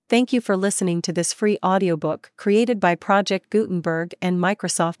Thank you for listening to this free audiobook created by Project Gutenberg and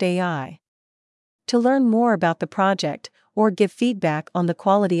Microsoft AI. To learn more about the project or give feedback on the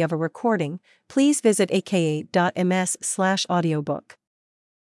quality of a recording, please visit aka.ms/audiobook.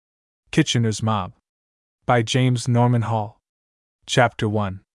 Kitchener's Mob by James Norman Hall. Chapter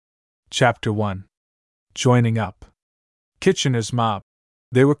 1. Chapter 1. Joining Up. Kitchener's Mob.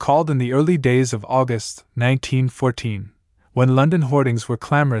 They were called in the early days of August 1914, when London hoardings were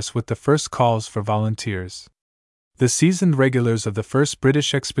clamorous with the first calls for volunteers. The seasoned regulars of the 1st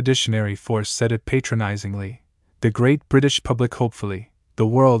British Expeditionary Force said it patronizingly, the great British public hopefully, the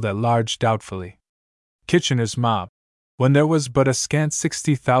world at large doubtfully. Kitchener's Mob, when there was but a scant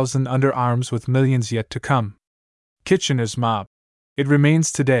 60,000 under arms with millions yet to come. Kitchener's Mob. It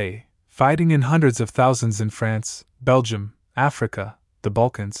remains today, fighting in hundreds of thousands in France, Belgium, Africa, the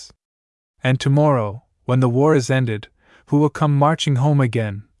Balkans. And tomorrow, when the war is ended, who will come marching home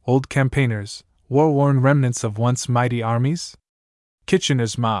again, old campaigners, war-worn remnants of once mighty armies?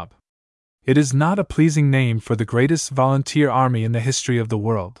 Kitchener's Mob. It is not a pleasing name for the greatest volunteer army in the history of the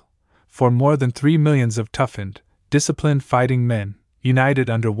world, for more than 3 millions of toughened, disciplined fighting men, united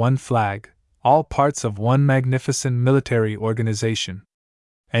under one flag, all parts of one magnificent military organization.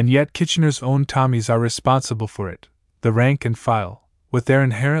 And yet Kitchener's own Tommies are responsible for it, the rank and file, with their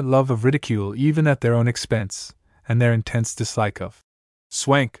inherent love of ridicule even at their own expense, and their intense dislike of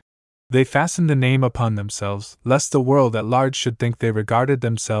swank. They fastened the name upon themselves, lest the world at large should think they regarded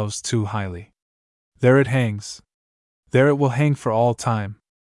themselves too highly. There it hangs. There it will hang for all time.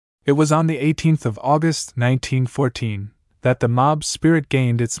 It was on the 18th of August 1914 that the mob spirit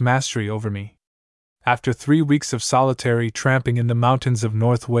gained its mastery over me. After 3 weeks of solitary tramping in the mountains of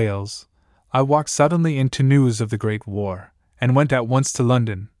North Wales, I walked suddenly into news of the Great War, and went at once to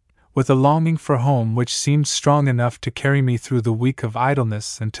London, with a longing for home which seemed strong enough to carry me through the week of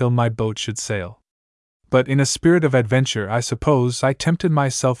idleness until my boat should sail. But in a spirit of adventure, I suppose, I tempted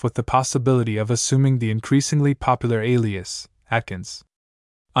myself with the possibility of assuming the increasingly popular alias, Atkins.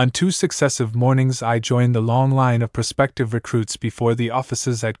 On 2 successive mornings I joined the long line of prospective recruits before the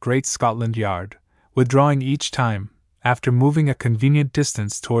offices at Great Scotland Yard, withdrawing each time, after moving a convenient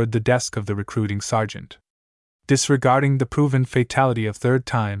distance toward the desk of the recruiting sergeant. Disregarding the proven fatality of third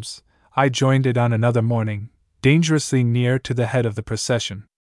times, I joined it on another morning, dangerously near to the head of the procession.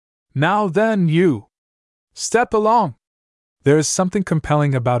 "Now then, you! Step along!" There is something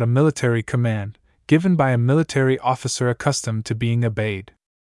compelling about a military command, given by a military officer accustomed to being obeyed.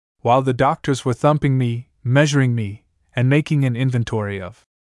 While the doctors were thumping me, measuring me, and making an inventory of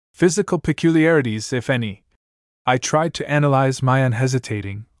physical peculiarities, if any, I tried to analyze my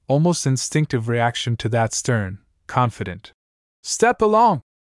unhesitating, almost instinctive reaction to that stern, confident "Step along!"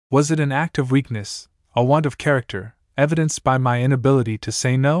 Was it an act of weakness, a want of character, evidenced by my inability to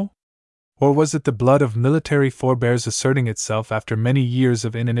say no? Or was it the blood of military forebears asserting itself after many years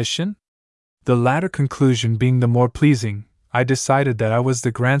of inanition? The latter conclusion being the more pleasing, I decided that I was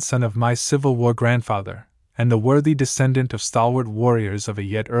the grandson of my Civil War grandfather, and the worthy descendant of stalwart warriors of a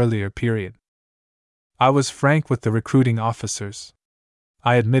yet earlier period. I was frank with the recruiting officers.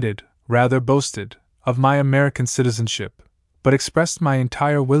 I admitted, rather boasted, of my American citizenship, but expressed my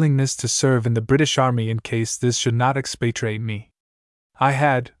entire willingness to serve in the British Army in case this should not expatriate me. I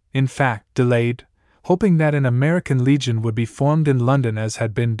had, in fact, delayed, hoping that an American Legion would be formed in London as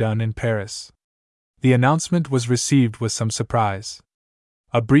had been done in Paris. The announcement was received with some surprise.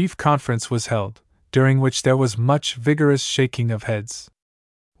 A brief conference was held, during which there was much vigorous shaking of heads.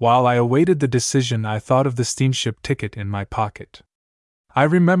 While I awaited the decision, I thought of the steamship ticket in my pocket. I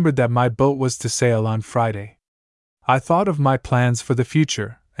remembered that my boat was to sail on Friday. I thought of my plans for the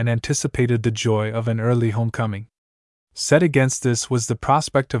future, and anticipated the joy of an early homecoming. Set against this was the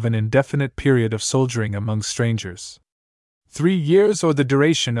prospect of an indefinite period of soldiering among strangers. 3 years or the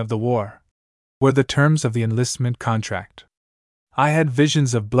duration of the war were the terms of the enlistment contract. I had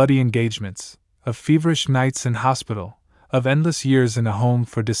visions of bloody engagements, of feverish nights in hospital, of endless years in a home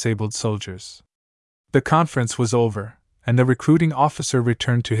for disabled soldiers. The conference was over, and the recruiting officer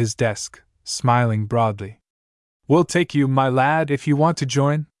returned to his desk, smiling broadly. "We'll take you, my lad, if you want to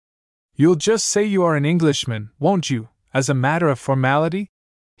join. You'll just say you are an Englishman, won't you, as a matter of formality?"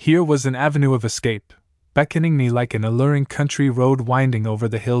 Here was an avenue of escape, beckoning me like an alluring country road winding over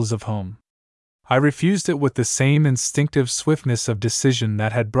the hills of home. I refused it with the same instinctive swiftness of decision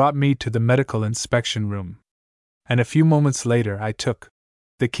that had brought me to the medical inspection room. And a few moments later I took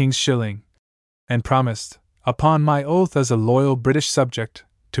the King's shilling, and promised, upon my oath as a loyal British subject,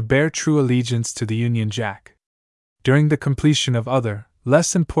 to bear true allegiance to the Union Jack. During the completion of other,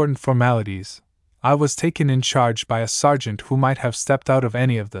 less important formalities, I was taken in charge by a sergeant who might have stepped out of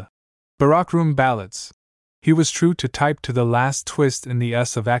any of the Barak Room ballads. He was true to type to the last twist in the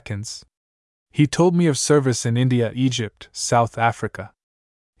S of Atkins. He told me of service in India, Egypt, South Africa.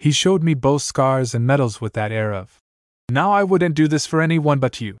 He showed me both scars and medals with that air of, "Now I wouldn't do this for anyone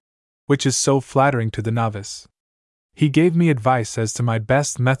but you," which is so flattering to the novice. He gave me advice as to my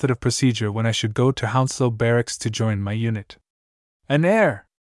best method of procedure when I should go to Hounslow Barracks to join my unit. An air!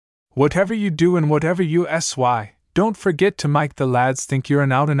 Whatever you do and whatever you sy, don't forget to make the lads think you're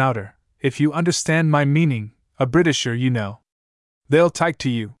an out-and-outer, if you understand my meaning, a Britisher, you know. They'll take to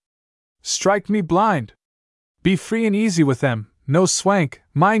you. Strike me blind. Be free and easy with them, no swank,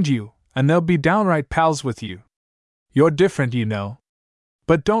 mind you, and they'll be downright pals with you. You're different, you know.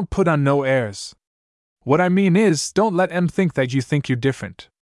 But don't put on no airs. What I mean is, don't let 'em think that you think you're different.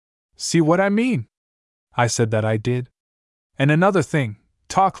 See what I mean? I said that I did. And another thing,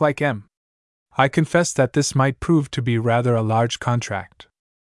 talk like 'em. I confessed that this might prove to be rather a large contract.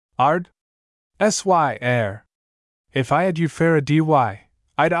 Ard? Sy air. If I had you fair a dy,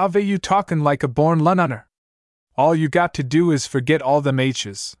 I'd ave you talkin' like a born Londoner. All you got to do is forget all them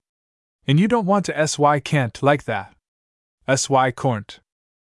H's. And you don't want to sy can't like that. Sy corn't.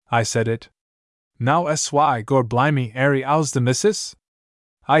 I said it. Now sy gor blimey airy ow's the missus?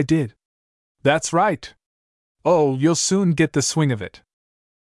 I did. That's right. Oh, you'll soon get the swing of it.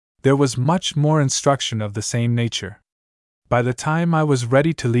 There was much more instruction of the same nature. By the time I was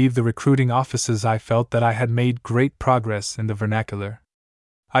ready to leave the recruiting offices, I felt that I had made great progress in the vernacular.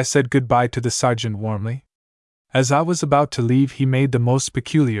 I said goodbye to the sergeant warmly. As I was about to leave, he made the most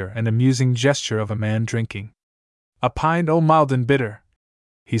peculiar and amusing gesture of a man drinking. "A pint o' mild and bitter,"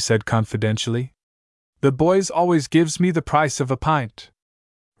 he said confidentially. "The boys always gives me the price of a pint."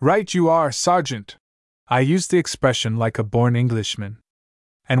 "Right you are, sergeant." I used the expression like a born Englishman.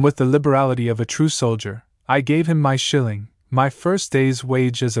 And with the liberality of a true soldier, I gave him my shilling, my first day's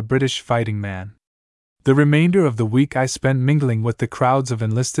wage as a British fighting man. The remainder of the week I spent mingling with the crowds of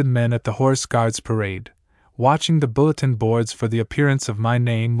enlisted men at the Horse Guards parade, watching the bulletin boards for the appearance of my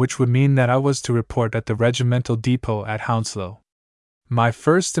name, which would mean that I was to report at the regimental depot at Hounslow. My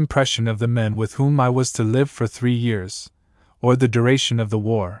first impression of the men with whom I was to live for 3 years, or the duration of the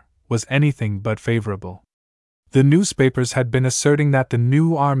war, was anything but favorable. The newspapers had been asserting that the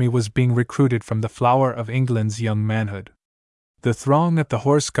new army was being recruited from the flower of England's young manhood. The throng at the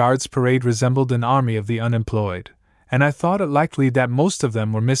Horse Guards parade resembled an army of the unemployed, and I thought it likely that most of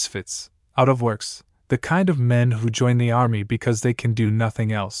them were misfits, out of works, the kind of men who join the army because they can do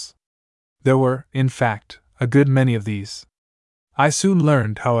nothing else. There were, in fact, a good many of these. I soon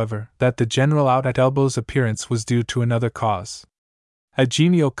learned, however, that the general out at elbows appearance was due to another cause. A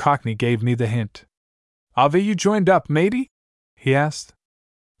genial Cockney gave me the hint. "Have you joined up, matey?" he asked.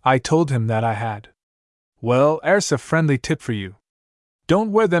 I told him that I had. "Well, 'ere's a friendly tip for you.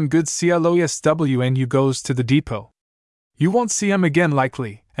 Don't wear them good clothes when you goes to the depot. You won't see 'em again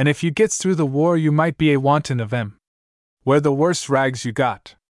likely, and if you gets through the war you might be a wantin' of 'em. Wear the worst rags you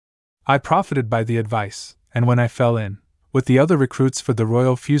got." I profited by the advice, and when I fell in, with the other recruits for the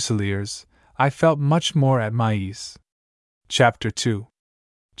Royal Fusiliers, I felt much more at my ease. Chapter 2.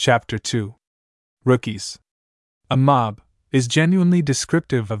 Chapter 2. Rookies. A mob is genuinely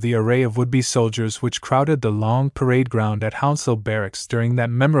descriptive of the array of would-be soldiers which crowded the long parade ground at Hounslow Barracks during that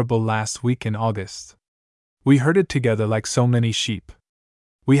memorable last week in August. We herded together like so many sheep.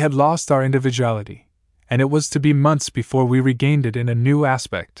 We had lost our individuality, and it was to be months before we regained it in a new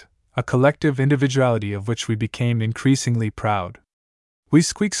aspect, a collective individuality of which we became increasingly proud. We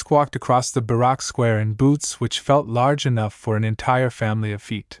squeak-squawked across the Barak Square in boots which felt large enough for an entire family of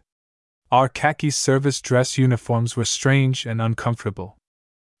feet. Our khaki service dress uniforms were strange and uncomfortable.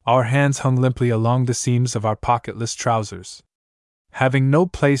 Our hands hung limply along the seams of our pocketless trousers. Having no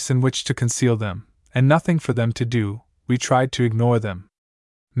place in which to conceal them, and nothing for them to do, we tried to ignore them.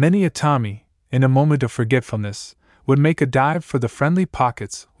 Many a Tommy, in a moment of forgetfulness, would make a dive for the friendly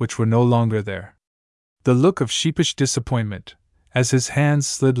pockets which were no longer there. The look of sheepish disappointment, as his hands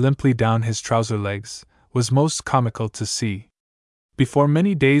slid limply down his trouser legs, was most comical to see. Before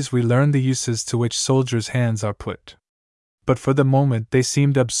many days we learned the uses to which soldiers' hands are put. But for the moment they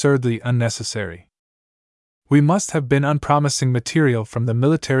seemed absurdly unnecessary. We must have been unpromising material from the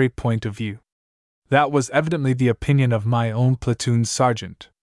military point of view. That was evidently the opinion of my own platoon sergeant.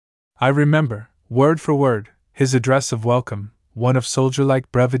 I remember, word for word, his address of welcome, one of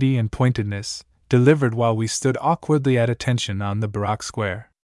soldier-like brevity and pointedness, delivered while we stood awkwardly at attention on the Barak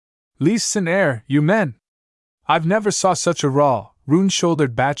Square. "Listen 'ere, you men! I've never saw such a raw,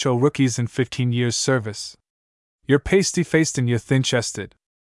 round-shouldered batch o' rookies in 15 years' service. You're pasty-faced and you're thin-chested.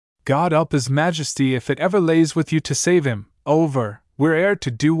 God help His Majesty if it ever lays with you to save him. Over, we're here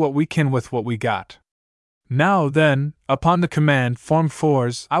to do what we can with what we got. Now then, upon the command, form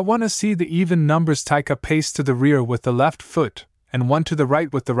fours, I want to see the even numbers take a pace to the rear with the left foot, and one to the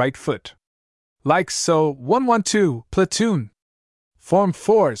right with the right foot. Like so, 1-1-2, platoon. Form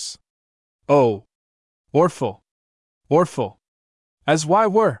fours. Oh. Orful. Orful. As why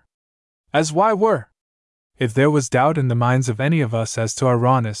were. As why were. If there was doubt in the minds of any of us as to our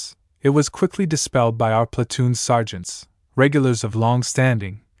rawness, it was quickly dispelled by our platoon sergeants, regulars of long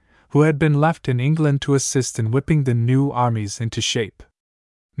standing, who had been left in England to assist in whipping the new armies into shape.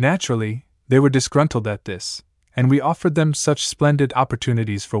 Naturally, they were disgruntled at this, and we offered them such splendid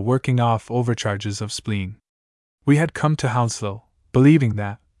opportunities for working off overcharges of spleen. We had come to Hounslow, believing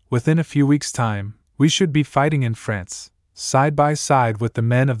that, within a few weeks' time, we should be fighting in France, side by side with the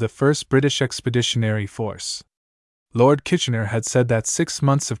men of the 1st British Expeditionary Force. Lord Kitchener had said that 6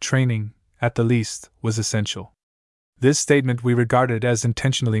 months of training, at the least, was essential. This statement we regarded as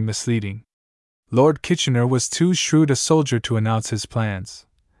intentionally misleading. Lord Kitchener was too shrewd a soldier to announce his plans,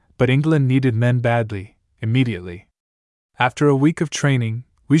 but England needed men badly, immediately. After a week of training,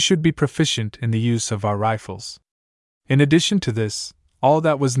 we should be proficient in the use of our rifles. In addition to this, all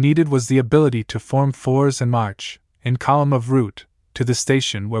that was needed was the ability to form fours and march, in column of route, to the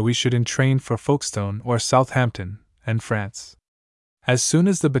station where we should entrain for Folkestone or Southampton, and France. As soon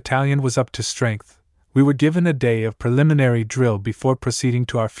as the battalion was up to strength, we were given a day of preliminary drill before proceeding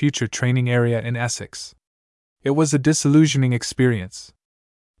to our future training area in Essex. It was a disillusioning experience.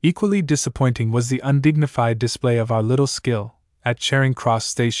 Equally disappointing was the undignified display of our little skill at Charing Cross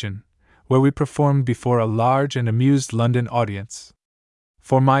Station, where we performed before a large and amused London audience.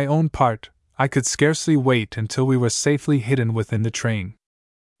 For my own part, I could scarcely wait until we were safely hidden within the train.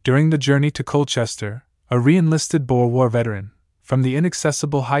 During the journey to Colchester, a re-enlisted Boer War veteran, from the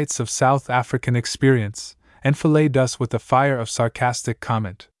inaccessible heights of South African experience, enfilade us with a fire of sarcastic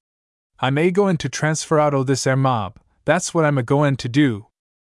comment. "I'm a-goin' to transfer out o' this 'ere mob, that's what I'm a-goin' to do.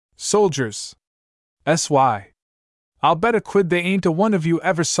 Soldiers! S.Y. I'll bet a quid they ain't a one of you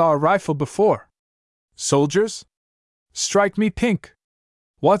ever saw a rifle before. Soldiers? Strike me pink!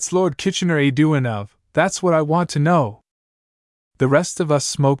 What's Lord Kitchener a-doin' of, that's what I want to know." The rest of us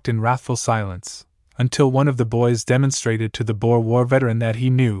smoked in wrathful silence, until one of the boys demonstrated to the Boer War veteran that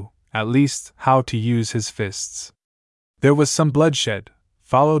he knew, at least, how to use his fists. There was some bloodshed,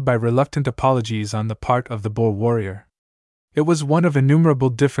 followed by reluctant apologies on the part of the Boer warrior. It was one of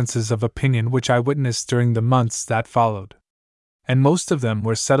innumerable differences of opinion which I witnessed during the months that followed, and most of them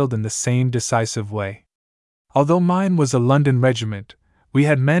were settled in the same decisive way. Although mine was a London regiment, we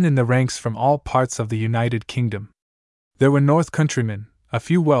had men in the ranks from all parts of the United Kingdom. There were North Countrymen, a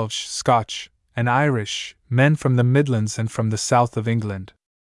few Welsh, Scotch, and Irish, men from the Midlands and from the south of England.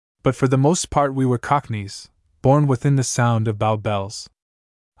 But for the most part we were Cockneys, born within the sound of Bow Bells.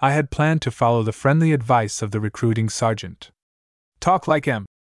 I had planned to follow the friendly advice of the recruiting sergeant. "Talk like 'em,"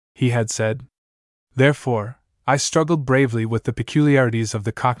 he had said. Therefore, I struggled bravely with the peculiarities of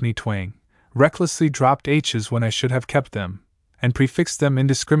the Cockney twang, recklessly dropped H's when I should have kept them, and prefixed them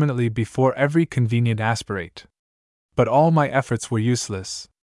indiscriminately before every convenient aspirate. But all my efforts were useless.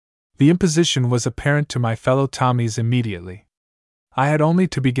 The imposition was apparent to my fellow Tommies immediately. I had only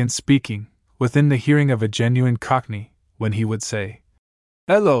to begin speaking, within the hearing of a genuine Cockney, when he would say,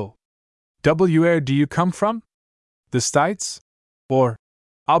 "Hello! Where do you come from? The States? Or,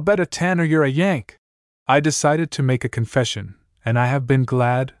 I'll bet a tanner you're a Yank." I decided to make a confession, and I have been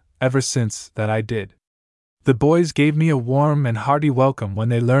glad, ever since, that I did. The boys gave me a warm and hearty welcome when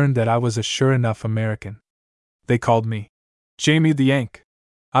they learned that I was a sure enough American. They called me Jamie the Yank.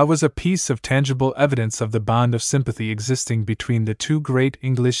 I was a piece of tangible evidence of the bond of sympathy existing between the two great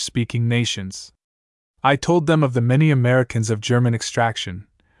English-speaking nations. I told them of the many Americans of German extraction,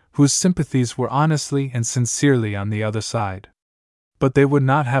 whose sympathies were honestly and sincerely on the other side. But they would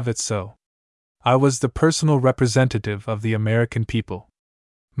not have it so. I was the personal representative of the American people.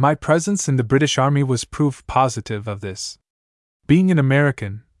 My presence in the British Army was proof positive of this. Being an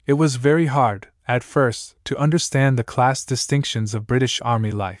American, it was very hard, at first, to understand the class distinctions of British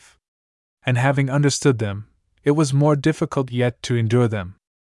Army life. And having understood them, it was more difficult yet to endure them.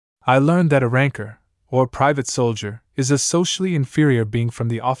 I learned that a ranker, or private soldier, is a socially inferior being from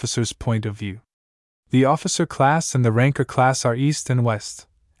the officer's point of view. The officer class and the ranker class are east and west,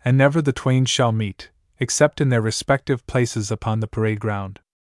 and never the twain shall meet, except in their respective places upon the parade ground.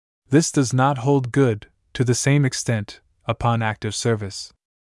 This does not hold good, to the same extent, upon active service.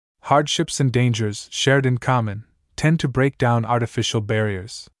 Hardships and dangers, shared in common, tend to break down artificial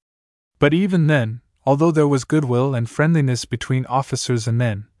barriers. But even then, although there was goodwill and friendliness between officers and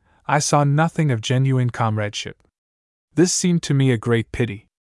men, I saw nothing of genuine comradeship. This seemed to me a great pity.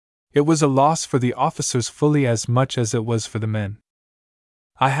 It was a loss for the officers fully as much as it was for the men.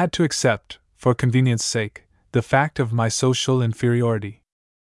 I had to accept, for convenience sake, the fact of my social inferiority.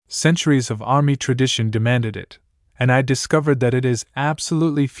 Centuries of army tradition demanded it, and I discovered that it is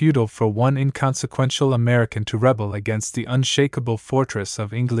absolutely futile for one inconsequential American to rebel against the unshakable fortress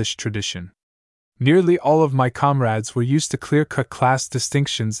of English tradition. Nearly all of my comrades were used to clear-cut class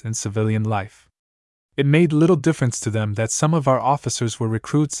distinctions in civilian life. It made little difference to them that some of our officers were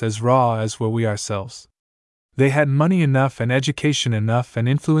recruits as raw as were we ourselves. They had money enough and education enough and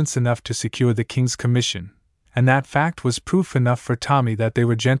influence enough to secure the King's commission, and that fact was proof enough for Tommy that they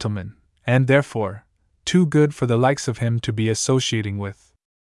were gentlemen, and therefore, too good for the likes of him to be associating with.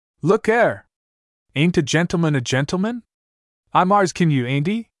 "Look 'ere! Ain't a gentleman a gentleman? I'm ours, can you, ain't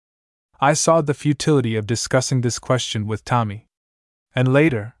he?" I saw the futility of discussing this question with Tommy. And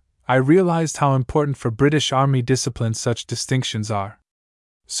later, I realized how important for British Army discipline such distinctions are.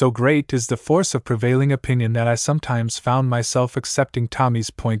 So great is the force of prevailing opinion that I sometimes found myself accepting Tommy's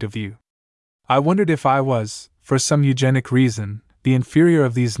point of view. I wondered if I was, for some eugenic reason, the inferior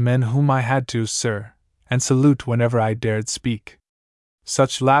of these men whom I had to "sir" and salute whenever I dared speak.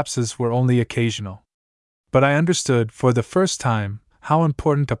 Such lapses were only occasional. But I understood, for the first time, how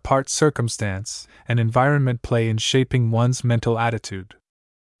important a part circumstance and environment play in shaping one's mental attitude.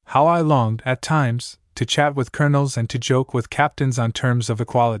 How I longed, at times, to chat with colonels and to joke with captains on terms of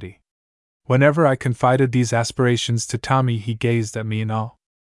equality. Whenever I confided these aspirations to Tommy, he gazed at me in awe.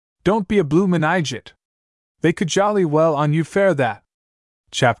 "Don't be a bloomin' idjit! They could jolly well on you fare that."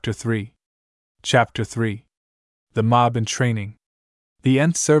 Chapter 3. Chapter 3. The Mob in Training. The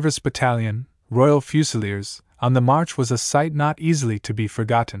Nth Service Battalion, Royal Fusiliers, on the march was a sight not easily to be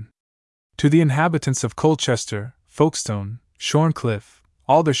forgotten. To the inhabitants of Colchester, Folkestone, Shorncliffe,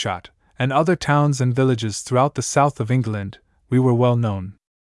 Aldershot, and other towns and villages throughout the south of England, we were well known.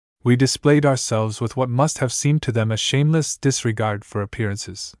 We displayed ourselves with what must have seemed to them a shameless disregard for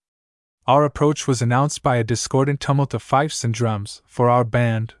appearances. Our approach was announced by a discordant tumult of fifes and drums, for our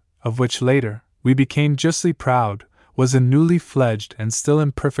band, of which later we became justly proud, was a newly fledged and still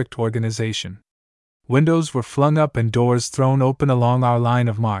imperfect organization. Windows were flung up and doors thrown open along our line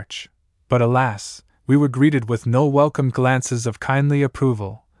of march, but alas, we were greeted with no welcome glances of kindly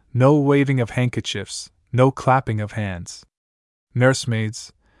approval, no waving of handkerchiefs, no clapping of hands.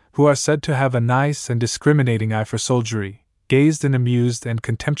 Nursemaids, who are said to have a nice and discriminating eye for soldiery, gazed in amused and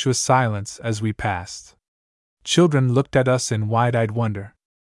contemptuous silence as we passed. Children looked at us in wide-eyed wonder.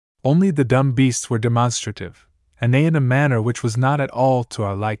 Only the dumb beasts were demonstrative, and they in a manner which was not at all to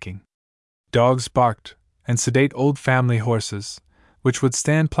our liking. Dogs barked, and sedate old family horses, which would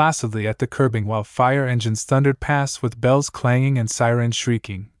stand placidly at the curbing while fire engines thundered past with bells clanging and sirens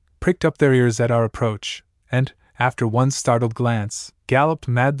shrieking, pricked up their ears at our approach, and, after one startled glance, galloped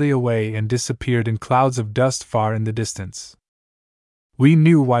madly away and disappeared in clouds of dust far in the distance. We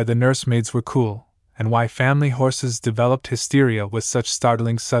knew why the nursemaids were cool, and why family horses developed hysteria with such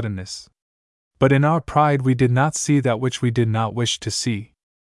startling suddenness. But in our pride we did not see that which we did not wish to see.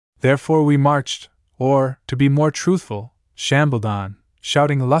 Therefore we marched, or, to be more truthful, shambled on,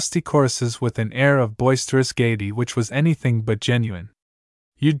 shouting lusty choruses with an air of boisterous gaiety which was anything but genuine.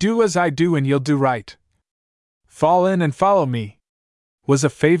 "You do as I do and you'll do right. Fall in and follow me," was a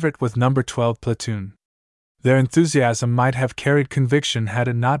favorite with No. 12 platoon. Their enthusiasm might have carried conviction had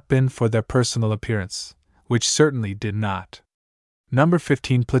it not been for their personal appearance, which certainly did not. No.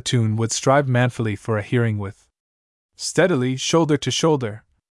 15 platoon would strive manfully for a hearing with. "Steadily, shoulder to shoulder.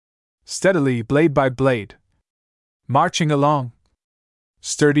 Steadily, blade by blade. Marching along.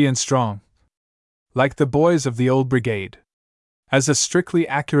 Sturdy and strong. Like the boys of the old brigade." As a strictly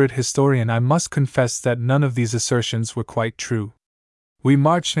accurate historian, I must confess that none of these assertions were quite true. We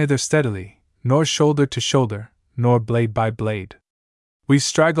marched neither steadily, nor shoulder to shoulder, nor blade by blade. We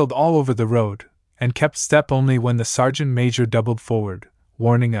straggled all over the road, and kept step only when the sergeant major doubled forward,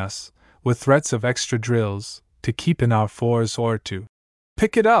 warning us, with threats of extra drills, to keep in our fours or to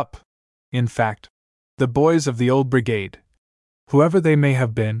pick it up. In fact, the boys of the old brigade, whoever they may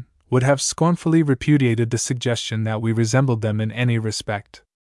have been, would have scornfully repudiated the suggestion that we resembled them in any respect.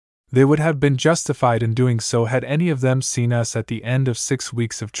 They would have been justified in doing so had any of them seen us at the end of 6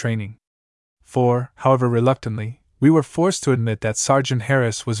 weeks of training. For, however reluctantly, we were forced to admit that Sergeant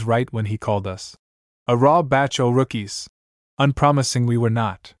Harris was right when he called us a raw batch o' rookies. Unpromising we were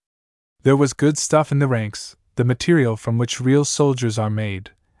not. There was good stuff in the ranks, the material from which real soldiers are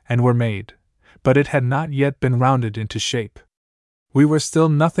made, and were made, but it had not yet been rounded into shape. We were still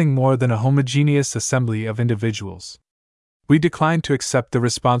nothing more than a homogeneous assembly of individuals. We declined to accept the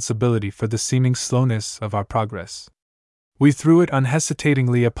responsibility for the seeming slowness of our progress. We threw it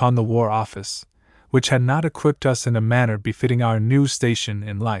unhesitatingly upon the War Office, which had not equipped us in a manner befitting our new station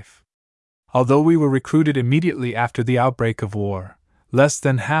in life. Although we were recruited immediately after the outbreak of war, less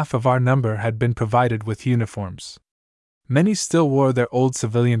than half of our number had been provided with uniforms. Many still wore their old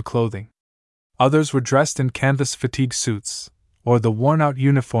civilian clothing. Others were dressed in canvas fatigue suits, or the worn-out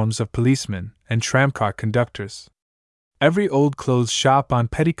uniforms of policemen and tramcar conductors. Every old clothes shop on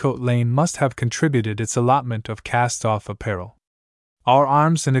Petticoat Lane must have contributed its allotment of cast-off apparel. Our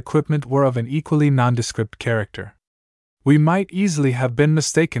arms and equipment were of an equally nondescript character. We might easily have been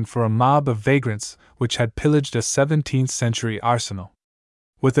mistaken for a mob of vagrants which had pillaged a 17th-century arsenal.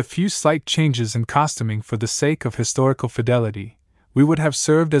 With a few slight changes in costuming for the sake of historical fidelity, we would have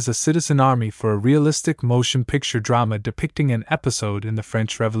served as a citizen army for a realistic motion picture drama depicting an episode in the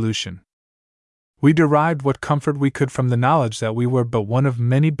French Revolution. We derived what comfort we could from the knowledge that we were but one of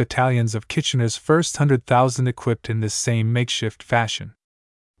many battalions of Kitchener's first 100,000 equipped in this same makeshift fashion.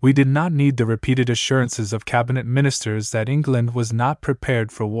 We did not need the repeated assurances of cabinet ministers that England was not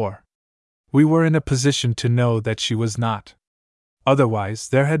prepared for war. We were in a position to know that she was not. Otherwise,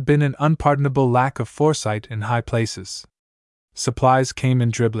 there had been an unpardonable lack of foresight in high places. Supplies came in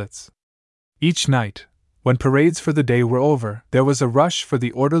driblets. Each night, when parades for the day were over, there was a rush for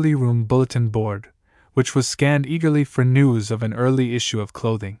the orderly room bulletin board, which was scanned eagerly for news of an early issue of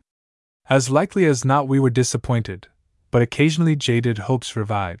clothing. As likely as not we were disappointed, but occasionally jaded hopes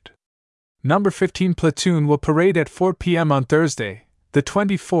revived. Number 15 platoon will parade at 4 p.m. on Thursday, the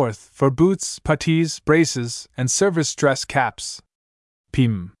 24th, for boots, puttees, braces, and service dress caps.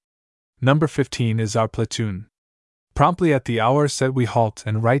 P.M. Number 15 is our platoon. Promptly at the hour set we halt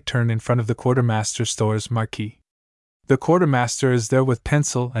and right turn in front of the quartermaster's store's marquee. The quartermaster is there with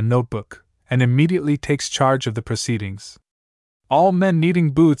pencil and notebook, and immediately takes charge of the proceedings. All men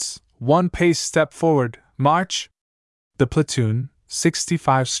needing boots, 1 pace step forward, march! The platoon,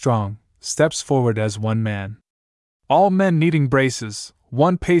 65 strong, steps forward as one man. All men needing braces,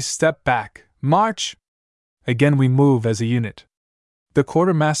 1 pace step back, march! Again we move as a unit. The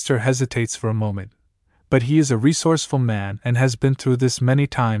quartermaster hesitates for a moment, but he is a resourceful man and has been through this many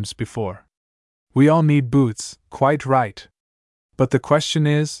times before. We all need boots, quite right. But the question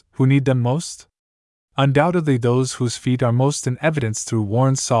is, who need them most? Undoubtedly those whose feet are most in evidence through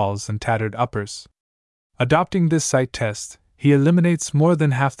worn soles and tattered uppers. Adopting this sight test, he eliminates more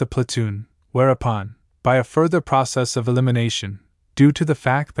than half the platoon, whereupon, by a further process of elimination, due to the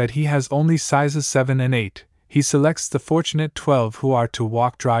fact that he has only sizes 7 and 8, he selects the fortunate 12 who are to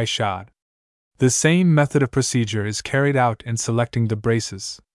walk dry-shod. The same method of procedure is carried out in selecting the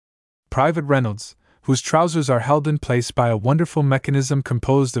braces. Private Reynolds, whose trousers are held in place by a wonderful mechanism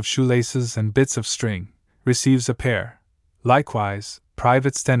composed of shoelaces and bits of string, receives a pair. Likewise,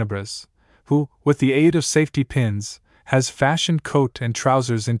 Private Stenebras, who, with the aid of safety pins, has fashioned coat and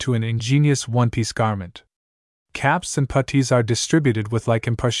trousers into an ingenious one-piece garment. Caps and puttees are distributed with like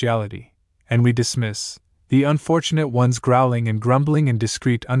impartiality, and we dismiss the unfortunate ones growling and grumbling in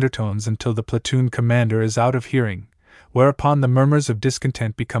discreet undertones until the platoon commander is out of hearing, whereupon the murmurs of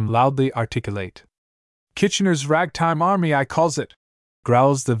discontent become loudly articulate. "Kitchener's ragtime army I calls it,"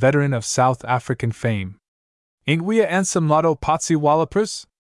 growls the veteran of South African fame. "Ain't we a ansome lot o' potsy wallopers?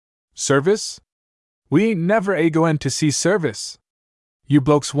 Service? We ain't never a-goin' to see service. You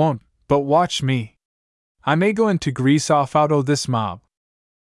blokes won't, but watch me. I'm a-goin' to grease off out o' this mob."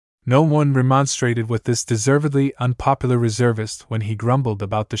 No one remonstrated with this deservedly unpopular reservist when he grumbled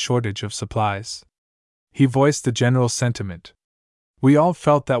about the shortage of supplies. He voiced the general sentiment. We all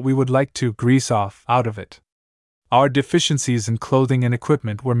felt that we would like to grease off out of it. Our deficiencies in clothing and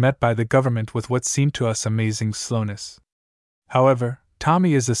equipment were met by the government with what seemed to us amazing slowness. However,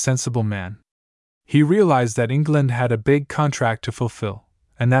 Tommy is a sensible man. He realized that England had a big contract to fulfill,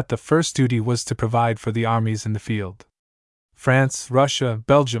 and that the first duty was to provide for the armies in the field. France, Russia,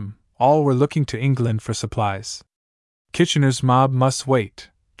 Belgium, all were looking to England for supplies. Kitchener's mob must wait,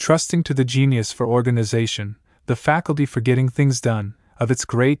 trusting to the genius for organization, the faculty for getting things done, of its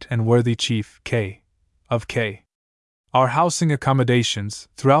great and worthy chief, K. of K. Our housing accommodations,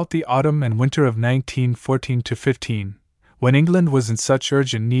 throughout the autumn and winter of 1914-15, when England was in such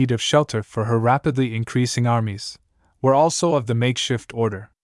urgent need of shelter for her rapidly increasing armies, were also of the makeshift order.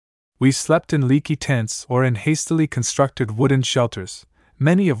 We slept in leaky tents or in hastily constructed wooden shelters,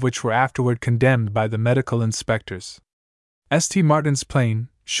 many of which were afterward condemned by the medical inspectors. St. Martin's Plain,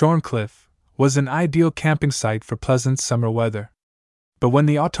 Shorncliffe, was an ideal camping site for pleasant summer weather. But when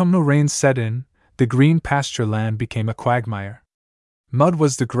the autumnal rains set in, the green pasture land became a quagmire. Mud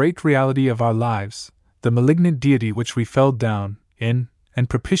was the great reality of our lives, the malignant deity which we fell down in and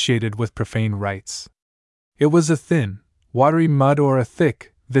propitiated with profane rites. It was a thin, watery mud or a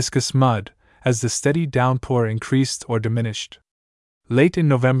thick, viscous mud, as the steady downpour increased or diminished. Late in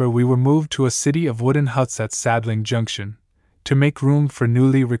November we were moved to a city of wooden huts at Sadling Junction, to make room for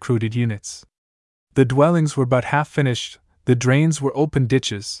newly recruited units. The dwellings were but half finished, the drains were open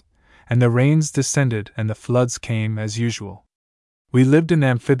ditches, and the rains descended and the floods came as usual. We lived an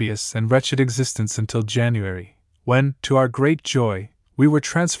amphibious and wretched existence until January, when, to our great joy, we were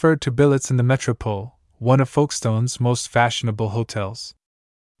transferred to billets in the Metropole, one of Folkestone's most fashionable hotels.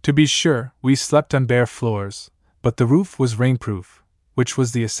 To be sure, we slept on bare floors, but the roof was rainproof, which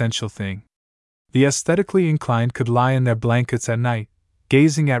was the essential thing. The aesthetically inclined could lie in their blankets at night,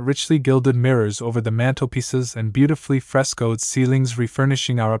 gazing at richly gilded mirrors over the mantelpieces and beautifully frescoed ceilings,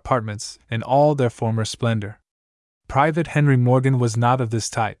 refurnishing our apartments in all their former splendor. Private Henry Morgan was not of this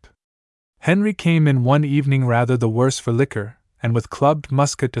type. Henry came in one evening rather the worse for liquor, and with clubbed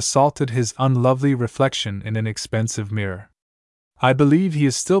musket assaulted his unlovely reflection in an expensive mirror. I believe he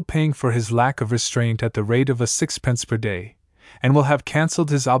is still paying for his lack of restraint at the rate of a 6 pence per day, and will have cancelled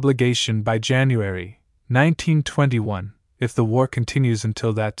his obligation by January, 1921, if the war continues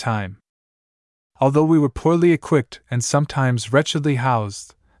until that time. Although we were poorly equipped and sometimes wretchedly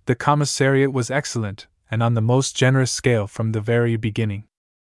housed, the commissariat was excellent and on the most generous scale from the very beginning.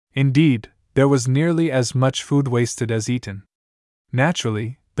 Indeed, there was nearly as much food wasted as eaten.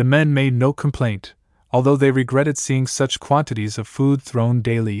 Naturally, the men made no complaint, although they regretted seeing such quantities of food thrown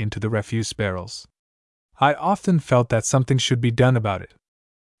daily into the refuse barrels. I often felt that something should be done about it.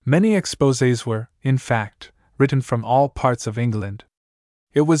 Many exposés were, in fact, written from all parts of England.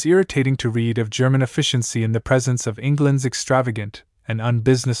 It was irritating to read of German efficiency in the presence of England's extravagant and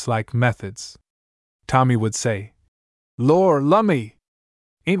unbusinesslike methods. Tommy would say, "Lor, lummy!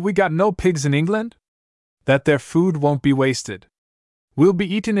 Ain't we got no pigs in England? That their food won't be wasted. We'll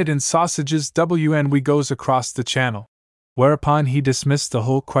be eatin' it in sausages when we goes across the channel." Whereupon he dismissed the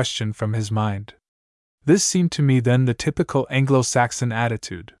whole question from his mind. This seemed to me then the typical Anglo-Saxon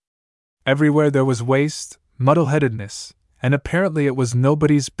attitude. Everywhere there was waste, muddle-headedness, and apparently it was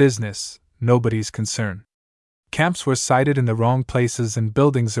nobody's business, nobody's concern. Camps were sited in the wrong places and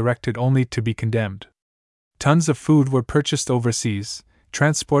buildings erected only to be condemned. Tons of food were purchased overseas,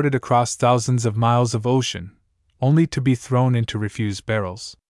 transported across thousands of miles of ocean, only to be thrown into refuse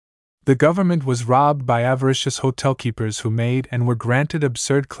barrels. The government was robbed by avaricious hotel keepers who made and were granted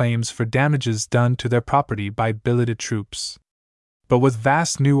absurd claims for damages done to their property by billeted troops. But with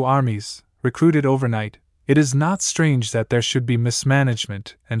vast new armies, recruited overnight, it is not strange that there should be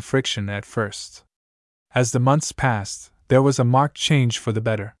mismanagement and friction at first. As the months passed, there was a marked change for the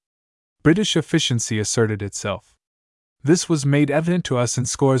better. British efficiency asserted itself. This was made evident to us in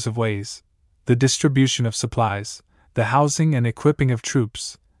scores of ways: the distribution of supplies, the housing and equipping of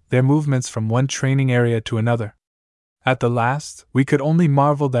troops, their movements from one training area to another. At the last, we could only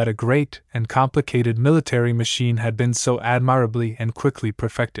marvel that a great and complicated military machine had been so admirably and quickly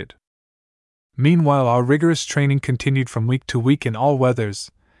perfected. Meanwhile, our rigorous training continued from week to week in all weathers,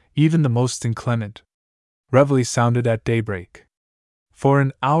 even the most inclement. Reveille sounded at daybreak. For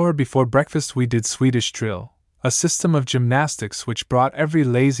an hour before breakfast we did Swedish drill, a system of gymnastics which brought every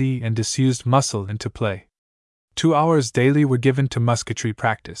lazy and disused muscle into play. 2 hours daily were given to musketry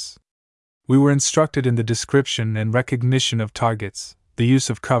practice. We were instructed in the description and recognition of targets, the use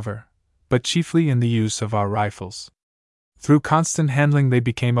of cover, but chiefly in the use of our rifles. Through constant handling they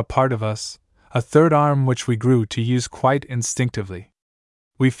became a part of us, a third arm which we grew to use quite instinctively.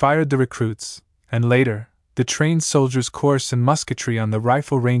 We fired the recruits, and later, the trained soldiers' course in musketry on the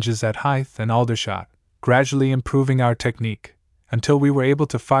rifle ranges at Hythe and Aldershot, gradually improving our technique, until we were able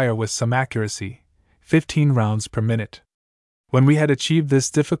to fire with some accuracy, 15 rounds per minute. When we had achieved this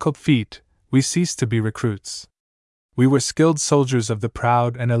difficult feat, we ceased to be recruits. We were skilled soldiers of the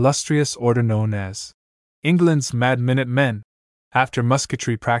proud and illustrious order known as England's Mad Minute Men. After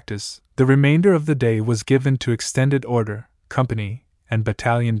musketry practice, the remainder of the day was given to extended order, company, and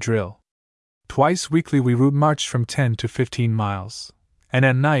battalion drill. Twice weekly we route marched from 10 to 15 miles, and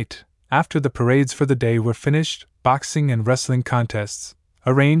at night, after the parades for the day were finished, boxing and wrestling contests,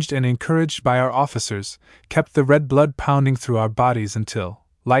 arranged and encouraged by our officers, kept the red blood pounding through our bodies until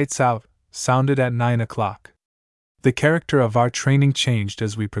 "lights out" sounded at 9 o'clock. The character of our training changed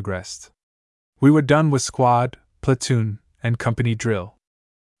as we progressed. We were done with squad, platoon, and company drill.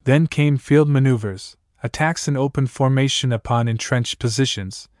 Then came field maneuvers, attacks in open formation upon entrenched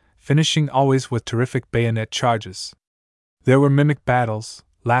positions, finishing always with terrific bayonet charges. There were mimic battles,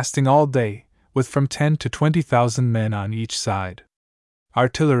 lasting all day, with from 10 to 20,000 men on each side.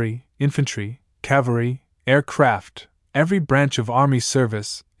 Artillery, infantry, cavalry, aircraft, every branch of army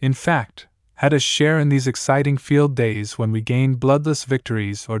service, in fact, had a share in these exciting field days when we gained bloodless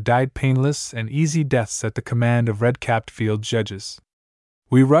victories or died painless and easy deaths at the command of red-capped field judges.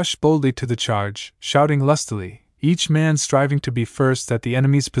 We rushed boldly to the charge, shouting lustily, each man striving to be first at the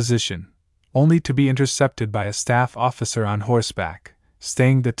enemy's position, only to be intercepted by a staff officer on horseback,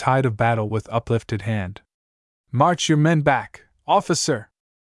 staying the tide of battle with uplifted hand. "March your men back, officer!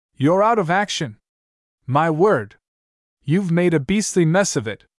 You're out of action! My word! You've made a beastly mess of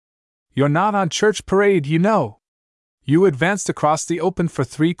it! You're not on church parade, you know! You advanced across the open for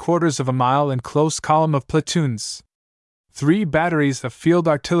 3/4 of a mile in close column of platoons. 3 batteries of field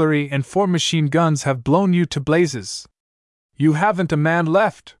artillery and 4 machine guns have blown you to blazes. You haven't a man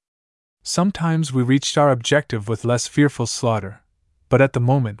left!" Sometimes we reached our objective with less fearful slaughter, but at the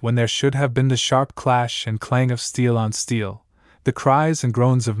moment when there should have been the sharp clash and clang of steel on steel, the cries and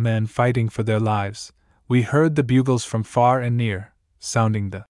groans of men fighting for their lives, we heard the bugles from far and near, sounding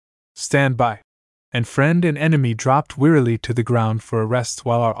the "Stand by!" and friend and enemy dropped wearily to the ground for a rest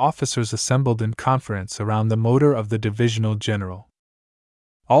while our officers assembled in conference around the motor of the divisional general.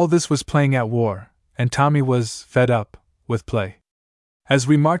 All this was playing at war, and Tommy was fed up with play. As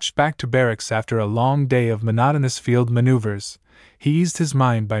we marched back to barracks after a long day of monotonous field maneuvers, he eased his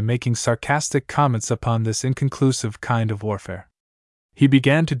mind by making sarcastic comments upon this inconclusive kind of warfare. He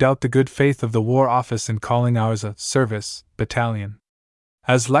began to doubt the good faith of the War Office in calling ours a service battalion.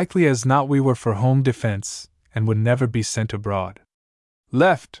 As likely as not we were for home defense, and would never be sent abroad.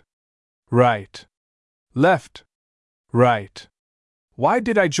 Left! Right! Left! Right! Why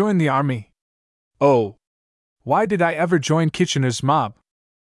did I join the army? Oh! Why did I ever join Kitchener's mob?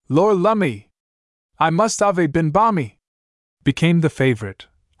 Lor' lumme! I must have been balmy! Became the favorite,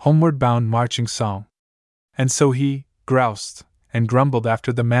 homeward-bound marching song. And so he groused and grumbled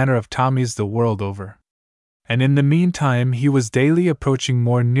after the manner of Tommies the world over. And in the meantime he was daily approaching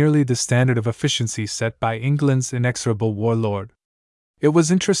more nearly the standard of efficiency set by England's inexorable warlord. It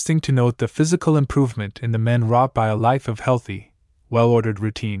was interesting to note the physical improvement in the men wrought by a life of healthy, well-ordered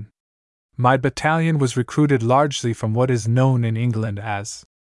routine. My battalion was recruited largely from what is known in England as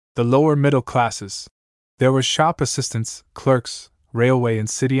the lower middle classes. There were shop assistants, clerks, railway and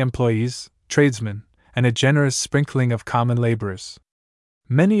city employees, tradesmen, and a generous sprinkling of common laborers.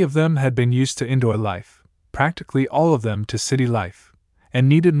 Many of them had been used to indoor life, practically all of them to city life, and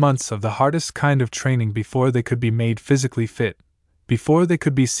needed months of the hardest kind of training before they could be made physically fit, before they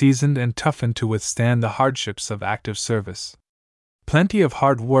could be seasoned and toughened to withstand the hardships of active service. Plenty of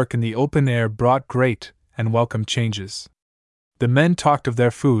hard work in the open air brought great and welcome changes. The men talked of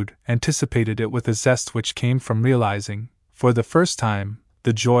their food, anticipated it with a zest which came from realizing, for the first time,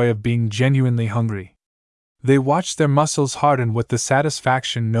 the joy of being genuinely hungry. They watched their muscles harden with the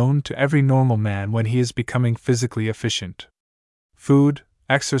satisfaction known to every normal man when he is becoming physically efficient. Food,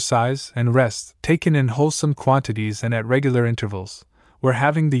 exercise, and rest, taken in wholesome quantities and at regular intervals, were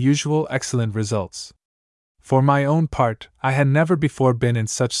having the usual excellent results. For my own part, I had never before been in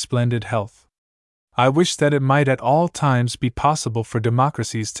such splendid health. I wished that it might at all times be possible for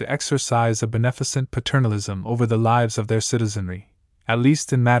democracies to exercise a beneficent paternalism over the lives of their citizenry, at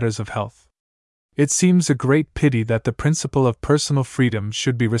least in matters of health. It seems a great pity that the principle of personal freedom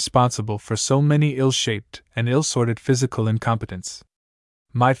should be responsible for so many ill-shaped and ill-sorted physical incompetence.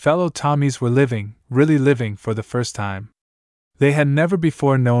 My fellow Tommies were living, really living for the first time. They had never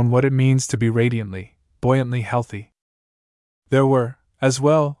before known what it means to be radiantly, buoyantly healthy. There were, as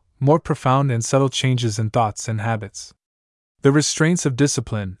well, more profound and subtle changes in thoughts and habits. The restraints of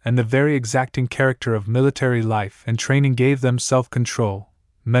discipline and the very exacting character of military life and training gave them self-control,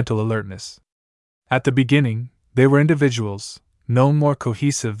 mental alertness. At the beginning, they were individuals, no more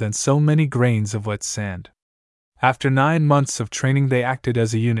cohesive than so many grains of wet sand. After 9 months of training they acted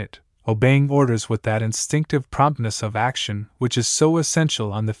as a unit, obeying orders with that instinctive promptness of action which is so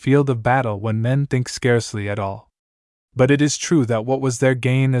essential on the field of battle when men think scarcely at all. But it is true that what was their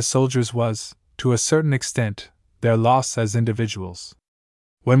gain as soldiers was, to a certain extent, their loss as individuals.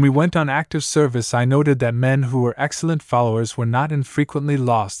 When we went on active service I noted that men who were excellent followers were not infrequently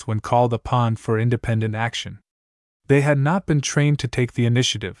lost when called upon for independent action. They had not been trained to take the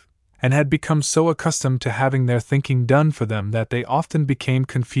initiative, and had become so accustomed to having their thinking done for them that they often became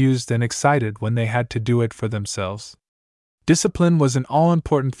confused and excited when they had to do it for themselves. Discipline was an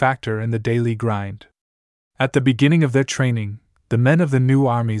all-important factor in the daily grind. At the beginning of their training, the men of the new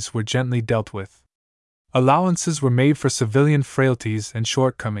armies were gently dealt with. Allowances were made for civilian frailties and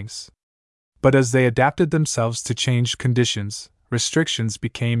shortcomings. But as they adapted themselves to changed conditions, restrictions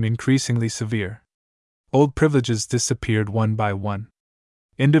became increasingly severe. Old privileges disappeared one by one.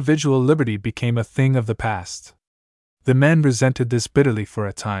 Individual liberty became a thing of the past. The men resented this bitterly for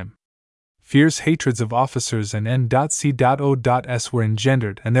a time. Fierce hatreds of officers and N.C.O.S were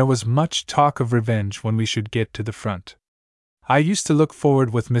engendered, and there was much talk of revenge when we should get to the front. I used to look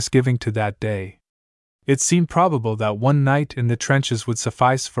forward with misgiving to that day. It seemed probable that one night in the trenches would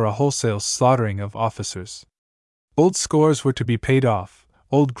suffice for a wholesale slaughtering of officers. Old scores were to be paid off,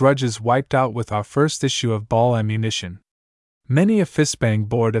 old grudges wiped out with our first issue of ball ammunition. Many a fist-bang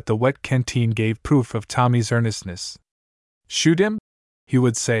board at the wet canteen gave proof of Tommy's earnestness. "Shoot him?" he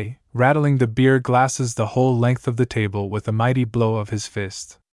would say, rattling the beer glasses the whole length of the table with a mighty blow of his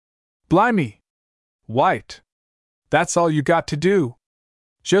fist. "Blimey! White! That's all you got to do!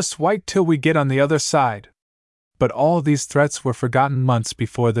 Just wait till we get on the other side!" But all these threats were forgotten months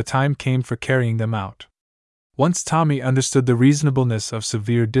before the time came for carrying them out. Once Tommy understood the reasonableness of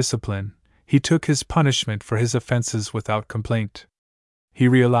severe discipline, he took his punishment for his offenses without complaint. He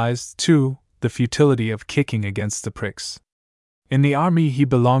realized, too, the futility of kicking against the pricks. In the army he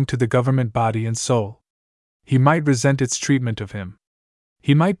belonged to the government body and soul. He might resent its treatment of him.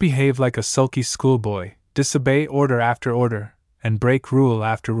 He might behave like a sulky schoolboy, disobey order after order, and break rule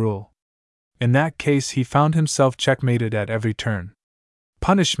after rule. In that case he found himself checkmated at every turn.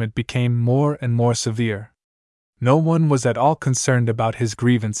 Punishment became more and more severe. No one was at all concerned about his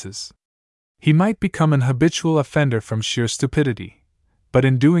grievances. He might become an habitual offender from sheer stupidity, but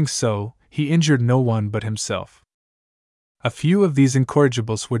in doing so, he injured no one but himself. A few of these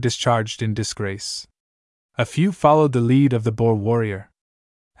incorrigibles were discharged in disgrace. A few followed the lead of the Boer warrior.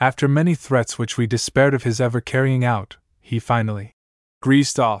 After many threats which we despaired of his ever carrying out, he finally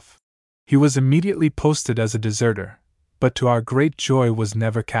greased off. He was immediately posted as a deserter, but to our great joy was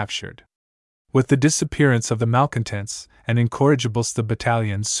never captured. With the disappearance of the malcontents and incorrigibles, the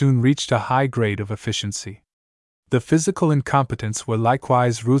battalion soon reached a high grade of efficiency. The physical incompetents were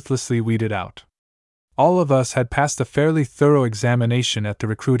likewise ruthlessly weeded out. All of us had passed a fairly thorough examination at the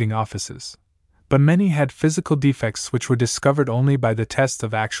recruiting offices, but many had physical defects which were discovered only by the test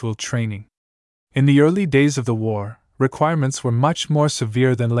of actual training. In the early days of the war, requirements were much more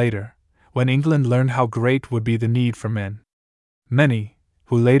severe than later, when England learned how great would be the need for men. Many,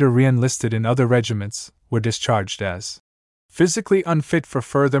 who later re-enlisted in other regiments, were discharged as physically unfit for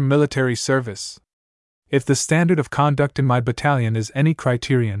further military service. If the standard of conduct in my battalion is any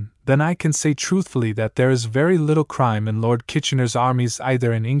criterion, then I can say truthfully that there is very little crime in Lord Kitchener's armies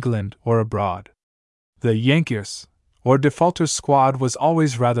either in England or abroad. The Yankees, or defaulters squad, was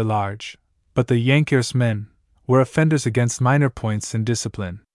always rather large, but the Yankees men were offenders against minor points in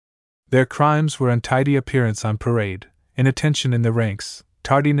discipline. Their crimes were untidy appearance on parade, inattention in the ranks,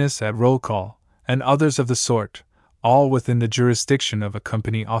 tardiness at roll call, and others of the sort, all within the jurisdiction of a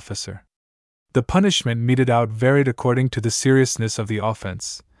company officer. The punishment meted out varied according to the seriousness of the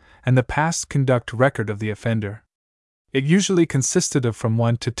offense, and the past conduct record of the offender. It usually consisted of from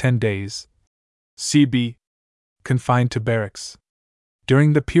 1 to 10 days, CB, confined to barracks.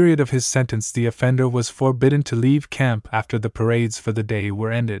 During the period of his sentence, the offender was forbidden to leave camp after the parades for the day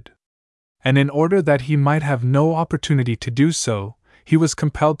were ended. And in order that he might have no opportunity to do so, he was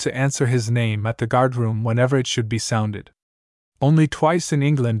compelled to answer his name at the guardroom whenever it should be sounded. Only twice in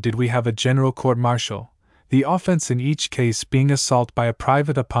England did we have a general court-martial, the offence in each case being assault by a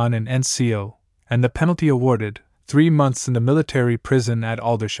private upon an NCO, and the penalty awarded, 3 months in the military prison at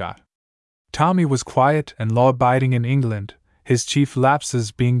Aldershot. Tommy was quiet and law-abiding in England, his chief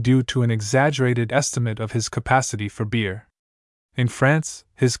lapses being due to an exaggerated estimate of his capacity for beer. In France,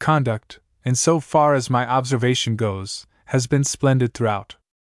 his conduct, in so far as my observation goes, has been splendid throughout.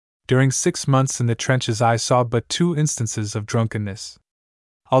 During 6 months in the trenches I saw but 2 instances of drunkenness.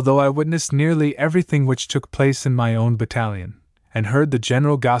 Although I witnessed nearly everything which took place in my own battalion, and heard the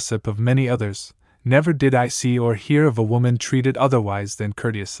general gossip of many others, never did I see or hear of a woman treated otherwise than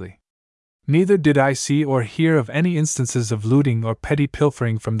courteously. Neither did I see or hear of any instances of looting or petty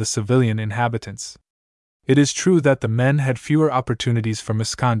pilfering from the civilian inhabitants. It is true that the men had fewer opportunities for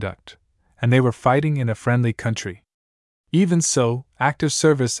misconduct, and they were fighting in a friendly country. Even so, active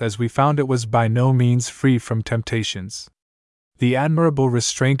service as we found it was by no means free from temptations. The admirable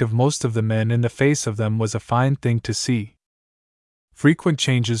restraint of most of the men in the face of them was a fine thing to see. Frequent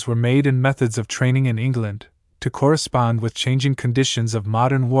changes were made in methods of training in England, to correspond with changing conditions of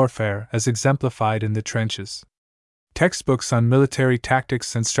modern warfare as exemplified in the trenches. Textbooks on military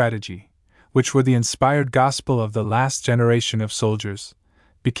tactics and strategy, which were the inspired gospel of the last generation of soldiers,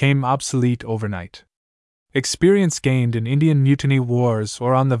 became obsolete overnight. Experience gained in Indian Mutiny wars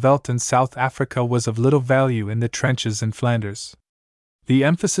or on the veldt in South Africa was of little value in the trenches in Flanders. The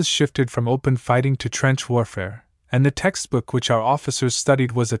emphasis shifted from open fighting to trench warfare, and the textbook which our officers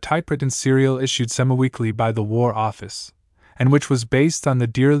studied was a typewritten serial issued semi-weekly by the War Office, and which was based on the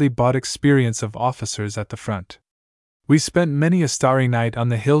dearly bought experience of officers at the front. We spent many a starry night on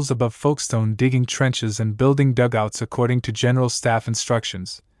the hills above Folkestone digging trenches and building dugouts according to General Staff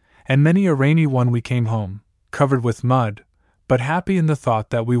instructions, and many a rainy one we came home, covered with mud, but happy in the thought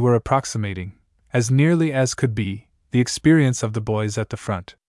that we were approximating, as nearly as could be, the experience of the boys at the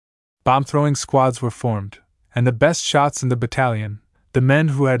front. Bomb-throwing squads were formed, and the best shots in the battalion, the men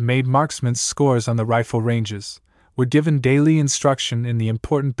who had made marksmen's scores on the rifle ranges, were given daily instruction in the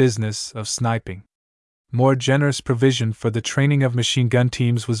important business of sniping. More generous provision for the training of machine gun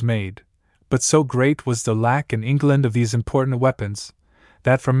teams was made, but so great was the lack in England of these important weapons,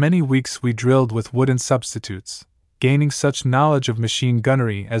 that for many weeks we drilled with wooden substitutes, gaining such knowledge of machine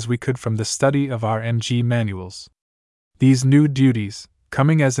gunnery as we could from the study of our MG manuals. These new duties,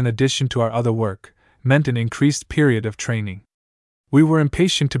 coming as an addition to our other work, meant an increased period of training. We were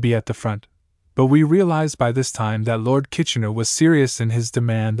impatient to be at the front, but we realized by this time that Lord Kitchener was serious in his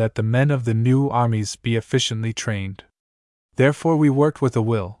demand that the men of the new armies be efficiently trained. Therefore we worked with a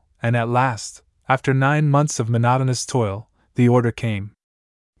will, and at last, after 9 months of monotonous toil, the order came.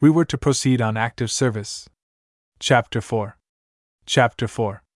 We were to proceed on active service. Chapter 4. Chapter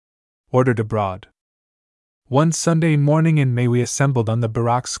 4. Ordered abroad. One Sunday morning in May we assembled on the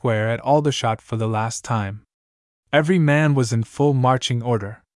Barak Square at Aldershot for the last time. Every man was in full marching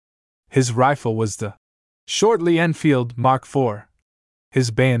order. His rifle was the Shortley Enfield Mark IV.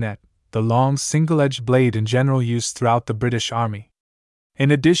 His bayonet, the long single-edged blade in general use throughout the British Army.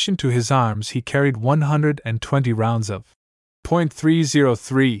 In addition to his arms he carried 120 rounds of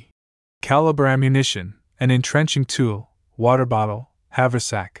 .303 caliber ammunition, an entrenching tool, water bottle,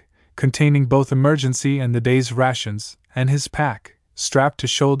 haversack, containing both emergency and the day's rations, and his pack, strapped to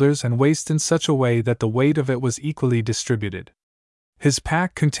shoulders and waist in such a way that the weight of it was equally distributed. His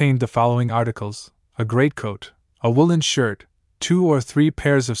pack contained the following articles: a greatcoat, a woolen shirt, 2 or 3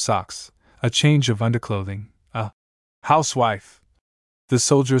 pairs of socks, a change of underclothing, a housewife, the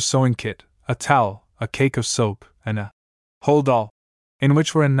soldier's sewing kit, a towel, a cake of soap, and a hold-all, in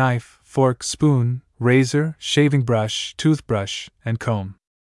which were a knife, fork, spoon, razor, shaving brush, toothbrush, and comb.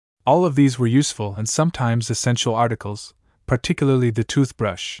 All of these were useful and sometimes essential articles, particularly the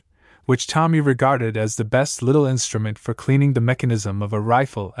toothbrush, which Tommy regarded as the best little instrument for cleaning the mechanism of a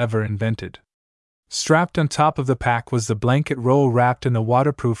rifle ever invented. Strapped on top of the pack was the blanket roll wrapped in a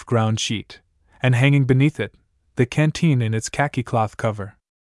waterproof ground sheet, and hanging beneath it, the canteen in its khaki cloth cover.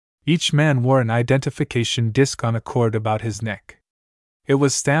 Each man wore an identification disc on a cord about his neck. It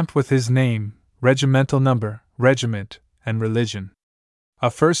was stamped with his name, regimental number, regiment, and religion. A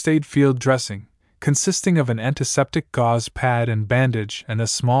first aid field dressing, consisting of an antiseptic gauze pad and bandage and a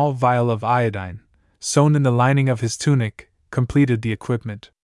small vial of iodine, sewn in the lining of his tunic, completed the equipment.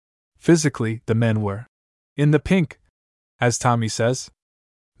 Physically, the men were in the pink, as Tommy says.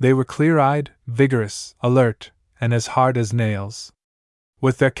 They were clear-eyed, vigorous, alert, and as hard as nails.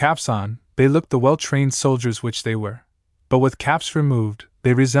 With their caps on, they looked the well-trained soldiers which they were, but with caps removed,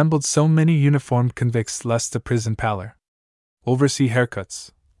 they resembled so many uniformed convicts less the prison pallor. Oversea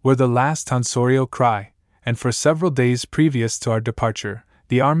haircuts were the last tonsorial cry, and for several days previous to our departure,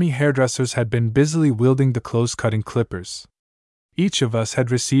 the army hairdressers had been busily wielding the close-cutting clippers. Each of us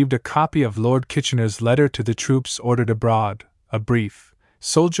had received a copy of Lord Kitchener's letter to the troops ordered abroad, a brief,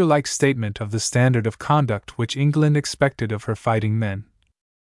 soldier-like statement of the standard of conduct which England expected of her fighting men.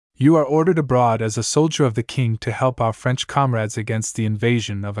 You are ordered abroad as a soldier of the King to help our French comrades against the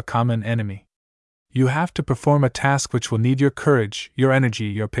invasion of a common enemy. You have to perform a task which will need your courage, your energy,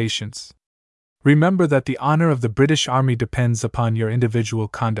 your patience. Remember that the honor of the British Army depends upon your individual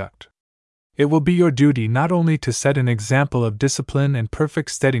conduct. It will be your duty not only to set an example of discipline and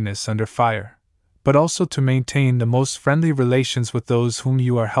perfect steadiness under fire, but also to maintain the most friendly relations with those whom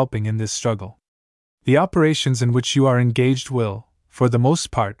you are helping in this struggle. The operations in which you are engaged will, for the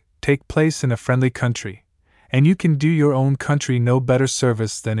most part, take place in a friendly country, and you can do your own country no better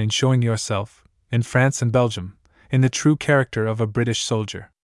service than in showing yourself, in France and Belgium, in the true character of a British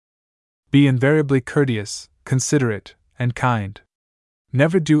soldier. Be invariably courteous, considerate, and kind.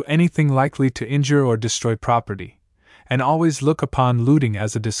 Never do anything likely to injure or destroy property, and always look upon looting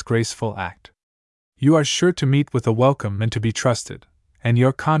as a disgraceful act. You are sure to meet with a welcome and to be trusted, and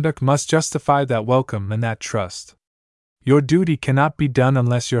your conduct must justify that welcome and that trust. Your duty cannot be done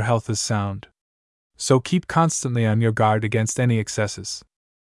unless your health is sound. So keep constantly on your guard against any excesses.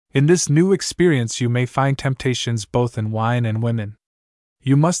 In this new experience you may find temptations both in wine and women.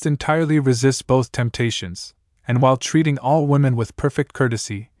 You must entirely resist both temptations, and while treating all women with perfect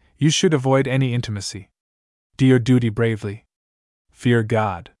courtesy, you should avoid any intimacy. Do your duty bravely. Fear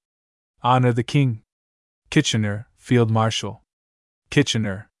God. Honor the King. Kitchener, Field Marshal.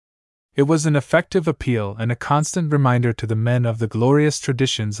 Kitchener. It was an effective appeal and a constant reminder to the men of the glorious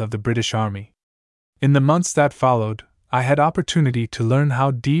traditions of the British Army. In the months that followed, I had opportunity to learn how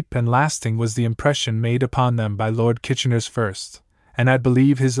deep and lasting was the impression made upon them by Lord Kitchener's first, and I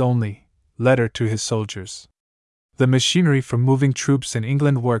believe his only, letter to his soldiers. The machinery for moving troops in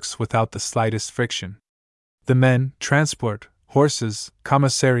England works without the slightest friction. The men, transport, horses,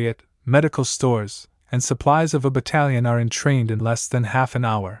 commissariat, medical stores, and supplies of a battalion are entrained in less than half an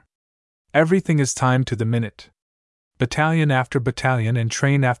hour. Everything is timed to the minute. Battalion after battalion and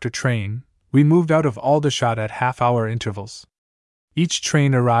train after train, we moved out of Aldershot at half-hour intervals. Each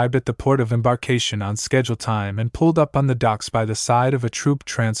train arrived at the port of embarkation on schedule time and pulled up on the docks by the side of a troop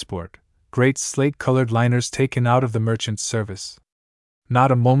transport, great slate-colored liners taken out of the merchant service.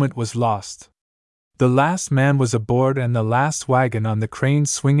 Not a moment was lost. The last man was aboard and the last wagon on the crane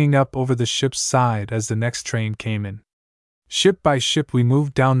swinging up over the ship's side as the next train came in. Ship by ship we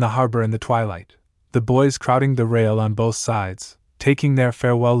moved down the harbor in the twilight, the boys crowding the rail on both sides, taking their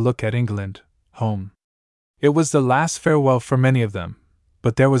farewell look at England, home. It was the last farewell for many of them,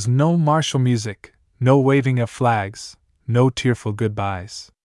 but there was no martial music, no waving of flags, no tearful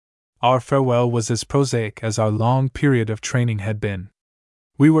goodbyes. Our farewell was as prosaic as our long period of training had been.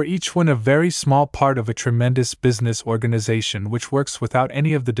 We were each one a very small part of a tremendous business organization which works without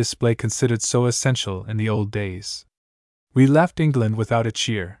any of the display considered so essential in the old days. We left England without a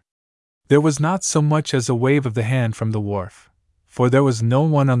cheer. There was not so much as a wave of the hand from the wharf, for there was no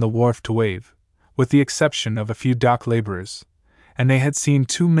one on the wharf to wave, with the exception of a few dock laborers, and they had seen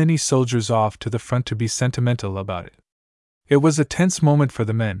too many soldiers off to the front to be sentimental about it. It was a tense moment for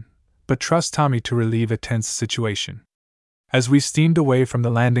the men, but trust Tommy to relieve a tense situation. As we steamed away from the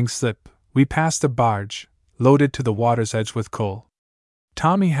landing slip, we passed a barge, loaded to the water's edge with coal.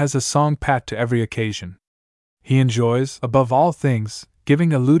 Tommy has a song pat to every occasion. He enjoys, above all things,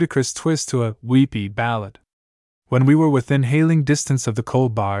 giving a ludicrous twist to a weepy ballad. When we were within hailing distance of the coal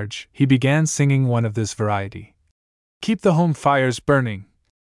barge, he began singing one of this variety. Keep the home fires burning,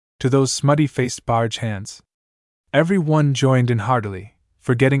 to those smutty-faced barge hands. Every one joined in heartily,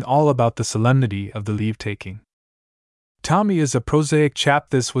 forgetting all about the solemnity of the leave-taking. Tommy is a prosaic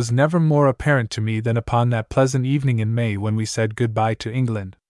chap. This was never more apparent to me than upon that pleasant evening in May when we said goodbye to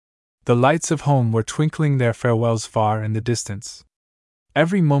England. The lights of home were twinkling their farewells far in the distance.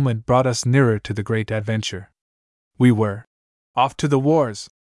 Every moment brought us nearer to the great adventure. We were off to the wars,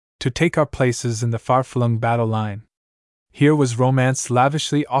 to take our places in the far-flung battle line. Here was romance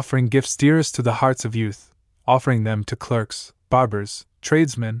lavishly offering gifts dearest to the hearts of youth, offering them to clerks, barbers,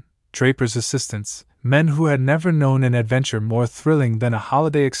 tradesmen, drapers' assistants, men who had never known an adventure more thrilling than a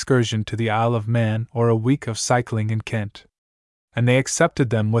holiday excursion to the Isle of Man or a week of cycling in Kent. And they accepted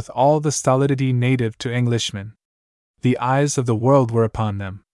them with all the stolidity native to Englishmen. The eyes of the world were upon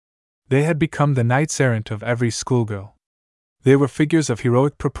them. They had become the knights-errant of every schoolgirl. They were figures of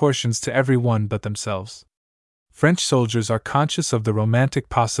heroic proportions to every one but themselves. French soldiers are conscious of the romantic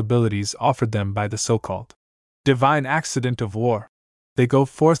possibilities offered them by the so-called divine accident of war. They go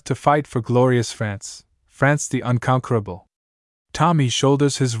forth to fight for glorious France, France the unconquerable. Tommy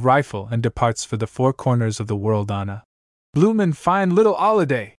shoulders his rifle and departs for the four corners of the world on a bloomin' fine little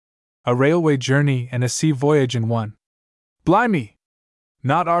holiday, a railway journey and a sea voyage in one. Blimey!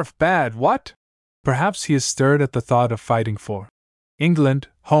 Not arf bad, what? Perhaps he is stirred at the thought of fighting for England,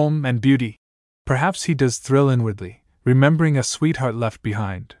 home, and beauty. Perhaps he does thrill inwardly, remembering a sweetheart left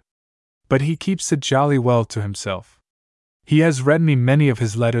behind. But he keeps it jolly well to himself. He has read me many of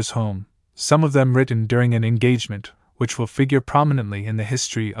his letters home, some of them written during an engagement which will figure prominently in the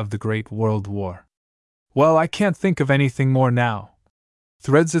history of the Great World War. Well, I can't think of anything more now.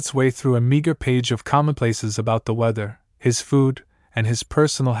 Threads its way through a meager page of commonplaces about the weather, his food, and his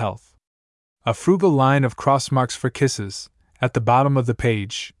personal health. A frugal line of cross marks for kisses, at the bottom of the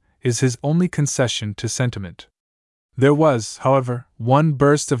page, is his only concession to sentiment. There was, however, one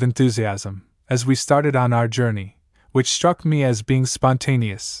burst of enthusiasm, as we started on our journey, which struck me as being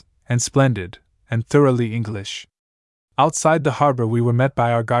spontaneous, and splendid, and thoroughly English. Outside the harbor we were met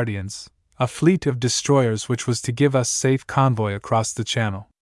by our guardians, a fleet of destroyers which was to give us safe convoy across the channel.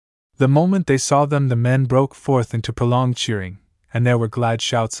 The moment they saw them the men broke forth into prolonged cheering, and there were glad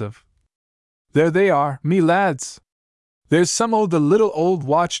shouts of, "There they are, me lads! There's some o' the little old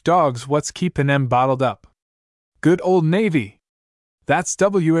watch dogs what's keepin' 'em bottled up. Good old Navy! That's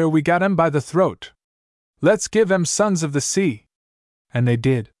where we got 'em by the throat. Let's give 'em sons of the sea!" And they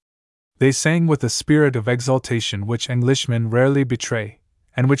did. They sang with a spirit of exultation which Englishmen rarely betray,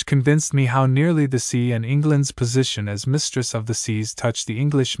 and which convinced me how nearly the sea and England's position as mistress of the seas touched the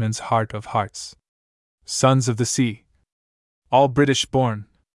Englishman's heart of hearts. Sons of the sea. All British born.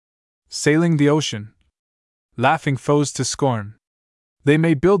 Sailing the ocean. Laughing foes to scorn. They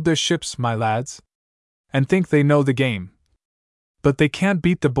may build their ships, my lads, and think they know the game. But they can't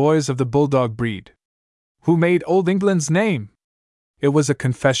beat the boys of the bulldog breed, who made Old England's name. It was a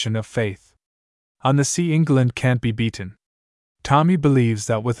confession of faith. On the sea, England can't be beaten. Tommy believes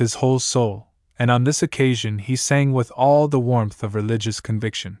that with his whole soul, and on this occasion he sang with all the warmth of religious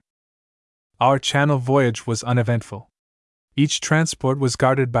conviction. Our Channel voyage was uneventful. Each transport was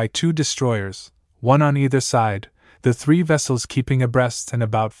guarded by 2 destroyers, one on either side, the 3 vessels keeping abreast and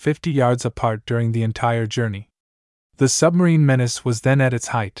about 50 yards apart during the entire journey. The submarine menace was then at its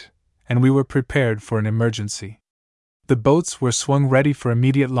height, and we were prepared for an emergency. The boats were swung ready for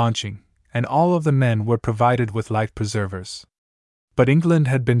immediate launching, and all of the men were provided with life preservers. But England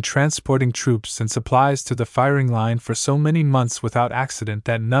had been transporting troops and supplies to the firing line for so many months without accident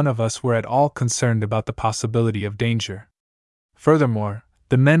that none of us were at all concerned about the possibility of danger. Furthermore,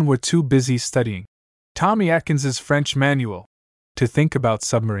 the men were too busy studying Tommy Atkins's French manual to think about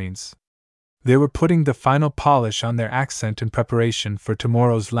submarines. They were putting the final polish on their accent in preparation for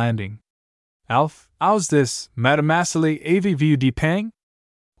tomorrow's landing. Alf, how's this, mademoiselle avez-vous du pain?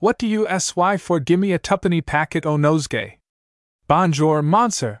 What do you sy for gimme a tuppenny packet o' nosegay? Bonjour,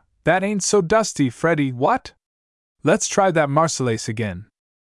 monsieur, that ain't so dusty, Freddy, what? Let's try that Marseillaise again.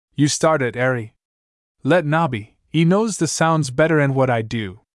 You start it, Harry. Let Nobby, he knows the sounds better'n what I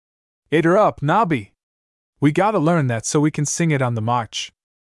do. Eat her up, Nobby. We gotta learn that so we can sing it on the march.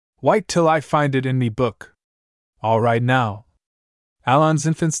 Wait till I find it in me book. All right now. Allons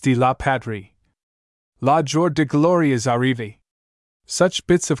enfants de la patrie. La jour de gloire is arrivé. Such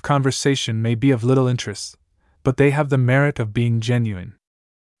bits of conversation may be of little interest, but they have the merit of being genuine.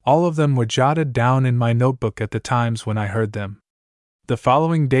 All of them were jotted down in my notebook at the times when I heard them. The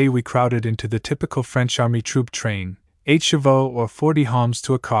following day we crowded into the typical French army troop train, 8 chevaux or 40 hommes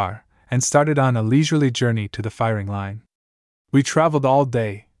to a car, and started on a leisurely journey to the firing line. We traveled all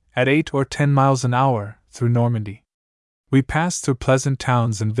day, at 8 or 10 miles an hour, through Normandy. We passed through pleasant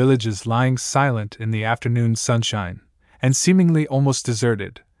towns and villages lying silent in the afternoon sunshine, and seemingly almost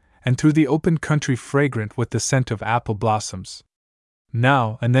deserted, and through the open country fragrant with the scent of apple blossoms.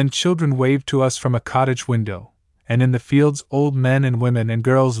 Now and then children waved to us from a cottage window, and in the fields old men and women and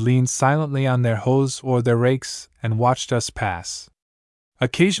girls leaned silently on their hoes or their rakes and watched us pass.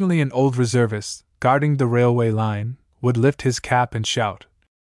 Occasionally an old reservist, guarding the railway line, would lift his cap and shout,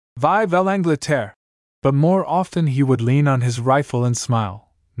 "Vive l'Angleterre!" But more often he would lean on his rifle and smile,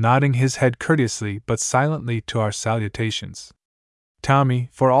 nodding his head courteously but silently to our salutations. Tommy,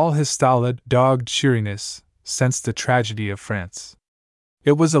 for all his stolid, dogged cheeriness, sensed the tragedy of France.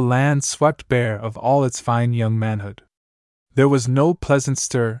 It was a land swept bare of all its fine young manhood. There was no pleasant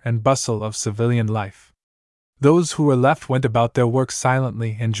stir and bustle of civilian life. Those who were left went about their work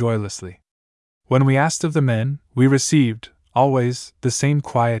silently and joylessly. When we asked of the men, we received, always, the same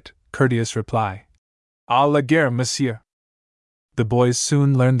quiet, courteous reply. "À la guerre, monsieur." The boys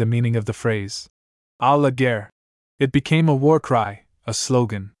soon learned the meaning of the phrase. "À la guerre." It became a war cry, a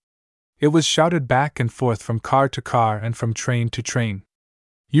slogan. It was shouted back and forth from car to car and from train to train.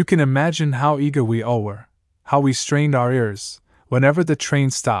 You can imagine how eager we all were, how we strained our ears, whenever the train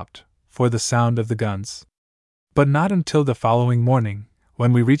stopped, for the sound of the guns. But not until the following morning,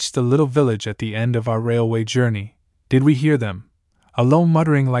 when we reached the little village at the end of our railway journey, did we hear them, a low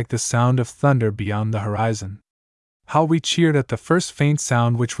muttering like the sound of thunder beyond the horizon. How we cheered at the first faint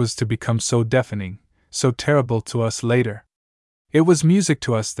sound which was to become so deafening, so terrible to us later. It was music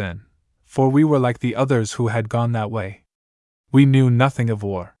to us then, for we were like the others who had gone that way. We knew nothing of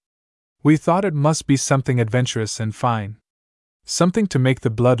war. We thought it must be something adventurous and fine. Something to make the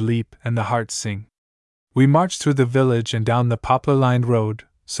blood leap and the heart sing. We marched through the village and down the poplar-lined road,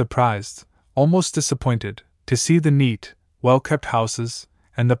 surprised, almost disappointed, to see the neat, well-kept houses,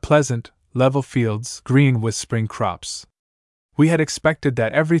 and the pleasant, level fields green with spring crops. We had expected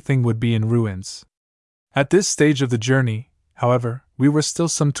that everything would be in ruins. At this stage of the journey, however, we were still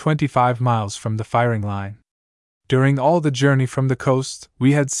some 25 miles from the firing line. During all the journey from the coast,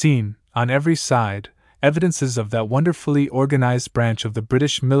 we had seen, on every side, evidences of that wonderfully organized branch of the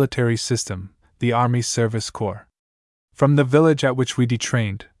British military system, the Army Service Corps. From the village at which we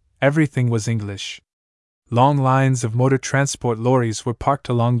detrained, everything was English. Long lines of motor transport lorries were parked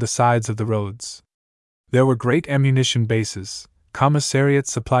along the sides of the roads. There were great ammunition bases, commissariat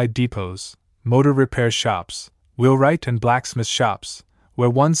supply depots, motor repair shops, wheelwright and blacksmith shops, where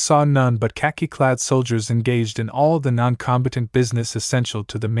one saw none but khaki-clad soldiers engaged in all the non-combatant business essential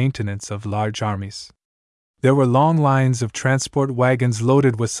to the maintenance of large armies. There were long lines of transport wagons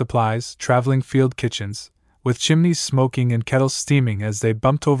loaded with supplies, traveling field kitchens, with chimneys smoking and kettles steaming as they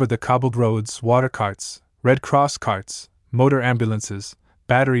bumped over the cobbled roads, water carts, Red Cross carts, motor ambulances,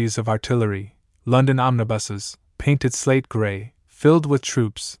 batteries of artillery, London omnibuses, painted slate gray, filled with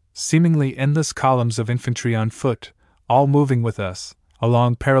troops, seemingly endless columns of infantry on foot, all moving with us,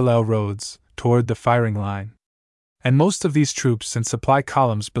 along parallel roads, toward the firing line. And most of these troops and supply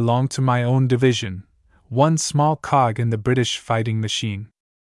columns belonged to my own division, one small cog in the British fighting machine.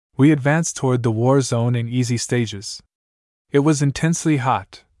 We advanced toward the war zone in easy stages. It was intensely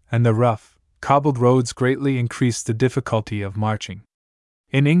hot, and the rough, cobbled roads greatly increased the difficulty of marching.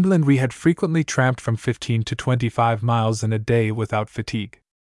 In England we had frequently tramped from 15 to 25 miles in a day without fatigue.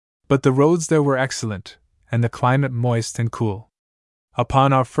 But the roads there were excellent, and the climate moist and cool.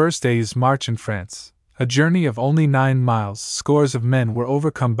 Upon our first day's march in France, a journey of only 9 miles, scores of men were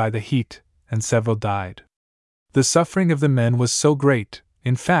overcome by the heat, and several died. The suffering of the men was so great,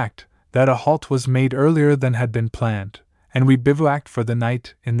 in fact, that a halt was made earlier than had been planned, and we bivouacked for the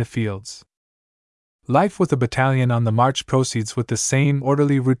night in the fields. Life with a battalion on the march proceeds with the same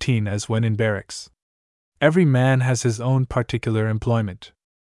orderly routine as when in barracks. Every man has his own particular employment.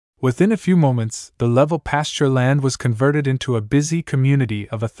 Within a few moments, the level pasture land was converted into a busy community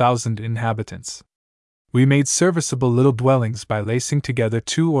of 1,000 inhabitants. We made serviceable little dwellings by lacing together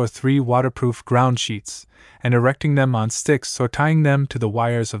 2 or 3 waterproof ground sheets, and erecting them on sticks or tying them to the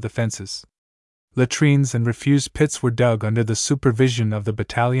wires of the fences. Latrines and refuse pits were dug under the supervision of the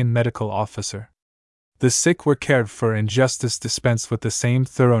battalion medical officer. The sick were cared for, and justice dispensed with the same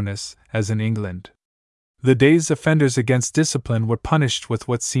thoroughness as in England. The day's offenders against discipline were punished with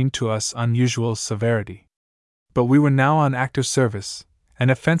what seemed to us unusual severity. But we were now on active service, and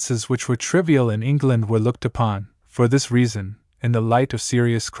offenses which were trivial in England were looked upon, for this reason, in the light of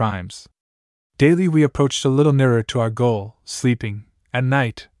serious crimes. Daily we approached a little nearer to our goal, sleeping, at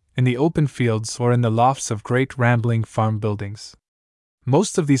night, in the open fields or in the lofts of great rambling farm buildings.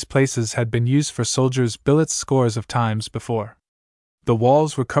 Most of these places had been used for soldiers' billets scores of times before. The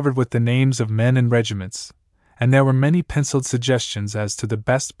walls were covered with the names of men and regiments, and there were many penciled suggestions as to the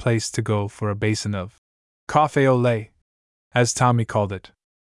best place to go for a basin of café au lait, as Tommy called it.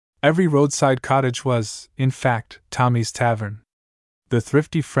 Every roadside cottage was, in fact, Tommy's tavern. The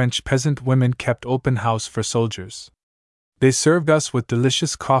thrifty French peasant women kept open house for soldiers. They served us with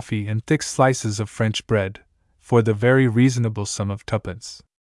delicious coffee and thick slices of French bread, for the very reasonable sum of 2d.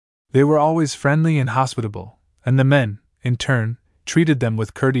 They were always friendly and hospitable, and the men, in turn, treated them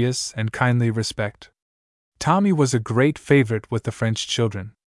with courteous and kindly respect. Tommy was a great favorite with the French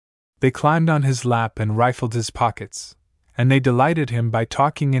children. They climbed on his lap and rifled his pockets, and they delighted him by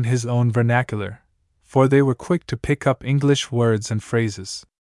talking in his own vernacular, for they were quick to pick up English words and phrases.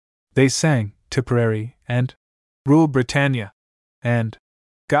 They sang Tipperary and Rule Britannia and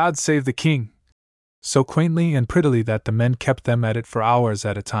God Save the King so quaintly and prettily that the men kept them at it for hours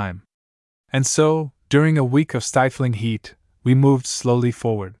at a time. And so, during a week of stifling heat, we moved slowly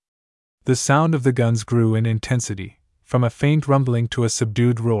forward. The sound of the guns grew in intensity, from a faint rumbling to a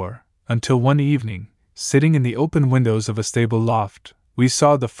subdued roar, until one evening, sitting in the open windows of a stable loft, we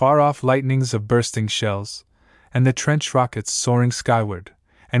saw the far-off lightnings of bursting shells, and the trench rockets soaring skyward,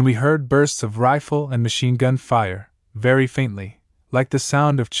 and we heard bursts of rifle and machine-gun fire, very faintly, like the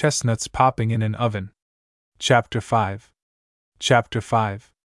sound of chestnuts popping in an oven. Chapter 5. Chapter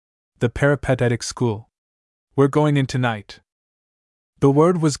 5. The Peripatetic School. We're going in tonight. The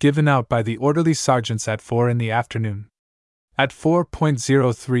word was given out by the orderly sergeants at 4 in the afternoon. At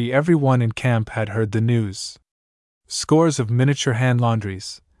 4:03 everyone in camp had heard the news. Scores of miniature hand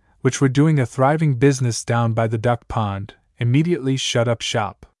laundries, which were doing a thriving business down by the duck pond, immediately shut up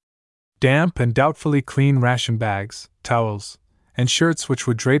shop. Damp and doubtfully clean ration bags, towels, and shirts which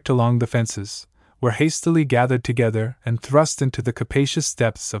were draped along the fences, were hastily gathered together and thrust into the capacious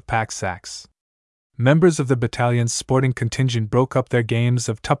depths of pack sacks. Members of the battalion's sporting contingent broke up their games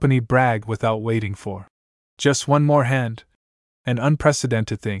of tuppenny brag without waiting for just one more hand, an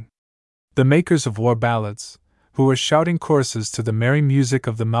unprecedented thing. The makers of war ballads, who were shouting choruses to the merry music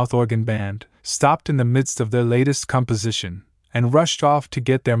of the mouth organ band, stopped in the midst of their latest composition, and rushed off to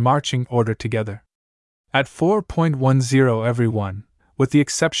get their marching order together. At 4:10 everyone, with the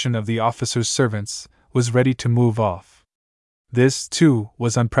exception of the officers' servants, was ready to move off. This, too,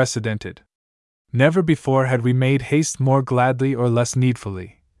 was unprecedented. Never before had we made haste more gladly or less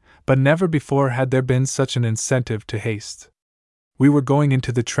needfully, but never before had there been such an incentive to haste. We were going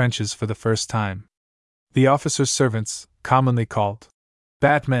into the trenches for the first time. The officers' servants, commonly called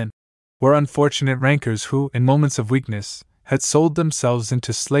Batmen were unfortunate rankers who, in moments of weakness, had sold themselves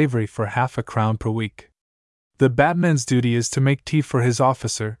into slavery for half a crown per week. The Batman's duty is to make tea for his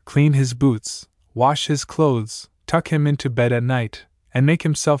officer, clean his boots, wash his clothes, tuck him into bed at night, and make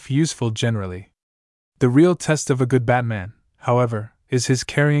himself useful generally. The real test of a good Batman, however, is his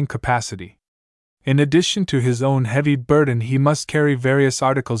carrying capacity. In addition to his own heavy burden, he must carry various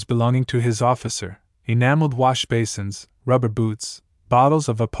articles belonging to his officer: enameled wash basins, rubber boots, bottles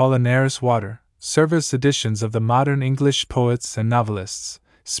of Apollinaris water, service editions of the modern English poets and novelists,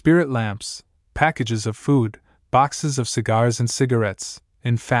 spirit lamps, packages of food, boxes of cigars and cigarettes,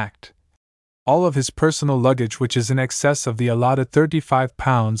 in fact, all of his personal luggage, which is in excess of the allotted 35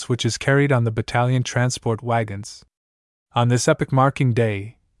 pounds which is carried on the battalion transport wagons. On this epoch-marking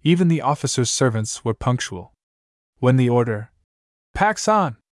day, even the officers' servants were punctual. When the order, "Packs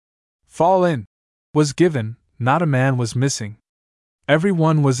on! Fall in!" was given, not a man was missing. Every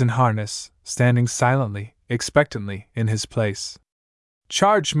one was in harness, standing silently, expectantly, in his place.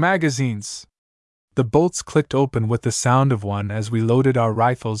 "Charge magazines!" The bolts clicked open with the sound of one as we loaded our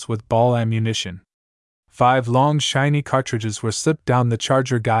rifles with ball ammunition. 5 long shiny cartridges were slipped down the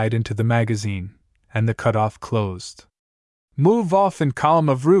charger guide into the magazine, and the cutoff closed. "Move off in column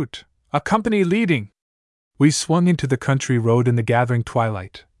of route, a company leading!" We swung into the country road in the gathering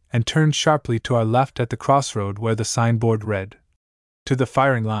twilight, and turned sharply to our left at the crossroad where the signboard read, "To the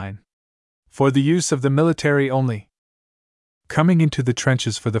firing line. For the use of the military only." Coming into the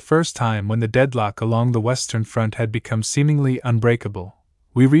trenches for the first time when the deadlock along the Western Front had become seemingly unbreakable,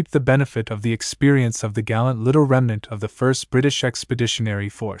 we reaped the benefit of the experience of the gallant little remnant of the 1st British Expeditionary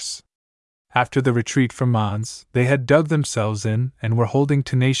Force. After the retreat from Mons, they had dug themselves in and were holding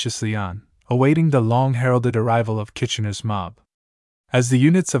tenaciously on, awaiting the long-heralded arrival of Kitchener's mob. As the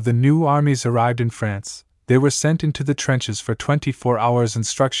units of the new armies arrived in France, they were sent into the trenches for 24 hours'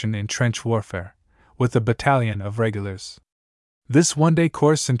 instruction in trench warfare, with a battalion of regulars. This one-day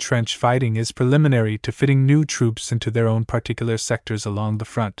course in trench fighting is preliminary to fitting new troops into their own particular sectors along the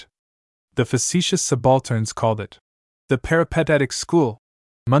front. The facetious subalterns called it the Peripatetic School.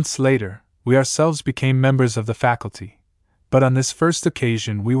 Months later, we ourselves became members of the faculty, but on this first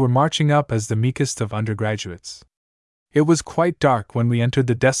occasion we were marching up as the meekest of undergraduates. It was quite dark when we entered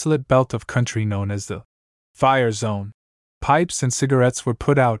the desolate belt of country known as the fire zone. Pipes and cigarettes were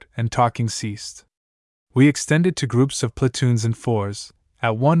put out and talking ceased. We extended to groups of platoons in fours,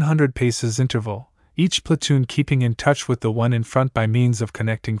 at 100 paces interval, each platoon keeping in touch with the one in front by means of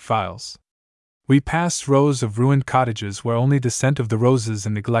connecting files. We passed rows of ruined cottages where only the scent of the roses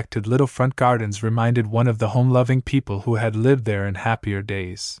in neglected little front gardens reminded one of the home-loving people who had lived there in happier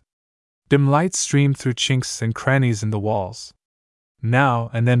days. Dim lights streamed through chinks and crannies in the walls. Now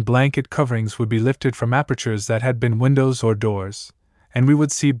and then blanket coverings would be lifted from apertures that had been windows or doors, and we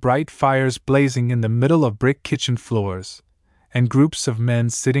would see bright fires blazing in the middle of brick kitchen floors, and groups of men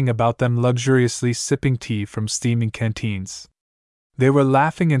sitting about them luxuriously sipping tea from steaming canteens. They were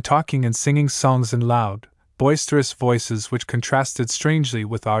laughing and talking and singing songs in loud, boisterous voices which contrasted strangely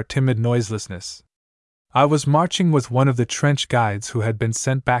with our timid noiselessness. I was marching with one of the trench guides who had been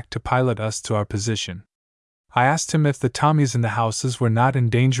sent back to pilot us to our position. I asked him if the Tommies in the houses were not in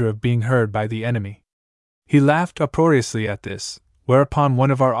danger of being heard by the enemy. He laughed uproariously at this, whereupon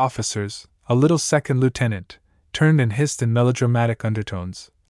one of our officers, a little second lieutenant, turned and hissed in melodramatic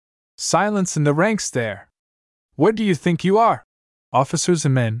undertones, "Silence in the ranks there! Where do you think you are?" Officers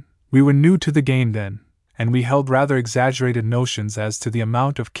and men, we were new to the game then, and we held rather exaggerated notions as to the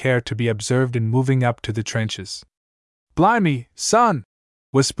amount of care to be observed in moving up to the trenches. "Blimey, son!"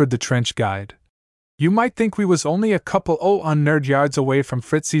 whispered the trench guide. "You might think we was only a couple o' 100 yards away from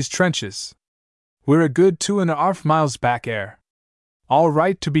Fritzie's trenches. We're a good 2.5 miles back air. All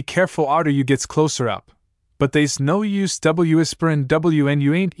right to be careful arter you gets closer up, but they's no use whisperin' when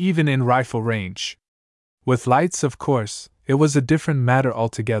you ain't even in rifle range." With lights, of course, it was a different matter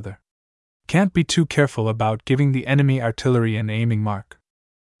altogether. Can't be too careful about giving the enemy artillery an aiming mark.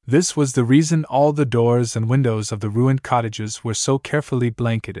 This was the reason all the doors and windows of the ruined cottages were so carefully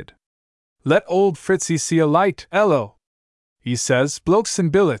blanketed. "Let old Fritzie see a light, 'ello,' he says, 'blokes in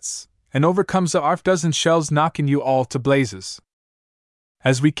billets,' and over comes a half-dozen shells knocking you all to blazes."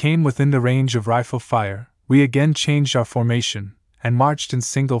 As we came within the range of rifle fire, we again changed our formation, and marched in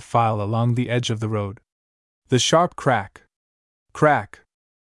single file along the edge of the road. The sharp crack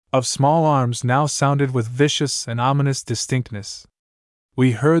of small arms now sounded with vicious and ominous distinctness.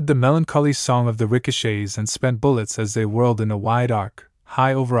 We heard the melancholy song of the ricochets and spent bullets as they whirled in a wide arc,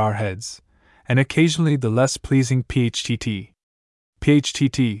 high over our heads, and occasionally the less pleasing PHTT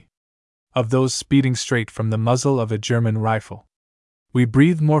of those speeding straight from the muzzle of a German rifle. We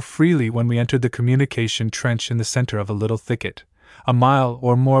breathed more freely when we entered the communication trench in the center of a little thicket, a mile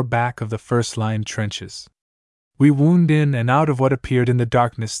or more back of the first-line trenches. We wound in and out of what appeared in the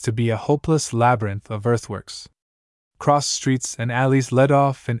darkness to be a hopeless labyrinth of earthworks. Cross streets and alleys led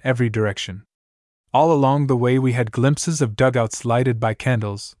off in every direction. All along the way we had glimpses of dugouts lighted by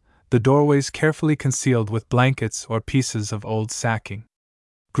candles, the doorways carefully concealed with blankets or pieces of old sacking.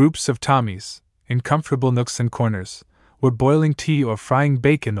 Groups of Tommies, in comfortable nooks and corners, were boiling tea or frying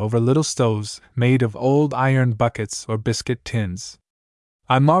bacon over little stoves made of old iron buckets or biscuit tins.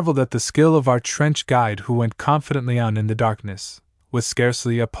 I marveled at the skill of our trench guide who went confidently on in the darkness, with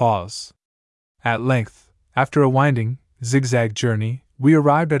scarcely a pause. At length, after a winding, zigzag journey, we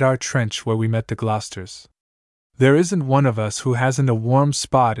arrived at our trench where we met the Gloucesters. There isn't one of us who hasn't a warm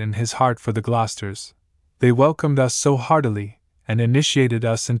spot in his heart for the Gloucesters. They welcomed us so heartily, and initiated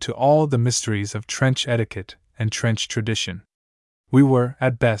us into all the mysteries of trench etiquette and trench tradition. We were,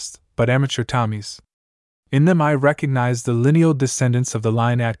 at best, but amateur Tommies. In them I recognized the lineal descendants of the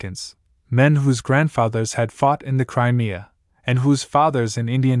line Atkins, men whose grandfathers had fought in the Crimea, and whose fathers in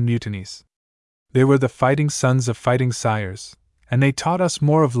Indian mutinies. They were the fighting sons of fighting sires, and they taught us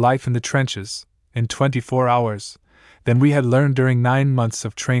more of life in the trenches, in 24 hours, than we had learned during 9 months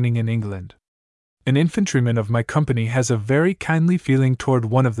of training in England. An infantryman of my company has a very kindly feeling toward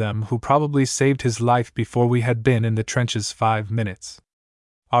one of them who probably saved his life before we had been in the trenches 5 minutes.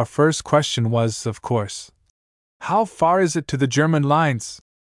 Our first question was, of course, "How far is it to the German lines?"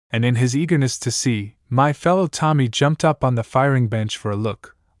 And in his eagerness to see, my fellow Tommy jumped up on the firing bench for a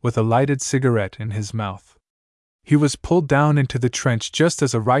look, with a lighted cigarette in his mouth. He was pulled down into the trench just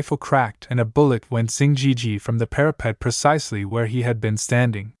as a rifle cracked and a bullet went zing-gee-gee from the parapet precisely where he had been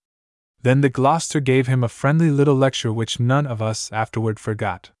standing. Then the Gloucester gave him a friendly little lecture which none of us afterward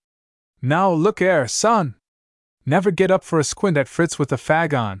forgot. "Now look 'ere, son! Never get up for a squint at Fritz with a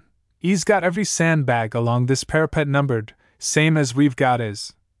fag on. 'E's got every sandbag along this parapet numbered, same as we've got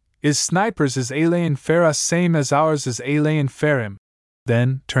his. 'Is snipers is a layin' fair us same as ours is a layin' fair 'im."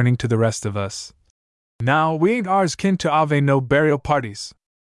 Then, turning to the rest of us, "Now, we ain't ours kin to 'ave no burial parties.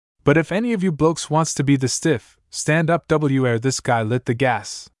 But if any of you blokes wants to be the stiff, stand up ere this guy lit the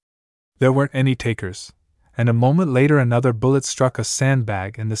gas." There weren't any takers, and a moment later another bullet struck a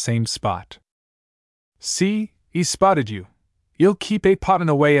sandbag in the same spot. "See, 'e spotted you. 'E'll keep pottin'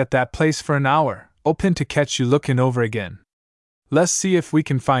 away at that place for an hour, 'opin' to catch you lookin' over again. Let's see if we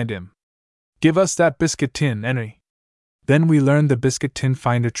can find him. Give us that biscuit tin, Henry." Then we learned the biscuit tin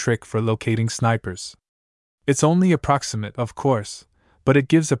finder trick for locating snipers. It's only approximate, of course, but it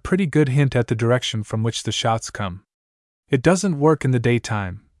gives a pretty good hint at the direction from which the shots come. It doesn't work in the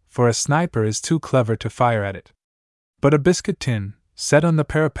daytime, for a sniper is too clever to fire at it. But a biscuit tin, set on the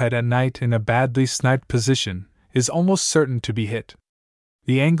parapet at night in a badly sniped position, is almost certain to be hit.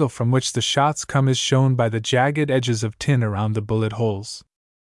 The angle from which the shots come is shown by the jagged edges of tin around the bullet holes.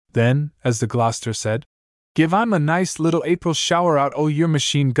 Then, as the Gloucester said, "Give 'im a nice little April shower out o' your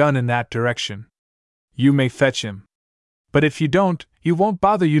machine gun in that direction. You may fetch him. But if you don't, you won't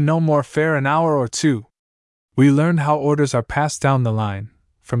bother you no more for an hour or two." We learned how orders are passed down the line,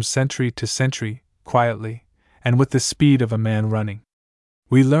 from sentry to sentry, quietly, and with the speed of a man running.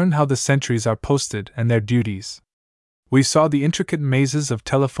 We learned how the sentries are posted and their duties. We saw the intricate mazes of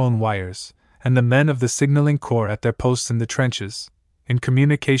telephone wires, and the men of the signaling corps at their posts in the trenches, in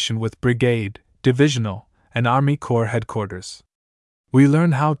communication with brigade, divisional, and army corps headquarters. We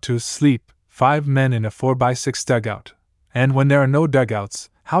learned how to sleep, 5 men in a 4x6 dugout, and when there are no dugouts,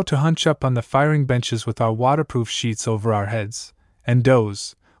 how to hunch up on the firing benches with our waterproof sheets over our heads, and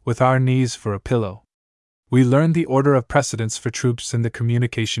doze, with our knees for a pillow. We learned the order of precedence for troops in the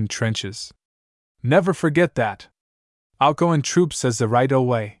communication trenches. Never forget that. Outgoing troops as the right-o'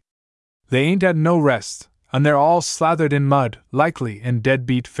 way. They ain't had no rest, and they're all slathered in mud, likely in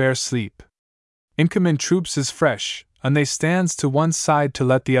dead-beat fair sleep. Incomin' troops is fresh, and they stands to one side to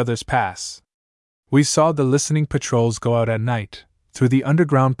let the others pass. We saw the listening patrols go out at night, through the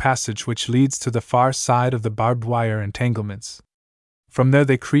underground passage which leads to the far side of the barbed wire entanglements. From there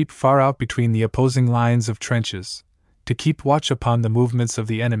they creep far out between the opposing lines of trenches, to keep watch upon the movements of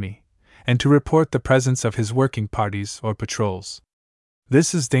the enemy, and to report the presence of his working parties or patrols.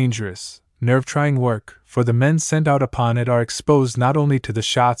 This is dangerous, nerve-trying work, for the men sent out upon it are exposed not only to the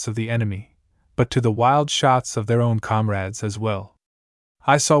shots of the enemy, but to the wild shots of their own comrades as well.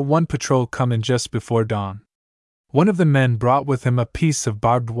 I saw one patrol come in just before dawn. One of the men brought with him a piece of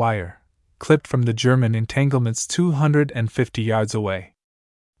barbed wire, clipped from the German entanglements 250 yards away.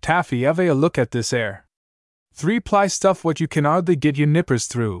 "Taffy, have a look at this air. 3-ply stuff what you can hardly get your nippers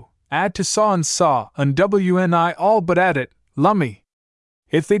through, add to saw and WNI all but at it, lummy.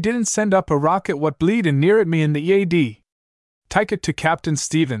 If they didn't send up a rocket what bleedin' near at me in the EAD. Take it to Captain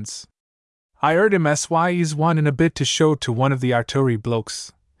Stevens. I heard him he's wantin' a bit to show to one of the artillery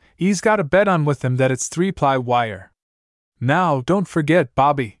blokes. He's got a bet on with him that it's 3-ply wire. Now, don't forget,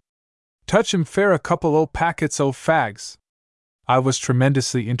 Bobby. Touch him fair a couple o' packets o' fags. I was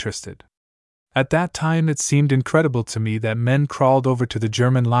tremendously interested. At that time it seemed incredible to me that men crawled over to the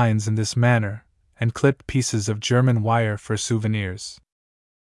German lines in this manner, and clipped pieces of German wire for souvenirs.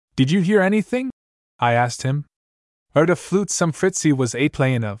 Did you hear anything? I asked him. Heard a flute some Fritzie was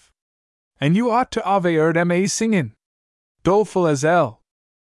playin' of. And you ought to ave heard M.A. singin'. Doleful as hell.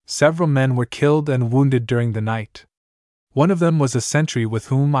 Several men were killed and wounded during the night. One of them was a sentry with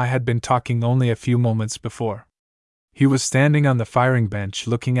whom I had been talking only a few moments before. He was standing on the firing bench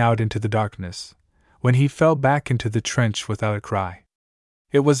looking out into the darkness, when he fell back into the trench without a cry.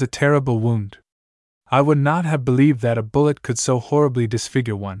 It was a terrible wound. I would not have believed that a bullet could so horribly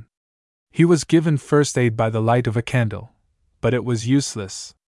disfigure one. He was given first aid by the light of a candle, but it was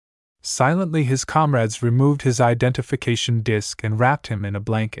useless. Silently his comrades removed his identification disc and wrapped him in a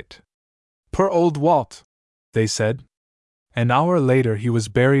blanket. Poor old Walt, they said. An hour later he was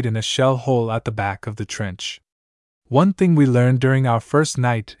buried in a shell hole at the back of the trench. One thing we learned during our first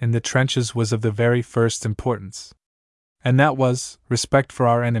night in the trenches was of the very first importance. And that was respect for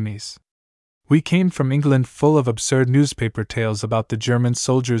our enemies. We came from England full of absurd newspaper tales about the German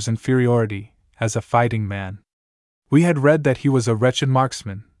soldier's inferiority as a fighting man. We had read that he was a wretched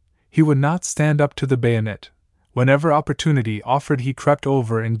marksman. He would not stand up to the bayonet. Whenever opportunity offered, he crept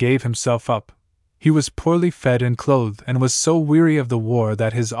over and gave himself up. He was poorly fed and clothed and was so weary of the war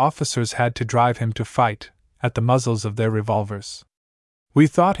that his officers had to drive him to fight at the muzzles of their revolvers. We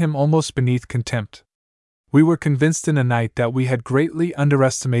thought him almost beneath contempt. We were convinced in a night that we had greatly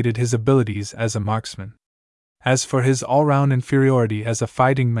underestimated his abilities as a marksman. As for his all-round inferiority as a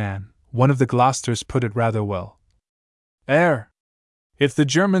fighting man, one of the Gloucesters put it rather well. If the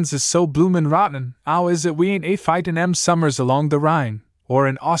Germans is so bloomin' rotten, how is it we ain't fightin' 'em summers along the Rhine, or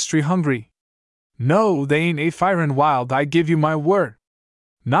in Austria-Hungary? No, they ain't firin' wild, I give you my word.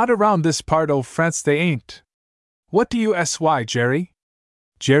 Not around this part o' France they ain't. What do you sy, Jerry?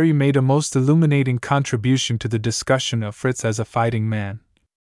 Jerry made a most illuminating contribution to the discussion of Fritz as a fighting man.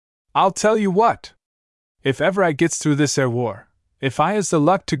 I'll tell you what. If ever I gets through this war, if I has the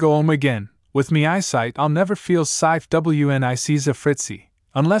luck to go home again, with me eyesight I'll never feel sight when I sees a Fritzie,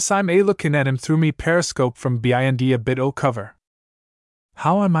 unless I'm looking at him through me periscope from behind a bit o' cover.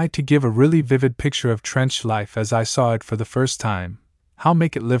 How am I to give a really vivid picture of trench life as I saw it for the first time? How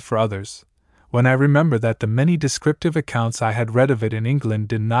make it live for others, when I remember that the many descriptive accounts I had read of it in England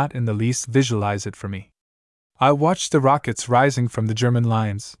did not in the least visualize it for me? I watched the rockets rising from the German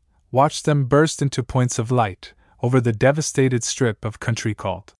lines, watched them burst into points of light over the devastated strip of country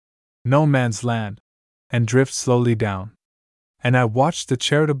called No Man's Land, and drift slowly down. And I watched the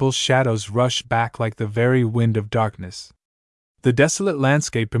charitable shadows rush back like the very wind of darkness. The desolate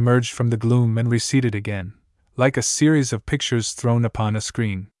landscape emerged from the gloom and receded again, like a series of pictures thrown upon a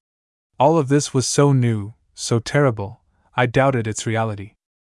screen. All of this was so new, so terrible, I doubted its reality.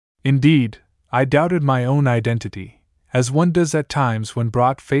 Indeed, I doubted my own identity, as one does at times when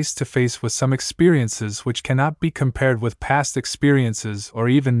brought face to face with some experiences which cannot be compared with past experiences or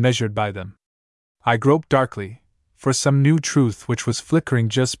even measured by them. I groped darkly for some new truth which was flickering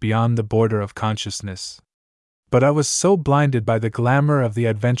just beyond the border of consciousness. But I was so blinded by the glamour of the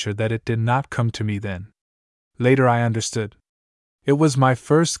adventure that it did not come to me then. Later I understood. It was my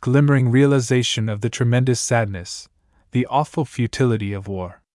first glimmering realization of the tremendous sadness, the awful futility of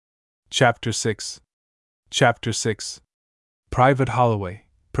war. Chapter 6. Chapter 6. Private Holloway,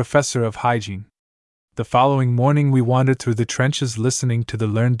 Professor of Hygiene. The following morning we wandered through the trenches listening to the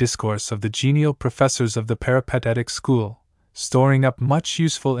learned discourse of the genial professors of the peripatetic school, storing up much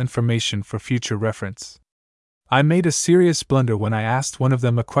useful information for future reference. I made a serious blunder when I asked one of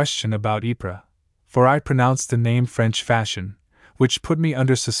them a question about Ypres, for I pronounced the name French fashion, which put me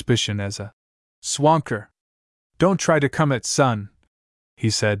under suspicion as a swanker. Don't try to come at son, he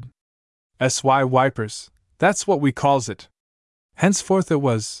said. Sy wipers, that's what we calls it. Henceforth it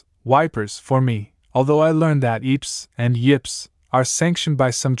was wipers for me, although I learned that Ypres and Yips are sanctioned by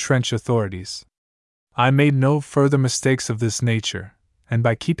some trench authorities. I made no further mistakes of this nature, and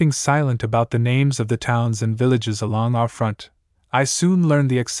by keeping silent about the names of the towns and villages along our front, I soon learned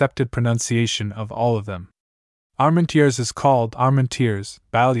the accepted pronunciation of all of them. Armentières is called Armentières,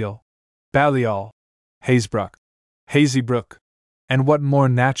 Balliol, Balliol, Hazebrook, Hazybrook, and what more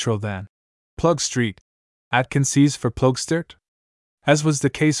natural than Plug Street, Atkinses for Plugstert? As was the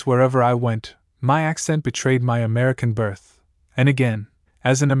case wherever I went, my accent betrayed my American birth, and again,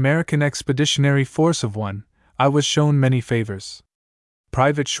 As an American Expeditionary Force of one, I was shown many favors.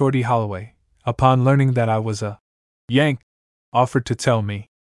 Private Shorty Holloway, upon learning that I was a Yank, offered to tell me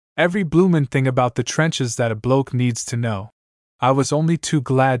every bloomin' thing about the trenches that a bloke needs to know. I was only too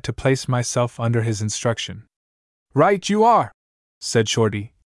glad to place myself under his instruction. "Right you are," said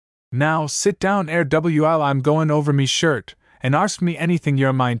Shorty. "Now sit down ere while I'm goin' over me shirt, and arsk me anything you're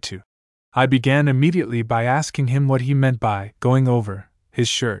a mind to." I began immediately by asking him what he meant by going over his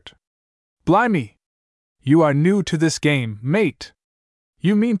shirt. "Blimey! You are new to this game, mate.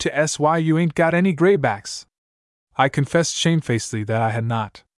 You mean to S.Y. you ain't got any graybacks?" I confessed shamefacedly that I had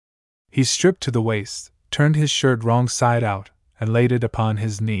not. He stripped to the waist, turned his shirt wrong side out, and laid it upon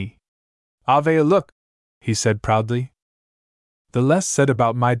his knee. "Ave a look," he said proudly. The less said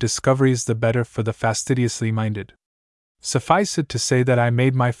about my discoveries the better for the fastidiously minded. Suffice it to say that I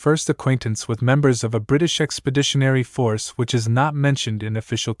made my first acquaintance with members of a British Expeditionary Force which is not mentioned in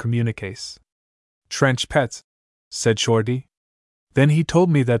official communiques. "Trench pets," said Shorty. Then he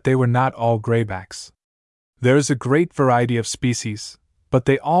told me that they were not all graybacks. There is a great variety of species, but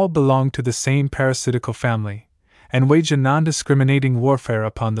they all belong to the same parasitical family, and wage a non-discriminating warfare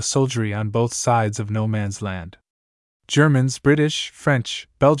upon the soldiery on both sides of no man's land. Germans, British, French,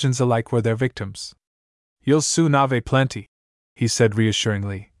 Belgians alike were their victims. "You'll soon have plenty," he said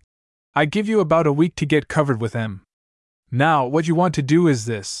reassuringly. "I give you about a week to get covered with them. Now, what you want to do is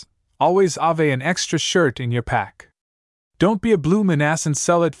this: always have an extra shirt in your pack. Don't be a bloomin' ass and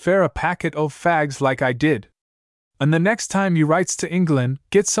sell it fair a packet o' fags like I did. And the next time you writes to England,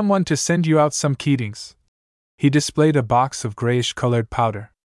 get someone to send you out some Keatings." He displayed a box of grayish-colored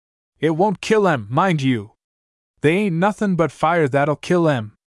powder. "It won't kill 'em, mind you. They ain't nothin' but fire that'll kill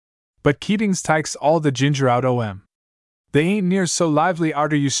 'em. But Keatings takes all the ginger out o' 'em. They ain't near so lively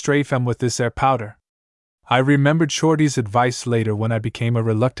arter you strafe 'em with this air powder." I remembered Shorty's advice later when I became a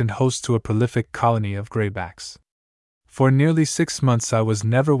reluctant host to a prolific colony of graybacks. For nearly 6 months I was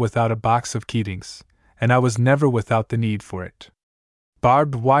never without a box of Keatings, and I was never without the need for it.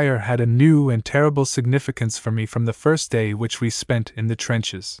 Barbed wire had a new and terrible significance for me from the first day which we spent in the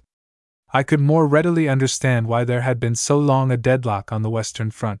trenches. I could more readily understand why there had been so long a deadlock on the Western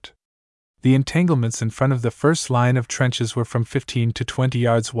Front. The entanglements in front of the first line of trenches were from 15 to 20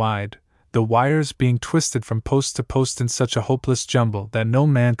 yards wide, the wires being twisted from post to post in such a hopeless jumble that no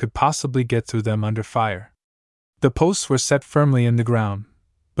man could possibly get through them under fire. The posts were set firmly in the ground,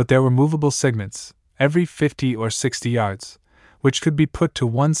 but there were movable segments, every 50 or 60 yards, which could be put to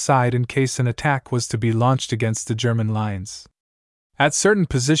one side in case an attack was to be launched against the German lines. At certain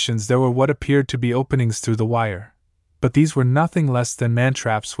positions there were what appeared to be openings through the wire, but these were nothing less than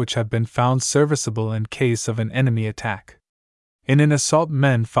man-traps which have been found serviceable in case of an enemy attack. In an assault,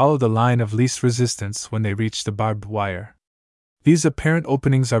 men follow the line of least resistance when they reach the barbed wire. These apparent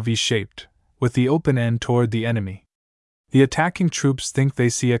openings are V-shaped, with the open end toward the enemy. The attacking troops think they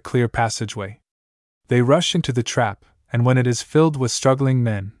see a clear passageway. They rush into the trap, and when it is filled with struggling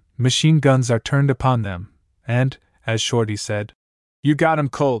men, machine guns are turned upon them, and, as Shorty said, "You got 'em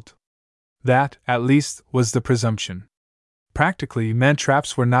cold." That, at least, was the presumption. Practically,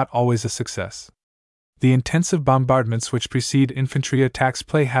 man-traps were not always a success. The intensive bombardments which precede infantry attacks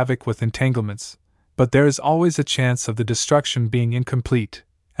play havoc with entanglements, but there is always a chance of the destruction being incomplete,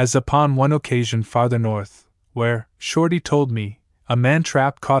 as upon one occasion farther north, where, Shorty told me, a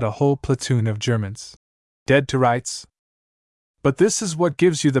man-trap caught a whole platoon of Germans dead to rights. "But this is what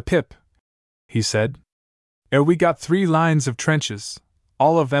gives you the pip," he said. We got 3 lines of trenches,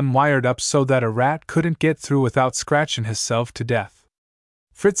 all of them wired up so that a rat couldn't get through without scratching hisself to death.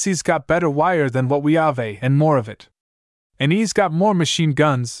 Fritzy's got better wire than what we have, and more of it. And he's got more machine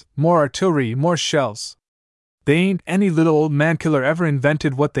guns, more artillery, more shells. They ain't any little old man-killer ever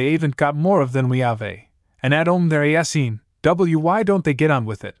invented what they haven't got more of than we have, and at 'ome they're assin', why don't they get on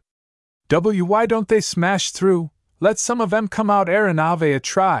with it? Why don't they smash through? Let some of 'em come out and have a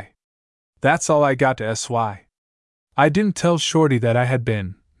try." That's all I got to S.Y. I didn't tell Shorty that I had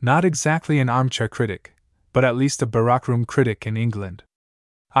been, not exactly an armchair critic, but at least a barrack-room critic in England.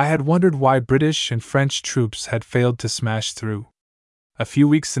 I had wondered why British and French troops had failed to smash through. A few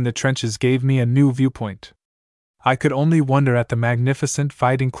weeks in the trenches gave me a new viewpoint. I could only wonder at the magnificent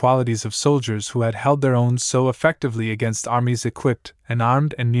fighting qualities of soldiers who had held their own so effectively against armies equipped and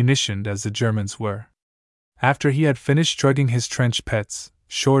armed and munitioned as the Germans were. After he had finished drugging his trench pets,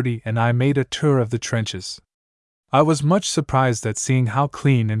 Shorty and I made a tour of the trenches. I was much surprised at seeing how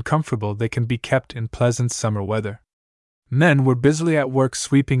clean and comfortable they can be kept in pleasant summer weather. Men were busily at work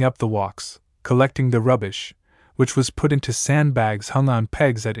sweeping up the walks, collecting the rubbish, which was put into sandbags hung on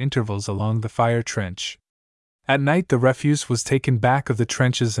pegs at intervals along the fire trench. At night the refuse was taken back of the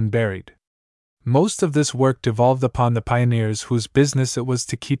trenches and buried. Most of this work devolved upon the pioneers whose business it was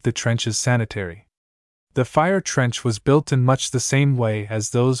to keep the trenches sanitary. The fire trench was built in much the same way as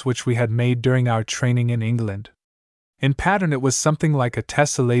those which we had made during our training in England. In pattern it was something like a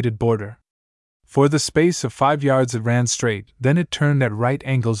tessellated border. For the space of 5 yards it ran straight, then it turned at right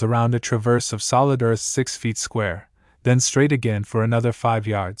angles around a traverse of solid earth 6 feet square, then straight again for another 5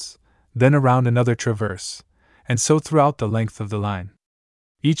 yards, then around another traverse, and so throughout the length of the line.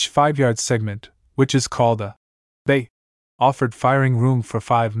 Each 5-yard segment, which is called a bay, offered firing room for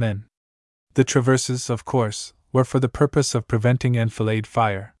 5 men. The traverses, of course, were for the purpose of preventing enfilade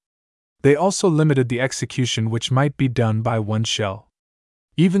fire. They also limited the execution which might be done by one shell.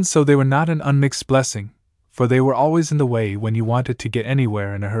 Even so, they were not an unmixed blessing, for they were always in the way when you wanted to get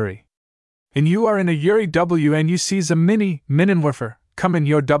anywhere in a hurry. And you are in a Yuri W and you sees a Minenwerfer come in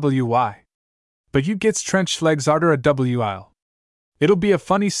your WY. But you gets trench legs arter a WI'll. It'll be a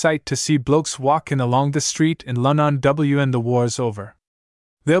funny sight to see blokes walkin' along the street in Lunnon W and the war's over.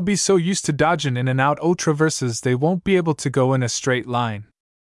 They'll be so used to dodgin' in and out o' traverses they won't be able to go in a straight line.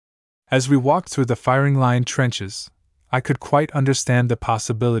 As we walked through the firing line trenches, I could quite understand the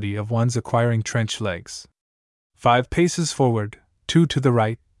possibility of one's acquiring trench legs. 5 paces forward, 2 to the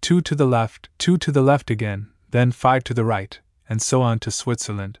right, 2 to the left, 2 to the left again, then 5 to the right, and so on to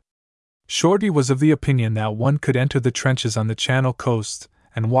Switzerland. Shorty was of the opinion that one could enter the trenches on the Channel coast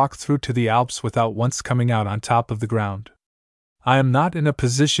and walk through to the Alps without once coming out on top of the ground. I am not in a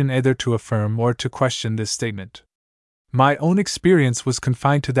position either to affirm or to question this statement. My own experience was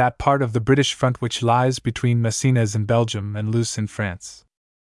confined to that part of the British front which lies between Messines in Belgium and Loos in France.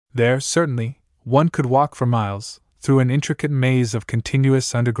 There, certainly, one could walk for miles, through an intricate maze of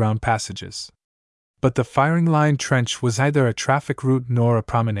continuous underground passages. But the firing line trench was neither a traffic route nor a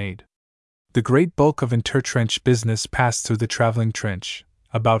promenade. The great bulk of inter-trench business passed through the traveling trench,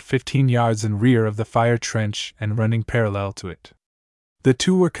 about 15 yards in rear of the fire trench and running parallel to it. The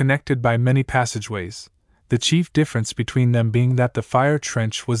two were connected by many passageways, the chief difference between them being that the fire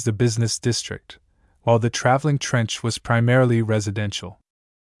trench was the business district, while the traveling trench was primarily residential.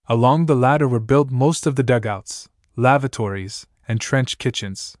 Along the latter were built most of the dugouts, lavatories, and trench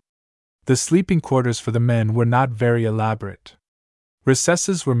kitchens. The sleeping quarters for the men were not very elaborate.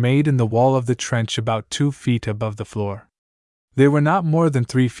 Recesses were made in the wall of the trench about 2 feet above the floor. They were not more than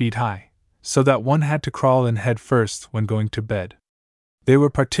 3 feet high, so that one had to crawl in head first when going to bed. They were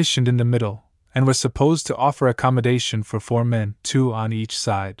partitioned in the middle, and were supposed to offer accommodation for 4 men, 2 on each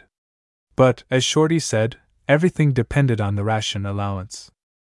side. But, as Shorty said, everything depended on the ration allowance.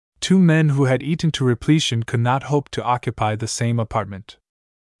 2 men who had eaten to repletion could not hope to occupy the same apartment.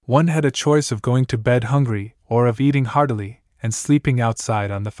 One had a choice of going to bed hungry or of eating heartily and sleeping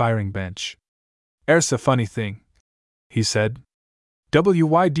outside on the firing bench. "Ere's a funny thing," he said.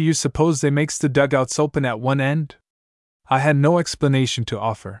 "Why do you suppose they makes the dugouts open at one end?" I had no explanation to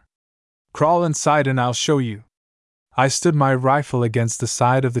offer. "Crawl inside and I'll show you." I stood my rifle against the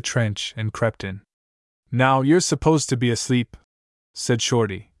side of the trench and crept in. "Now you're supposed to be asleep," said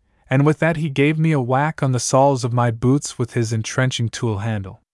Shorty, and with that he gave me a whack on the soles of my boots with his entrenching tool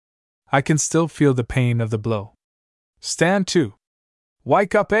handle. I can still feel the pain of the blow. "Stand to!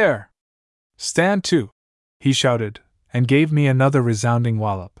 Wake up, air! Stand to!" he shouted, and gave me another resounding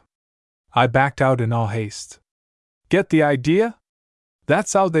wallop. I backed out in all haste. "Get the idea?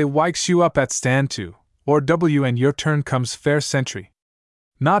 That's how they wikes you up at stand to, or and your turn comes fair sentry.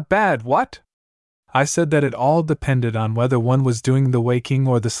 Not bad, what?" I said that it all depended on whether one was doing the waking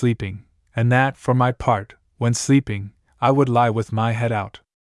or the sleeping, and that, for my part, when sleeping, I would lie with my head out.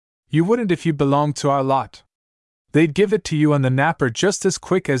 "You wouldn't if you belonged to our lot. They'd give it to you on the napper just as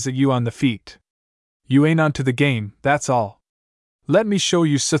quick as you on the feet. You ain't onto the game, that's all. Let me show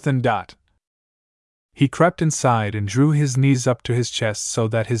you suthin' dot." He crept inside and drew his knees up to his chest so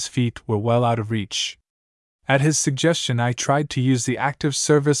that his feet were well out of reach. At his suggestion I tried to use the active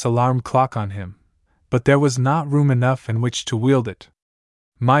service alarm clock on him, but there was not room enough in which to wield it.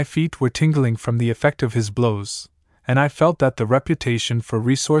 My feet were tingling from the effect of his blows, and I felt that the reputation for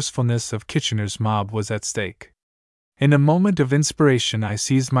resourcefulness of Kitchener's mob was at stake. In a moment of inspiration I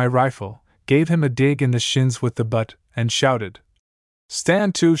seized my rifle, gave him a dig in the shins with the butt, and shouted,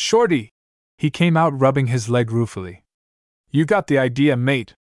 "Stand to, Shorty!" He came out rubbing his leg ruefully. "You got the idea,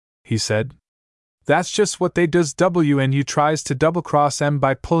 mate," he said. "That's just what they does and you tries to double-cross 'em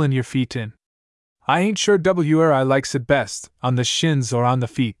by pullin' your feet in. I ain't sure I likes it best, on the shins or on the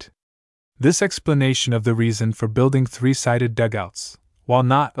feet." This explanation of the reason for building 3-sided dugouts, while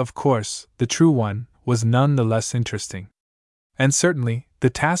not, of course, the true one, was none the less interesting. And certainly, The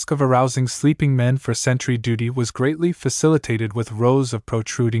task of arousing sleeping men for sentry duty was greatly facilitated with rows of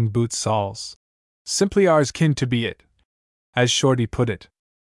protruding boot soles. Simply ours kin to be it, as Shorty put it.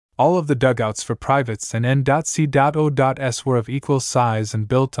 All of the dugouts for privates and N.C.O.S were of equal size and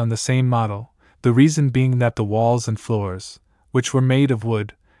built on the same model, the reason being that the walls and floors, which were made of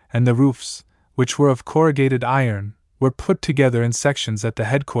wood, and the roofs, which were of corrugated iron, were put together in sections at the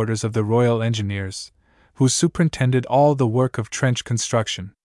headquarters of the Royal Engineers, who superintended all the work of trench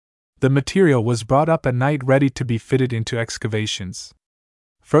construction. The material was brought up at night ready to be fitted into excavations.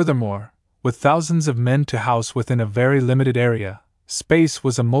 Furthermore, with thousands of men to house within a very limited area, space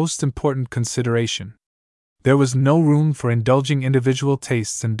was a most important consideration. There was no room for indulging individual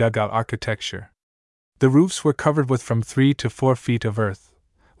tastes in dugout architecture. The roofs were covered with from 3 to 4 feet of earth,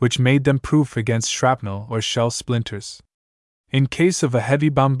 which made them proof against shrapnel or shell splinters. In case of a heavy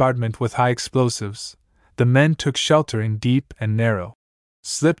bombardment with high explosives, the men took shelter in deep and narrow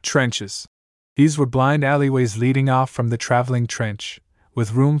slip trenches. These were blind alleyways leading off from the traveling trench,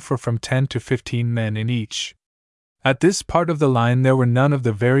 with room for from 10 to 15 men in each. At this part of the line there were none of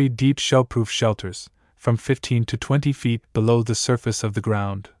the very deep shell-proof shelters, from 15 to 20 feet below the surface of the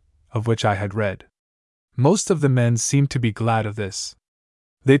ground, of which I had read. Most of the men seemed to be glad of this.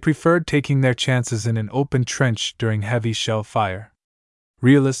 They preferred taking their chances in an open trench during heavy shell fire.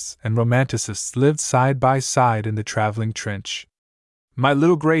 Realists and romanticists lived side by side in the traveling trench. "My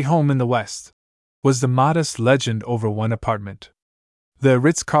little gray home in the West," was the modest legend over one apartment. The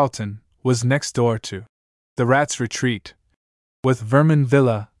Ritz-Carlton was next door to the Rat's Retreat, with Vermin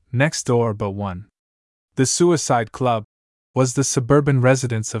Villa next door but one. The Suicide Club was the suburban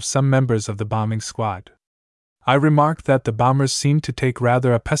residence of some members of the bombing squad. I remarked that the bombers seemed to take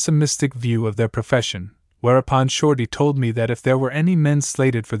rather a pessimistic view of their profession, whereupon Shorty told me that if there were any men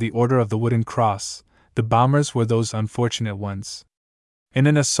slated for the Order of the Wooden Cross, the bombers were those unfortunate ones. In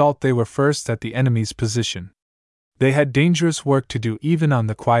an assault they were first at the enemy's position. They had dangerous work to do even on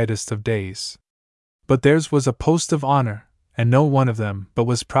the quietest of days. But theirs was a post of honor, and no one of them but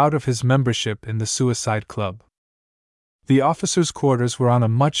was proud of his membership in the Suicide Club. The officers' quarters were on a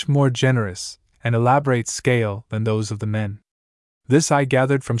much more generous and elaborate scale than those of the men. This I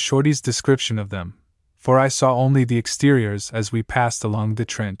gathered from Shorty's description of them, for I saw only the exteriors as we passed along the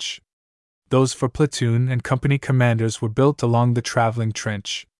trench. Those for platoon and company commanders were built along the traveling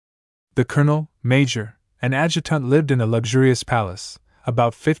trench. The colonel, major, and adjutant lived in a luxurious palace,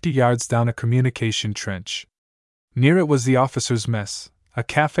 about 50 yards down a communication trench. Near it was the officers' mess, a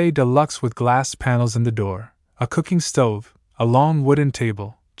café de luxe with glass panels in the door, a cooking stove, a long wooden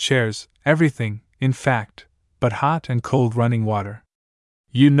table, chairs, everything, in fact, but hot and cold running water.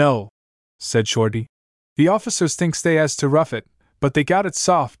 "You know," said Shorty, "the officers thinks they has to rough it, but they got it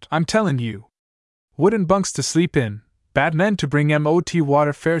soft, I'm tellin' you. Wooden bunks to sleep in, bad men to bring MOT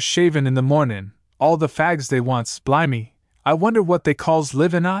water fair shaven in the mornin', all the fags they wants, blimey, I wonder what they calls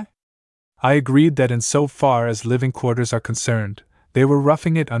livin' I agreed that in so far as living quarters are concerned, they were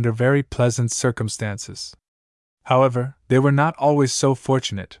roughing it under very pleasant circumstances. However, they were not always so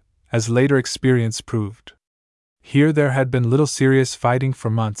fortunate, as later experience proved. Here there had been little serious fighting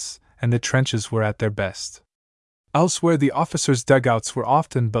for months, and the trenches were at their best. Elsewhere the officers' dugouts were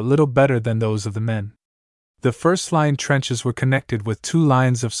often but little better than those of the men. The first-line trenches were connected with 2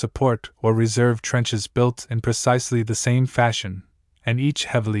 lines of support or reserve trenches built in precisely the same fashion, and each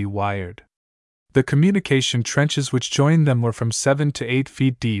heavily wired. The communication trenches which joined them were from 7 to 8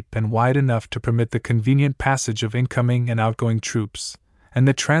 feet deep and wide enough to permit the convenient passage of incoming and outgoing troops, and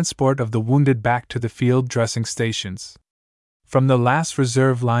the transport of the wounded back to the field dressing stations. From the last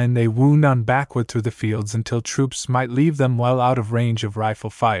reserve line they wound on backward through the fields until troops might leave them well out of range of rifle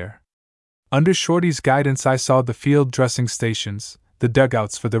fire. Under Shorty's guidance I saw the field dressing stations, the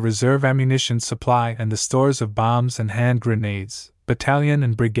dugouts for the reserve ammunition supply and the stores of bombs and hand grenades, battalion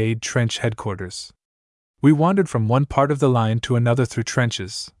and brigade trench headquarters. We wandered from one part of the line to another through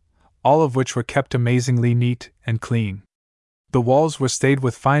trenches, all of which were kept amazingly neat and clean. The walls were stayed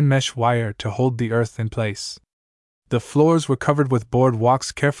with fine mesh wire to hold the earth in place. The floors were covered with board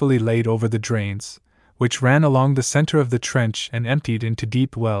walks carefully laid over the drains, which ran along the center of the trench and emptied into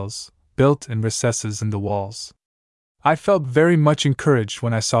deep wells, built in recesses in the walls. I felt very much encouraged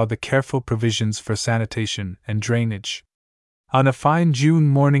when I saw the careful provisions for sanitation and drainage. On a fine June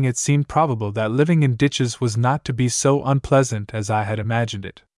morning it seemed probable that living in ditches was not to be so unpleasant as I had imagined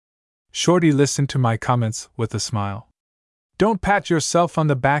it. Shorty listened to my comments with a smile. "Don't pat yourself on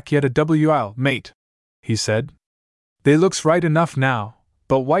the back yet a while, mate," he said. "They looks right enough now,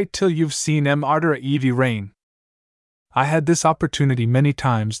 but wait till you've seen 'em arter a 'eavy rain." I had this opportunity many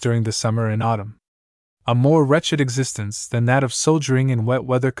times during the summer and autumn. A more wretched existence than that of soldiering in wet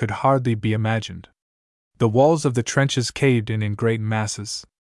weather could hardly be imagined. The walls of the trenches caved in great masses.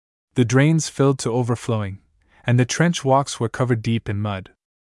 The drains filled to overflowing, and the trench walks were covered deep in mud.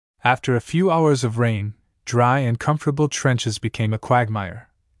 After a few hours of rain, dry and comfortable trenches became a quagmire,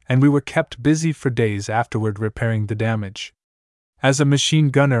 and we were kept busy for days afterward repairing the damage. As a machine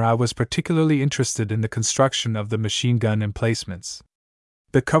gunner, I was particularly interested in the construction of the machine gun emplacements.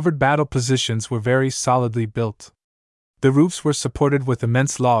 The covered battle positions were very solidly built. The roofs were supported with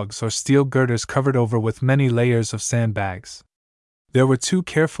immense logs or steel girders covered over with many layers of sandbags. There were 2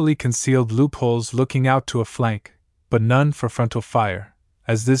 carefully concealed loopholes looking out to a flank, but none for frontal fire,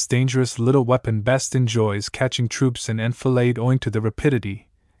 as this dangerous little weapon best enjoys catching troops in enfilade owing to the rapidity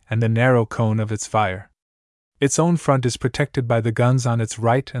and the narrow cone of its fire. Its own front is protected by the guns on its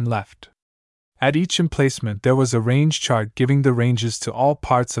right and left. At each emplacement there was a range chart giving the ranges to all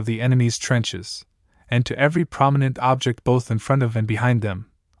parts of the enemy's trenches, and to every prominent object both in front of and behind them,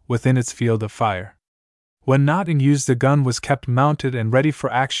 within its field of fire. When not in use, the gun was kept mounted and ready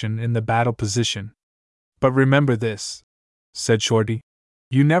for action in the battle position. But remember this, said Shorty.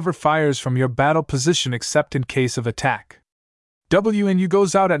 You never fires from your battle position except in case of attack. When you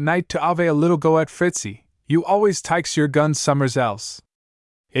goes out at night to ave a little go at Fritzy, you always takes your gun summers else.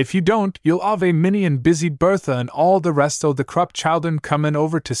 If you don't, you'll ave Minnie and busy Bertha and all the rest o' the Krupp children comin'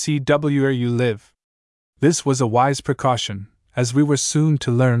 over to see where you live. This was a wise precaution, as we were soon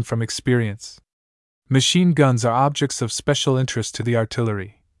to learn from experience. Machine guns are objects of special interest to the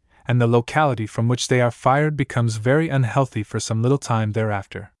artillery, and the locality from which they are fired becomes very unhealthy for some little time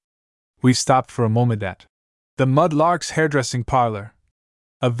thereafter. We stopped for a moment at the Mudlark's hairdressing parlor,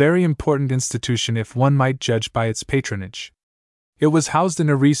 a very important institution if one might judge by its patronage. It was housed in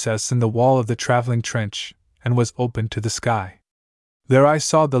a recess in the wall of the traveling trench, and was open to the sky. There I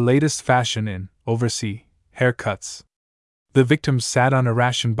saw the latest fashion in oversea haircuts. The victims sat on a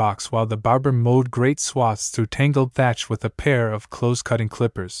ration box while the barber mowed great swaths through tangled thatch with a pair of close-cutting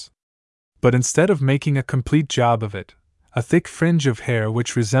clippers. But instead of making a complete job of it, a thick fringe of hair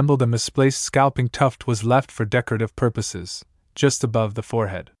which resembled a misplaced scalping tuft was left for decorative purposes, just above the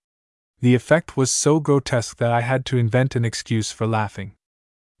forehead. The effect was so grotesque that I had to invent an excuse for laughing.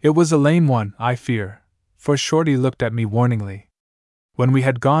 It was a lame one, I fear, for Shorty looked at me warningly. When we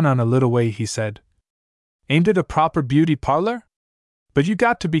had gone on a little way, he said, "Ain't it a proper beauty parlor? But you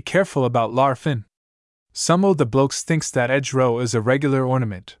got to be careful about larfin'. Some o' the blokes thinks that edge row is a regular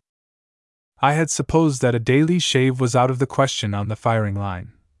ornament." I had supposed that a daily shave was out of the question on the firing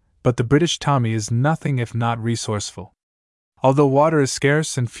line, but the British Tommy is nothing if not resourceful. Although water is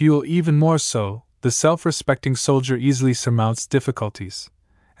scarce and fuel even more so, the self-respecting soldier easily surmounts difficulties,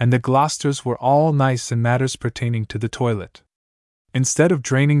 and the Gloucesters were all nice in matters pertaining to the toilet. Instead of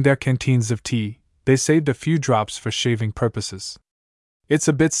draining their canteens of tea, they saved a few drops for shaving purposes. "It's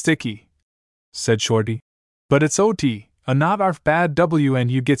a bit sticky," said Shorty, "but it's OT, a not arf bad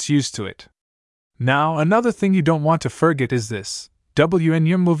and you gets used to it. Now, another thing you don't want to forget is this, when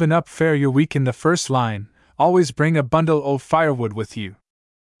you're moving up fair your week in the first line, always bring a bundle o' firewood with you.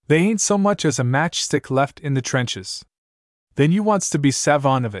 They ain't so much as a matchstick left in the trenches. Then you wants to be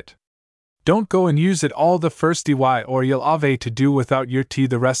savon of it. Don't go and use it all the first DY or you'll ave to do without your tea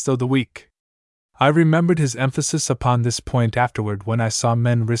the rest o' the week." I remembered his emphasis upon this point afterward when I saw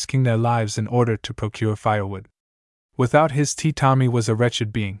men risking their lives in order to procure firewood. Without his tea, Tommy was a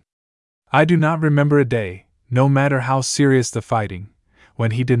wretched being. I do not remember a day, no matter how serious the fighting,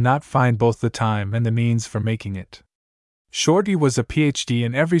 when he did not find both the time and the means for making it. Shorty was a PhD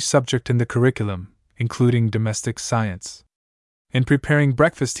in every subject in the curriculum, including domestic science. In preparing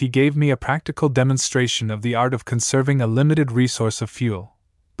breakfast, he gave me a practical demonstration of the art of conserving a limited resource of fuel,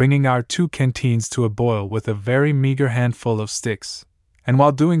 bringing our 2 canteens to a boil with a very meager handful of sticks, and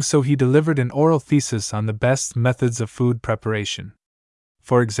while doing so he delivered an oral thesis on the best methods of food preparation.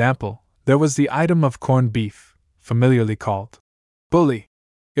 For example, there was the item of corned beef, familiarly called bully.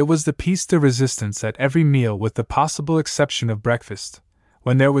 It was the piece de resistance at every meal with the possible exception of breakfast,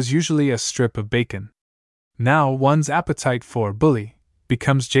 when there was usually a strip of bacon. Now one's appetite for bully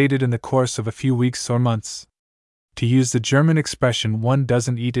becomes jaded in the course of a few weeks or months. To use the German expression, one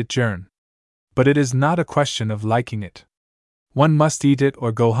doesn't eat it gern. But it is not a question of liking it. One must eat it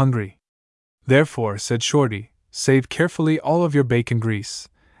or go hungry. Therefore, said Shorty, save carefully all of your bacon grease,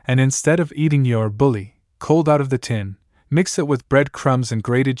 and instead of eating your bully cold out of the tin, mix it with bread crumbs and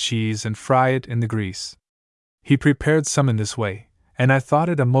grated cheese and fry it in the grease. He prepared some in this way, and I thought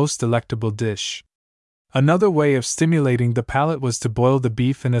it a most delectable dish. Another way of stimulating the palate was to boil the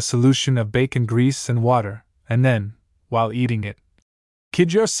beef in a solution of bacon grease and water, and then, while eating it,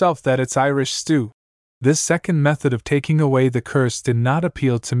 kid yourself that it's Irish stew. This second method of taking away the curse did not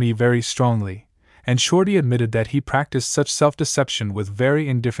appeal to me very strongly, and Shorty admitted that he practiced such self-deception with very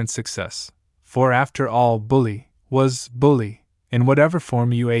indifferent success, for after all, bully was bully, in whatever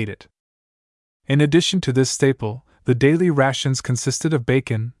form you ate it. In addition to this staple, the daily rations consisted of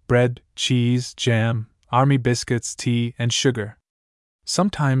bacon, bread, cheese, jam, army biscuits, tea, and sugar.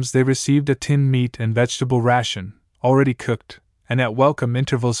 Sometimes they received a tinned meat and vegetable ration, already cooked, and at welcome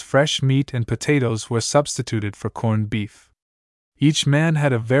intervals fresh meat and potatoes were substituted for corned beef. Each man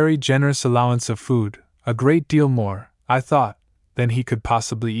had a very generous allowance of food, a great deal more, I thought, than he could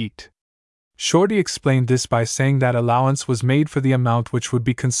possibly eat. Shorty explained this by saying that allowance was made for the amount which would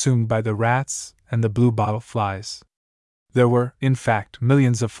be consumed by the rats and the blue-bottle flies. There were, in fact,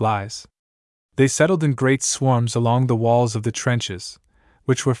 millions of flies. They settled in great swarms along the walls of the trenches,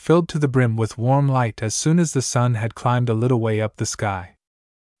 which were filled to the brim with warm light as soon as the sun had climbed a little way up the sky.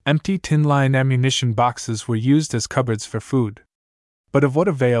 Empty tin-lined ammunition boxes were used as cupboards for food. But of what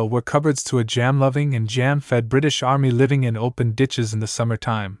avail were cupboards to a jam-loving and jam-fed British army living in open ditches in the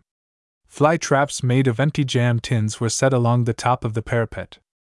summer-time? Fly traps made of empty jam tins were set along the top of the parapet.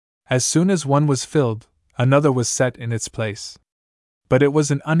 As soon as one was filled, another was set in its place. But it was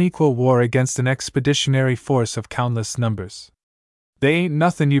an unequal war against an expeditionary force of countless numbers. "They ain't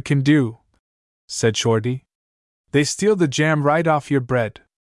nothin' you can do," said Shorty. "They steal the jam right off your bread."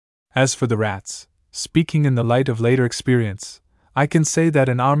 As for the rats, speaking in the light of later experience, I can say that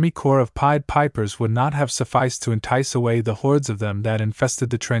an army corps of Pied Pipers would not have sufficed to entice away the hordes of them that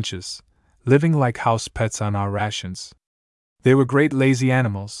infested the trenches, living like house pets on our rations. They were great lazy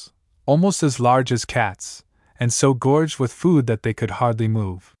animals, almost as large as cats, and so gorged with food that they could hardly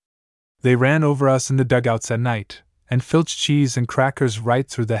move. They ran over us in the dugouts at night, and filched cheese and crackers right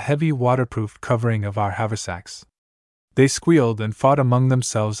through the heavy waterproof covering of our haversacks. They squealed and fought among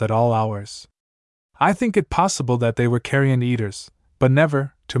themselves at all hours. I think it possible that they were carrion eaters, but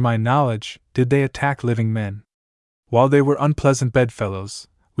never, to my knowledge, did they attack living men. While they were unpleasant bedfellows,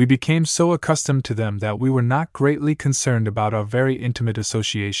 we became so accustomed to them that we were not greatly concerned about our very intimate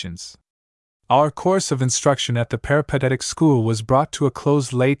associations. Our course of instruction at the peripatetic school was brought to a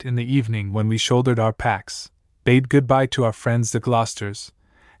close late in the evening when we shouldered our packs, bade goodbye to our friends the Gloucesters,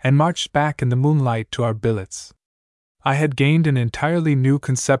 and marched back in the moonlight to our billets. I had gained an entirely new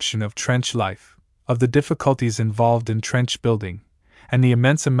conception of trench life, of the difficulties involved in trench building, and the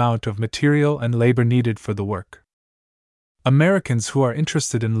immense amount of material and labor needed for the work. Americans who are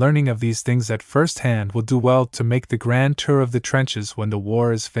interested in learning of these things at first hand will do well to make the grand tour of the trenches when the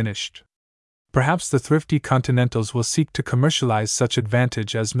war is finished. Perhaps the thrifty Continentals will seek to commercialize such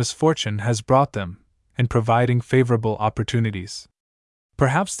advantage as misfortune has brought them, in providing favorable opportunities.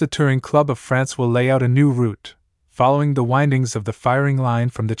 Perhaps the Touring Club of France will lay out a new route, following the windings of the firing line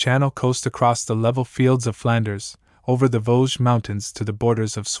from the Channel coast across the level fields of Flanders, over the Vosges Mountains to the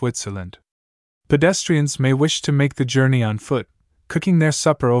borders of Switzerland. Pedestrians may wish to make the journey on foot, cooking their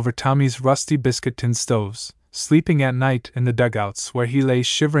supper over Tommy's rusty biscuit tin stoves, sleeping at night in the dugouts where he lay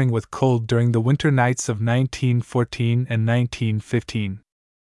shivering with cold during the winter nights of 1914 and 1915.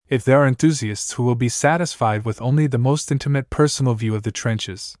 If there are enthusiasts who will be satisfied with only the most intimate personal view of the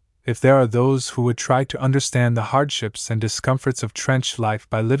trenches, if there are those who would try to understand the hardships and discomforts of trench life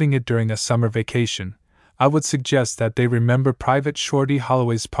by living it during a summer vacation, I would suggest that they remember Private Shorty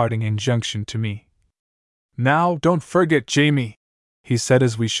Holloway's parting injunction to me. "Now, don't forget, Jamie," he said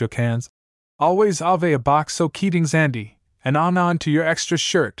as we shook hands. "Always have a box o' Keating's handy, and on to your extra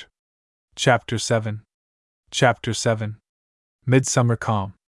shirt." Chapter 7. Midsummer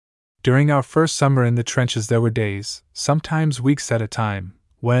Calm. During our first summer in the trenches there were days, sometimes weeks at a time,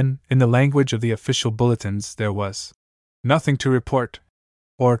 when, in the language of the official bulletins, there was nothing to report,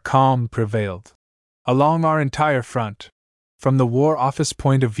 or calm prevailed along our entire front. From the War Office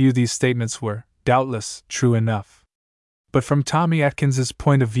point of view these statements were, doubtless, true enough. But from Tommy Atkins's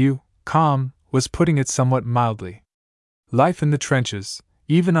point of view, calm was putting it somewhat mildly. Life in the trenches,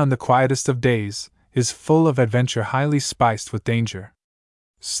 even on the quietest of days, is full of adventure highly spiced with danger.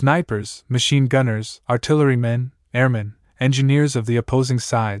 Snipers, machine gunners, artillerymen, airmen, engineers of the opposing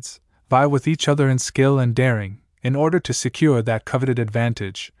sides, vie with each other in skill and daring, in order to secure that coveted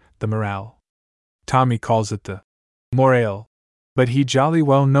advantage, the morale. Tommy calls it the morale, but he jolly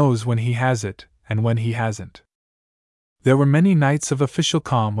well knows when he has it, and when he hasn't. There were many nights of official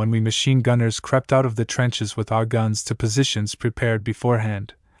calm when we machine gunners crept out of the trenches with our guns to positions prepared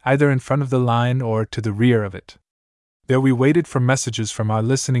beforehand, either in front of the line or to the rear of it. There we waited for messages from our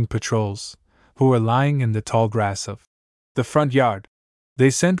listening patrols, who were lying in the tall grass of the front yard. They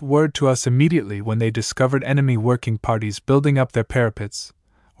sent word to us immediately when they discovered enemy working parties building up their parapets,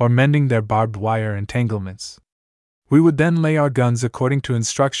 or mending their barbed wire entanglements. We would then lay our guns according to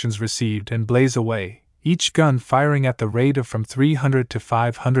instructions received and blaze away, each gun firing at the rate of from 300 to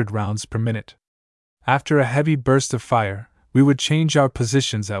 500 rounds per minute. After a heavy burst of fire, we would change our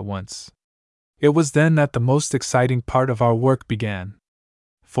positions at once. It was then that the most exciting part of our work began.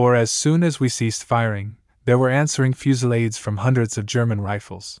 For as soon as we ceased firing, there were answering fusillades from hundreds of German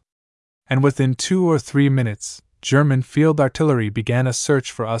rifles. And within 2 or 3 minutes, German field artillery began a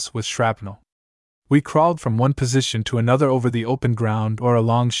search for us with shrapnel. We crawled from one position to another over the open ground or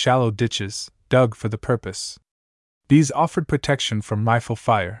along shallow ditches, dug for the purpose. These offered protection from rifle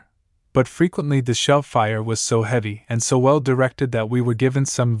fire, but frequently the shell fire was so heavy and so well directed that we were given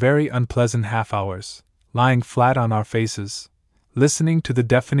some very unpleasant half-hours, lying flat on our faces, listening to the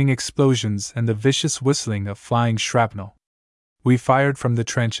deafening explosions and the vicious whistling of flying shrapnel. We fired from the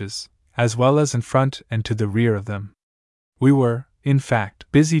trenches, as well as in front and to the rear of them. We were, in fact,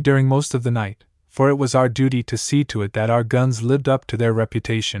 busy during most of the night, for it was our duty to see to it that our guns lived up to their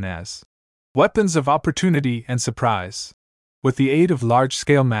reputation as weapons of opportunity and surprise. With the aid of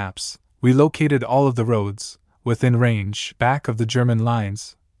large-scale maps, we located all of the roads, within range, back of the German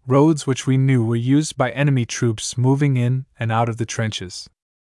lines, roads which we knew were used by enemy troops moving in and out of the trenches.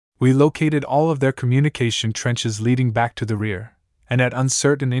 We located all of their communication trenches leading back to the rear, and at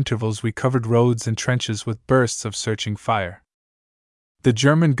uncertain intervals we covered roads and trenches with bursts of searching fire. The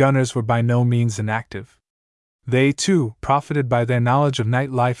German gunners were by no means inactive. They, too, profited by their knowledge of night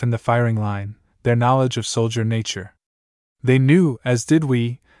life in the firing line, their knowledge of soldier nature. They knew, as did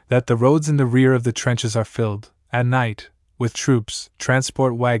we, that the roads in the rear of the trenches are filled, at night, with troops,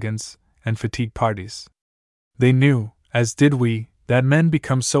 transport wagons, and fatigue parties. They knew, as did we, that men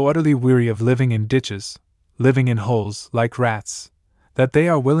become so utterly weary of living in ditches, living in holes, like rats, that they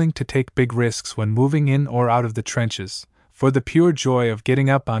are willing to take big risks when moving in or out of the trenches, for the pure joy of getting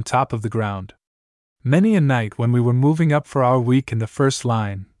up on top of the ground. Many a night when we were moving up for our week in the first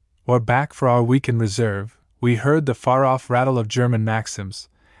line, or back for our week in reserve, we heard the far-off rattle of German Maxims,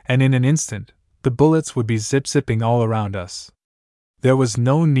 and in an instant, the bullets would be zip-zipping all around us. There was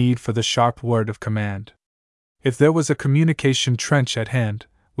no need for the sharp word of command. If there was a communication trench at hand,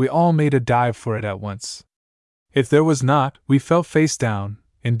 we all made a dive for it at once. If there was not, we fell face down,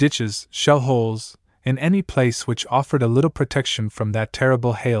 in ditches, shell holes, in any place which offered a little protection from that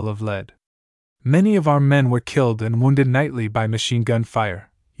terrible hail of lead. Many of our men were killed and wounded nightly by machine gun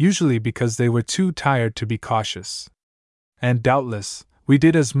fire, usually because they were too tired to be cautious. And doubtless, we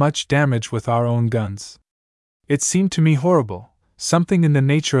did as much damage with our own guns. It seemed to me horrible, something in the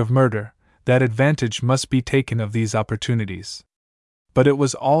nature of murder, that advantage must be taken of these opportunities. But it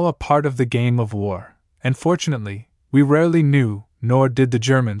was all a part of the game of war, and fortunately, we rarely knew, nor did the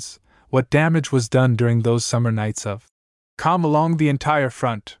Germans, what damage was done during those summer nights of calm along the entire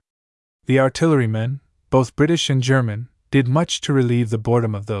front. The artillerymen, both British and German, did much to relieve the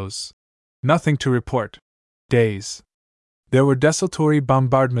boredom of those nothing to report days. There were desultory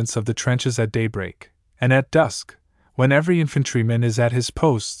bombardments of the trenches at daybreak, and at dusk, when every infantryman is at his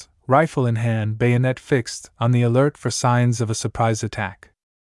post, rifle in hand, bayonet fixed, on the alert for signs of a surprise attack.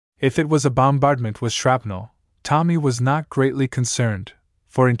 If it was a bombardment with shrapnel, Tommy was not greatly concerned,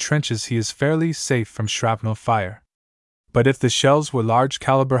 for in trenches he is fairly safe from shrapnel fire. But if the shells were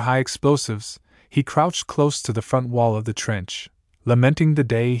large-caliber high explosives, he crouched close to the front wall of the trench, lamenting the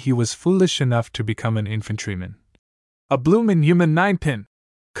day he was foolish enough to become an infantryman. A bloomin' human ninepin!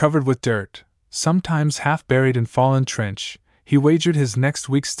 Covered with dirt, sometimes half buried in fallen trench, he wagered his next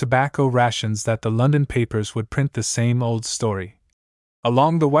week's tobacco rations that the London papers would print the same old story.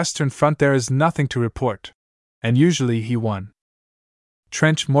 Along the Western Front there is nothing to report. And usually he won.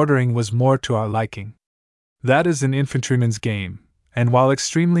 Trench mortaring was more to our liking. That is an infantryman's game, and while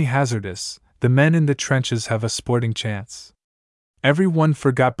extremely hazardous, the men in the trenches have a sporting chance. Every one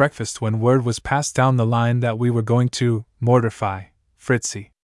forgot breakfast when word was passed down the line that we were going to mortify Fritzie.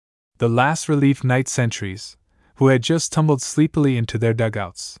 The last relief night sentries, who had just tumbled sleepily into their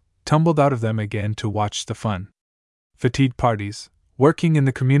dugouts, tumbled out of them again to watch the fun. Fatigue parties, working in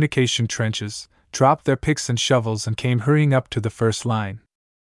the communication trenches, dropped their picks and shovels and came hurrying up to the first line.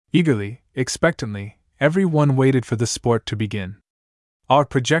 Eagerly, expectantly, every one waited for the sport to begin. Our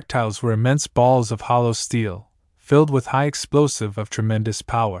projectiles were immense balls of hollow steel, filled with high explosive of tremendous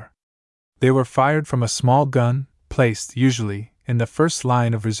power. They were fired from a small gun, placed, usually, in the first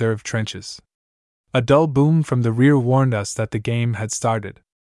line of reserve trenches. A dull boom from the rear warned us that the game had started.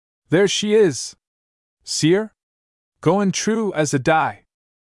 "There she is! See her? Goin' true as a die!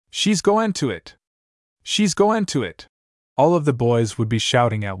 She's goin' to it! She's goin' to it!" All of the boys would be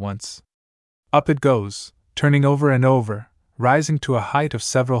shouting at once. Up it goes, turning over and over, rising to a height of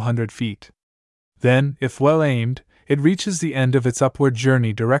several hundred feet. Then, if well aimed, it reaches the end of its upward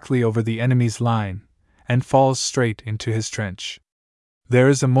journey directly over the enemy's line, and falls straight into his trench. There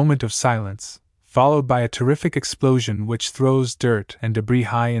is a moment of silence, followed by a terrific explosion which throws dirt and debris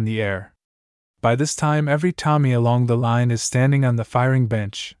high in the air. By this time every Tommy along the line is standing on the firing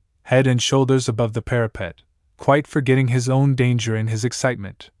bench, head and shoulders above the parapet, quite forgetting his own danger in his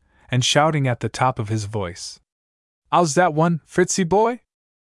excitement, and shouting at the top of his voice. "How's that one, Fritzy boy?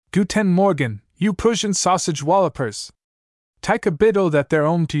 Guten Morgen, you Prussian sausage wallopers! Take a bit o' that there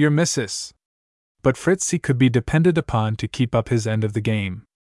 'ome to your missus." But Fritzy could be depended upon to keep up his end of the game.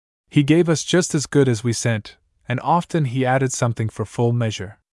 He gave us just as good as we sent, and often he added something for full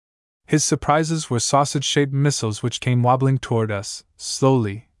measure. His surprises were sausage-shaped missiles which came wobbling toward us,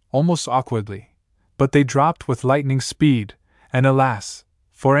 slowly, almost awkwardly, but they dropped with lightning speed, and alas,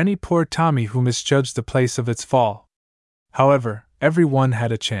 for any poor Tommy who misjudged the place of its fall. However, every one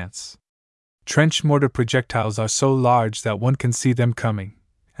had a chance. Trench mortar projectiles are so large that one can see them coming,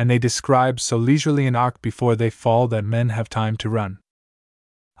 and they describe so leisurely an arc before they fall that men have time to run.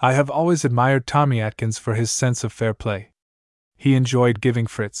 I have always admired Tommy Atkins for his sense of fair play. He enjoyed giving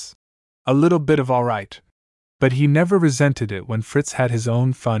Fritz a little bit of all right, but he never resented it when Fritz had his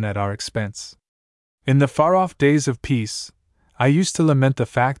own fun at our expense. In the far-off days of peace, I used to lament the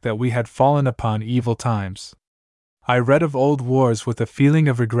fact that we had fallen upon evil times. I read of old wars with a feeling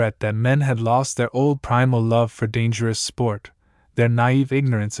of regret that men had lost their old primal love for dangerous sport, their naive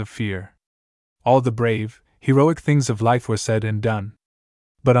ignorance of fear. All the brave, heroic things of life were said and done.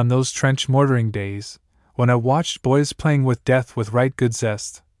 But on those trench mortaring days, when I watched boys playing with death with right good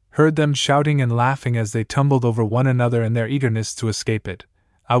zest, heard them shouting and laughing as they tumbled over one another in their eagerness to escape it,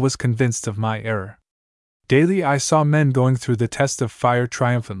 I was convinced of my error. Daily I saw men going through the test of fire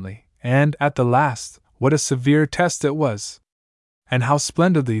triumphantly, and, at the last, what a severe test it was! And how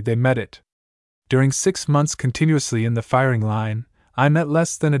splendidly they met it! During 6 months continuously in the firing line, I met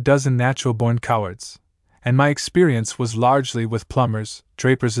less than a dozen natural-born cowards, and my experience was largely with plumbers,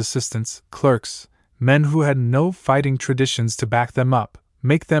 drapers' assistants, clerks, men who had no fighting traditions to back them up,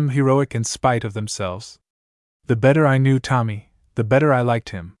 make them heroic in spite of themselves. The better I knew Tommy, the better I liked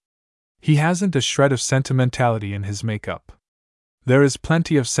him. He hasn't a shred of sentimentality in his make-up. There is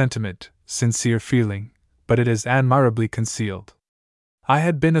plenty of sentiment, sincere feeling, but it is admirably concealed. I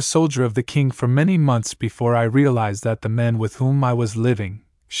had been a soldier of the king for many months before I realized that the men with whom I was living,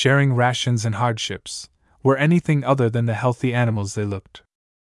 sharing rations and hardships, were anything other than the healthy animals they looked.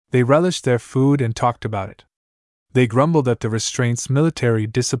 They relished their food and talked about it. They grumbled at the restraints military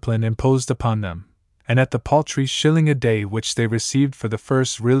discipline imposed upon them, and at the paltry shilling a day which they received for the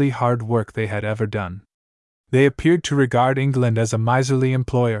first really hard work they had ever done. They appeared to regard England as a miserly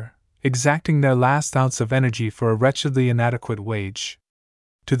employer, exacting their last ounce of energy for a wretchedly inadequate wage.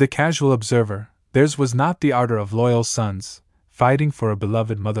 To the casual observer, theirs was not the ardor of loyal sons, fighting for a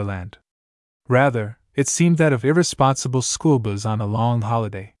beloved motherland. Rather, it seemed that of irresponsible schoolboys on a long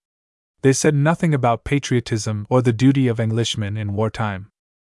holiday. They said nothing about patriotism or the duty of Englishmen in wartime.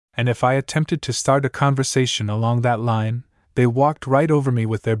 And if I attempted to start a conversation along that line, they walked right over me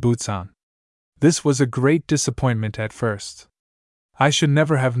with their boots on. This was a great disappointment at first. I should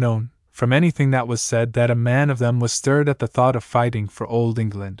never have known, from anything that was said, that a man of them was stirred at the thought of fighting for old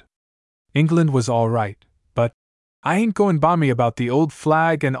England. England was all right, but I ain't going balmy about the old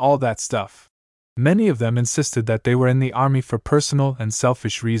flag and all that stuff. Many of them insisted that they were in the army for personal and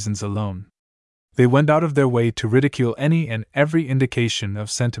selfish reasons alone. They went out of their way to ridicule any and every indication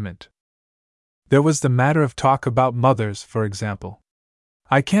of sentiment. There was the matter of talk about mothers, for example.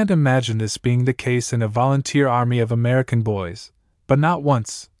 I can't imagine this being the case in a volunteer army of American boys, but not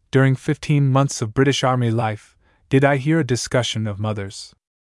once, during 15 months of British Army life, did I hear a discussion of mothers.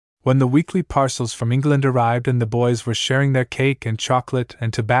 When the weekly parcels from England arrived and the boys were sharing their cake and chocolate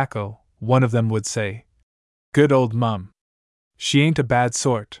and tobacco, one of them would say, "Good old Mum. She ain't a bad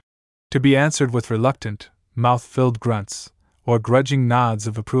sort," to be answered with reluctant, mouth-filled grunts, or grudging nods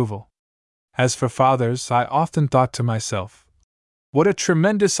of approval. As for fathers, I often thought to myself, what a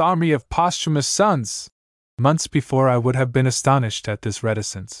tremendous army of posthumous sons! Months before I would have been astonished at this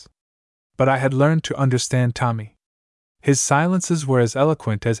reticence. But I had learned to understand Tommy. His silences were as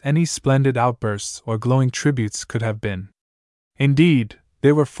eloquent as any splendid outbursts or glowing tributes could have been. Indeed,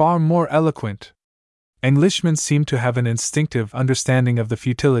 they were far more eloquent. Englishmen seemed to have an instinctive understanding of the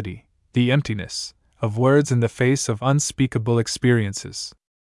futility, the emptiness, of words in the face of unspeakable experiences.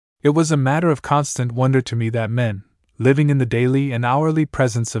 It was a matter of constant wonder to me that men, living in the daily and hourly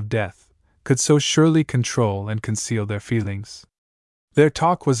presence of death, could so surely control and conceal their feelings. Their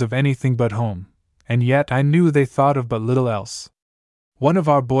talk was of anything but home, and yet I knew they thought of but little else. One of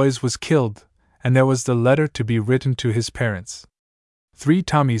our boys was killed, and there was the letter to be written to his parents. 3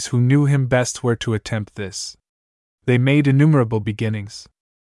 Tommies who knew him best were to attempt this. They made innumerable beginnings.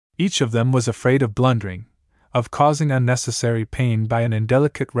 Each of them was afraid of blundering, of causing unnecessary pain by an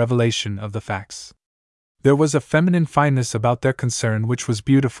indelicate revelation of the facts. There was a feminine fineness about their concern which was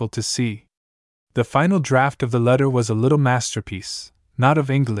beautiful to see. The final draft of the letter was a little masterpiece, not of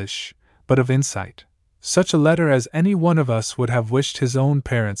English, but of insight, such a letter as any one of us would have wished his own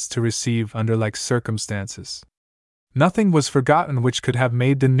parents to receive under like circumstances. Nothing was forgotten which could have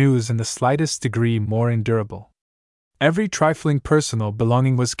made the news in the slightest degree more endurable. Every trifling personal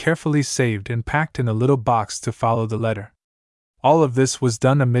belonging was carefully saved and packed in a little box to follow the letter. All of this was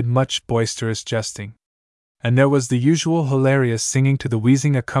done amid much boisterous jesting. And there was the usual hilarious singing to the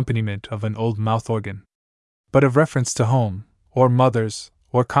wheezing accompaniment of an old mouth organ. But of reference to home, or mothers,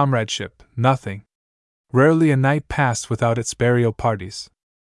 or comradeship, nothing. Rarely a night passed without its burial parties.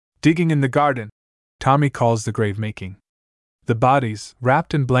 Digging in the garden, Tommy calls the grave making. The bodies,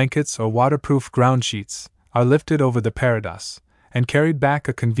 wrapped in blankets or waterproof ground sheets, are lifted over the parados, and carried back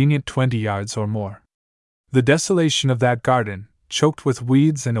a convenient 20 yards or more. The desolation of that garden, choked with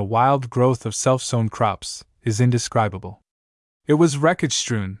weeds and a wild growth of self-sown crops, is indescribable. It was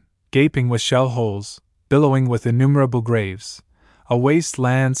wreckage-strewn, gaping with shell holes, billowing with innumerable graves, a waste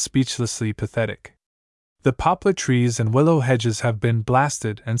land speechlessly pathetic. The poplar trees and willow hedges have been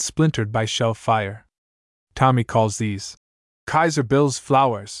blasted and splintered by shell fire. Tommy calls these Kaiser Bill's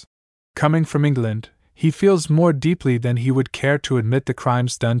flowers. Coming from England, he feels more deeply than he would care to admit the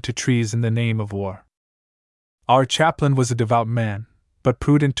crimes done to trees in the name of war. Our chaplain was a devout man, but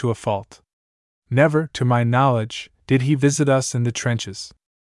prudent to a fault. Never, to my knowledge, did he visit us in the trenches.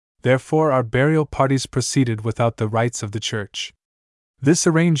 Therefore our burial parties proceeded without the rites of the church. This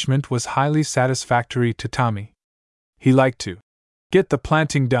arrangement was highly satisfactory to Tommy. He liked to get the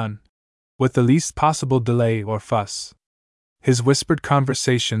planting done, with the least possible delay or fuss. His whispered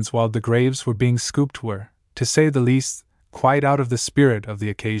conversations while the graves were being scooped were, to say the least, quite out of the spirit of the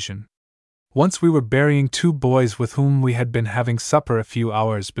occasion. Once we were burying 2 boys with whom we had been having supper a few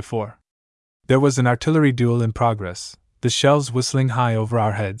hours before. There was an artillery duel in progress, the shells whistling high over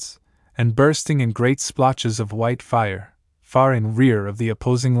our heads, and bursting in great splotches of white fire, far in rear of the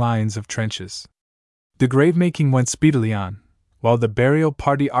opposing lines of trenches. The grave-making went speedily on, while the burial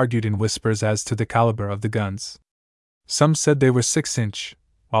party argued in whispers as to the caliber of the guns. Some said they were 6-inch,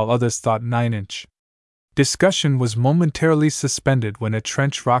 while others thought 9-inch. Discussion was momentarily suspended when a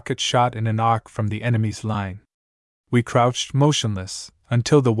trench rocket shot in an arc from the enemy's line. We crouched motionless,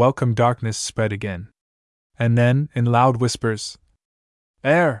 until the welcome darkness spread again. And then, in loud whispers,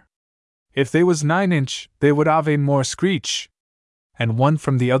 if they was 9-inch, they would have more screech. And one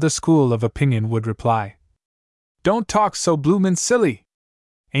from the other school of opinion would reply, Don't talk so bloomin' silly.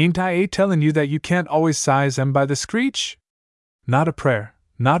 Ain't I tellin' you that you can't always size 'em by the screech? Not a prayer,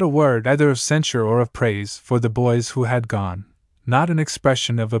 not a word either of censure or of praise for the boys who had gone, not an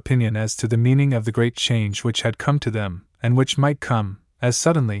expression of opinion as to the meaning of the great change which had come to them, and which might come, as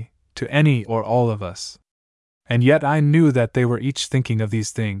suddenly, to any or all of us. And yet I knew that they were each thinking of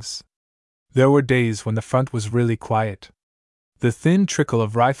these things. There were days when the front was really quiet. The thin trickle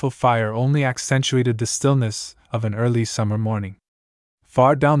of rifle fire only accentuated the stillness of an early summer morning.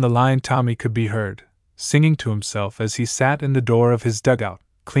 Far down the line Tommy could be heard, singing to himself as he sat in the door of his dugout,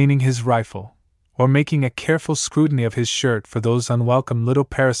 cleaning his rifle, or making a careful scrutiny of his shirt for those unwelcome little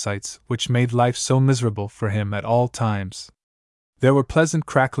parasites which made life so miserable for him at all times. There were pleasant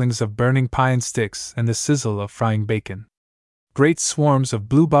cracklings of burning pine sticks and the sizzle of frying bacon. Great swarms of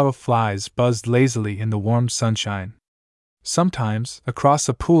bluebottle flies buzzed lazily in the warm sunshine. Sometimes, across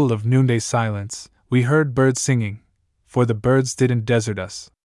a pool of noonday silence, we heard birds singing, for the birds didn't desert us.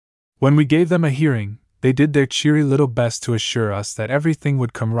 When we gave them a hearing, they did their cheery little best to assure us that everything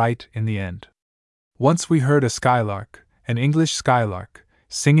would come right in the end. Once we heard a skylark, an English skylark,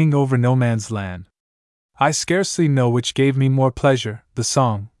 singing over no man's land. I scarcely know which gave me more pleasure, the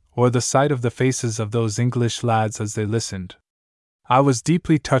song, or the sight of the faces of those English lads as they listened. I was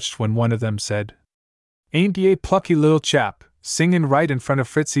deeply touched when one of them said, Ain't ye a plucky little chap, singin' right in front of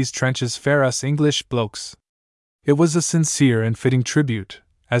Fritzie's trenches fair us English blokes? It was a sincere and fitting tribute,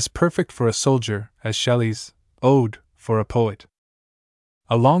 as perfect for a soldier as Shelley's Ode for a poet.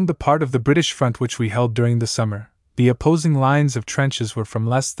 Along the part of the British front which we held during the summer, the opposing lines of trenches were from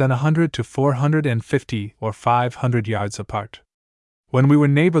less than 100 to 450 or 500 yards apart. When we were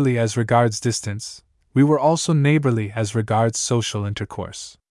neighborly as regards distance, we were also neighborly as regards social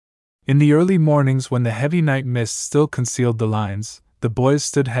intercourse. In the early mornings when the heavy night mist still concealed the lines, the boys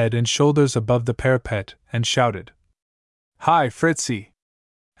stood head and shoulders above the parapet and shouted, "Hi, Fritzie!"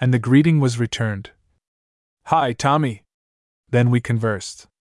 And the greeting was returned, "Hi, Tommy!" Then we conversed.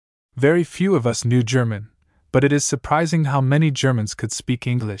 Very few of us knew German, but it is surprising how many Germans could speak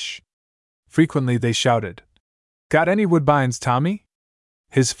English. Frequently they shouted, "Got any Woodbines, Tommy?"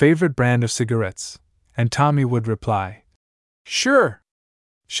 His favorite brand of cigarettes, and Tommy would reply, "Sure!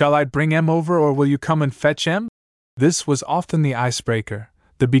 Shall I bring em over or will you come and fetch em?" This was often the icebreaker,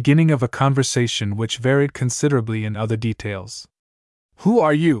 the beginning of a conversation which varied considerably in other details. "Who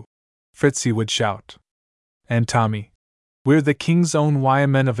are you?" Fritzie would shout. And Tommy, "We're the King's Own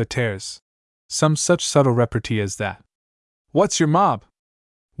Yeomen of Étaires." Some such subtle repartee as that. "What's your mob?"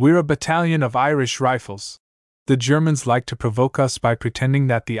 "We're a battalion of Irish Rifles." The Germans liked to provoke us by pretending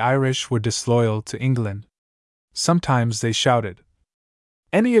that the Irish were disloyal to England. Sometimes they shouted,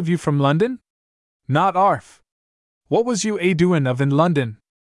 "Any of you from London?" "Not arf." "What was you doin' of in London?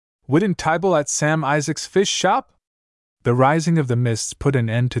 Widden table at Sam Isaac's fish shop?" The rising of the mists put an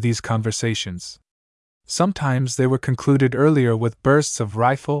end to these conversations. Sometimes they were concluded earlier with bursts of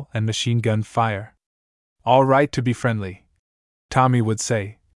rifle and machine gun fire. "All right to be friendly," Tommy would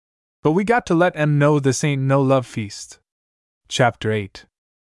say, "but we got to let 'em know this ain't no love feast." Chapter 8.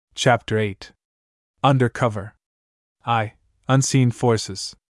 Chapter 8. Under Cover. Unseen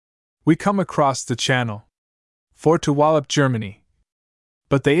Forces. We come across the channel. For to wallop Germany.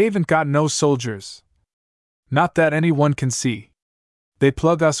 But they ain't got no soldiers. Not that any one can see. They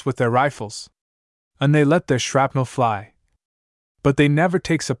plug us with their rifles. And they let their shrapnel fly. But they never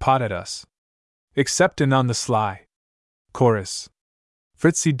takes a pot at us. Exceptin' on the sly. Chorus.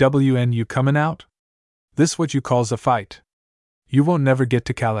 Fritzie WN, you comin' out? This what you calls a fight. You won't never get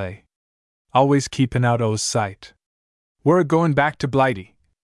to Calais. Always keepin' out O's sight. We're a-goin' back to Blighty.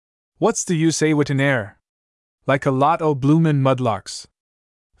 What's the use with an air? Like a lot o' bloomin' mudlarks.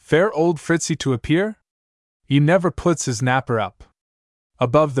 Fair old Fritzie to appear? He never puts his napper up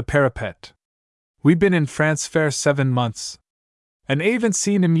above the parapet. We been in France fair 7 months, and aven't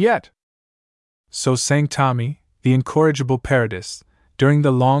seen him yet. So sang Tommy, the incorrigible parodist, during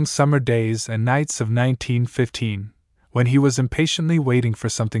the long summer days and nights of 1915, when he was impatiently waiting for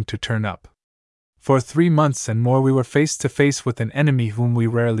something to turn up. For 3 months and more we were face to face with an enemy whom we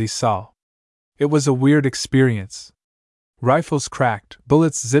rarely saw. It was a weird experience. Rifles cracked,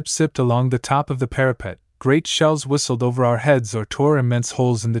 bullets zip-zipped along the top of the parapet, great shells whistled over our heads or tore immense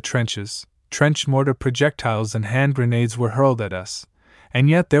holes in the trenches, trench mortar projectiles and hand grenades were hurled at us, and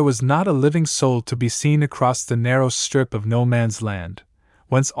yet there was not a living soul to be seen across the narrow strip of no man's land,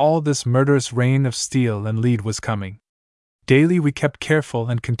 whence all this murderous rain of steel and lead was coming. Daily we kept careful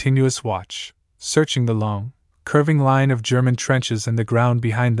and continuous watch, searching the long, curving line of German trenches and the ground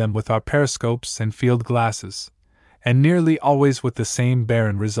behind them with our periscopes and field glasses, and nearly always with the same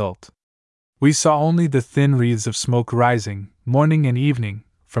barren result. We saw only the thin wreaths of smoke rising, morning and evening,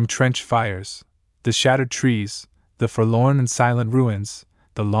 from trench fires, the shattered trees, the forlorn and silent ruins,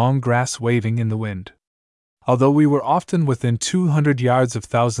 the long grass waving in the wind. Although we were often within 200 yards of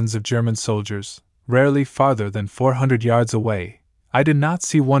thousands of German soldiers, rarely farther than 400 yards away, I did not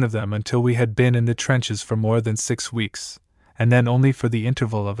see one of them until we had been in the trenches for more than 6 weeks, and then only for the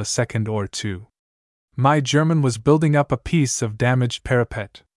interval of a second or two. My German was building up a piece of damaged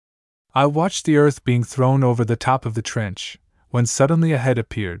parapet. I watched the earth being thrown over the top of the trench, when suddenly a head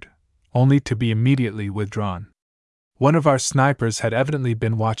appeared, only to be immediately withdrawn. One of our snipers had evidently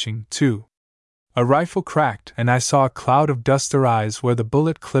been watching, too. A rifle cracked, and I saw a cloud of dust arise where the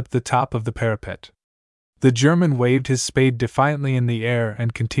bullet clipped the top of the parapet. The German waved his spade defiantly in the air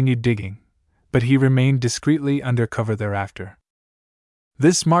and continued digging, but he remained discreetly under cover thereafter.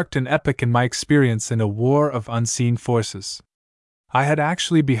 This marked an epoch in my experience in a war of unseen forces. I had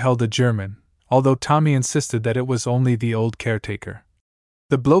actually beheld a German, although Tommy insisted that it was only the old caretaker.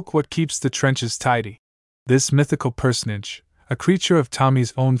 The bloke what keeps the trenches tidy. This mythical personage, a creature of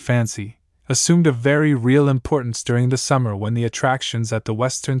Tommy's own fancy, assumed a very real importance during the summer when the attractions at the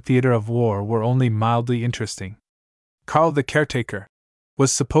Western Theatre of War were only mildly interesting. Karl the caretaker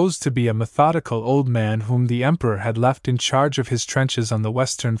was supposed to be a methodical old man whom the Emperor had left in charge of his trenches on the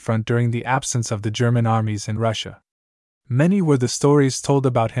Western Front during the absence of the German armies in Russia. Many were the stories told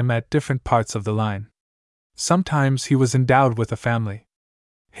about him at different parts of the line. Sometimes he was endowed with a family.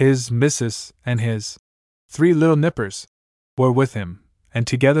 His missus and his 3 little nippers were with him, and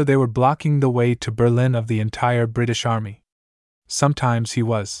together they were blocking the way to Berlin of the entire British army. Sometimes he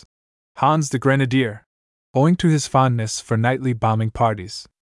was Hans the Grenadier, owing to his fondness for nightly bombing parties.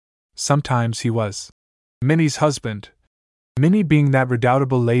 Sometimes he was Minnie's husband, Minnie being that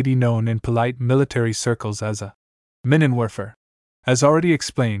redoubtable lady known in polite military circles as a Minenwerfer. As already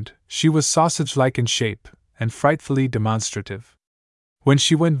explained, she was sausage-like in shape, and frightfully demonstrative. When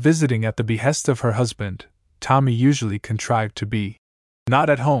she went visiting at the behest of her husband, Tommy usually contrived to be not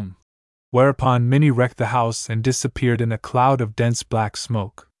at home, whereupon Minnie wrecked the house and disappeared in a cloud of dense black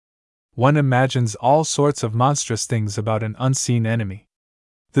smoke. One imagines all sorts of monstrous things about an unseen enemy.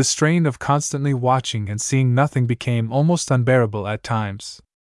 The strain of constantly watching and seeing nothing became almost unbearable at times.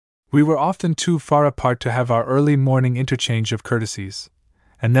 We were often too far apart to have our early morning interchange of courtesies,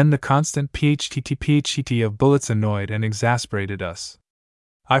 and then the constant PHTT of bullets annoyed and exasperated us.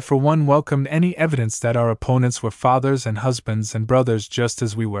 I for one welcomed any evidence that our opponents were fathers and husbands and brothers just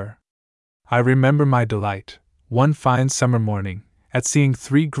as we were. I remember my delight, one fine summer morning, at seeing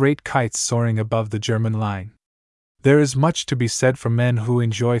 3 great kites soaring above the German line. There is much to be said for men who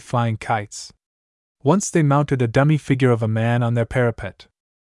enjoy flying kites. Once they mounted a dummy figure of a man on their parapet.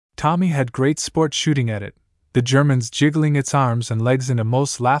 Tommy had great sport shooting at it, the Germans jiggling its arms and legs in a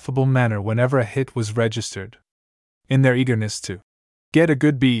most laughable manner whenever a hit was registered. In their eagerness to get a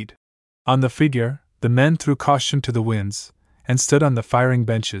good bead on the figure, the men threw caution to the winds, and stood on the firing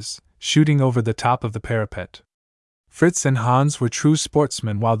benches, shooting over the top of the parapet. Fritz and Hans were true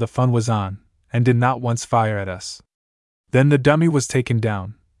sportsmen while the fun was on, and did not once fire at us. Then the dummy was taken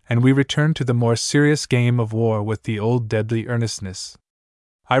down, and we returned to the more serious game of war with the old deadly earnestness.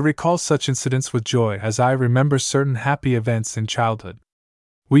 I recall such incidents with joy as I remember certain happy events in childhood.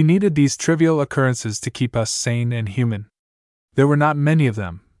 We needed these trivial occurrences to keep us sane and human. There were not many of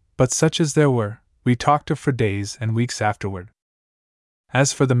them, but such as there were, we talked of for days and weeks afterward.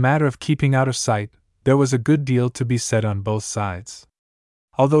 As for the matter of keeping out of sight, there was a good deal to be said on both sides.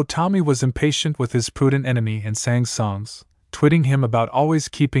 Although Tommy was impatient with his prudent enemy and sang songs, twitting him about always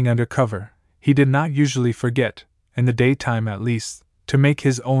keeping under cover, he did not usually forget, in the daytime at least, to make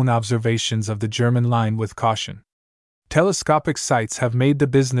his own observations of the German line with caution. Telescopic sights have made the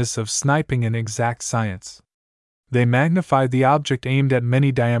business of sniping an exact science. They magnify the object aimed at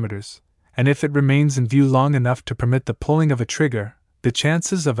many diameters, and if it remains in view long enough to permit the pulling of a trigger, the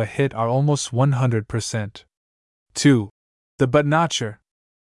chances of a hit are almost 100%. 2. The butt-notcher.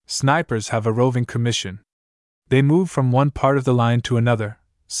 Snipers have a roving commission. They move from one part of the line to another,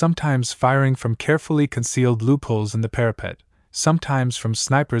 sometimes firing from carefully concealed loopholes in the parapet, sometimes from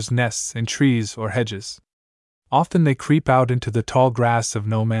snipers' nests in trees or hedges. Often they creep out into the tall grass of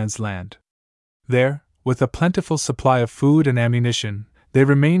no man's land. There, with a plentiful supply of food and ammunition, they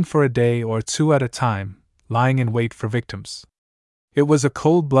remain for a day or 2 at a time, lying in wait for victims. It was a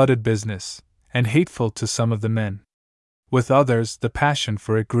cold-blooded business, and hateful to some of the men. With others, the passion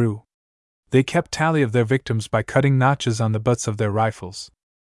for it grew. They kept tally of their victims by cutting notches on the butts of their rifles.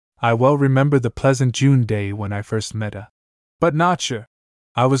 I well remember the pleasant June day when I first met a butt-notcher.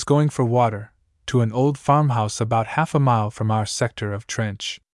 I was going for water, to an old farmhouse about half a mile from our sector of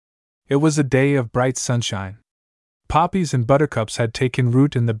trench. It was a day of bright sunshine. Poppies and buttercups had taken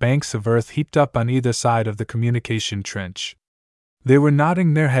root in the banks of earth heaped up on either side of the communication trench. They were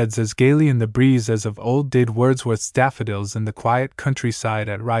nodding their heads as gaily in the breeze as of old did Wordsworth's daffodils in the quiet countryside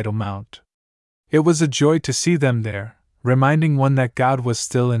at Rydal Mount. It was a joy to see them there, reminding one that God was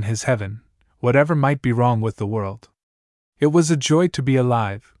still in his heaven, whatever might be wrong with the world. It was a joy to be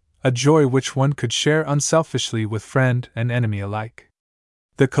alive, a joy which one could share unselfishly with friend and enemy alike.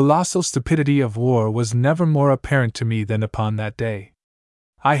 The colossal stupidity of war was never more apparent to me than upon that day.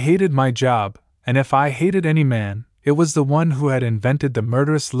 I hated my job, and if I hated any man, it was the one who had invented the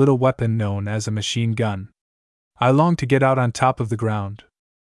murderous little weapon known as a machine gun. I longed to get out on top of the ground.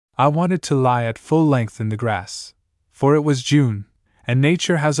 I wanted to lie at full length in the grass, for it was June, and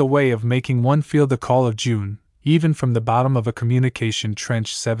nature has a way of making one feel the call of June, even from the bottom of a communication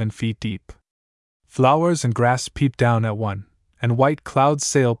trench 7 feet deep. Flowers and grass peep down at one, and white clouds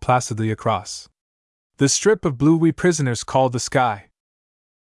sail placidly across the strip of blue we prisoners call the sky.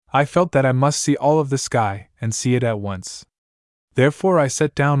 I felt that I must see all of the sky, and see it at once. Therefore I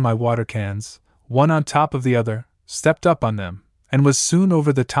set down my water cans, one on top of the other, stepped up on them, and was soon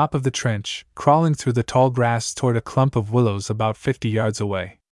over the top of the trench, crawling through the tall grass toward a clump of willows about 50 yards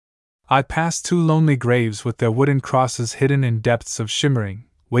away. I passed 2 lonely graves with their wooden crosses hidden in depths of shimmering,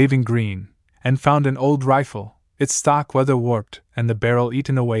 waving green, and found an old rifle, its stock weather-warped and the barrel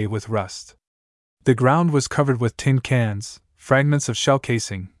eaten away with rust. The ground was covered with tin cans, fragments of shell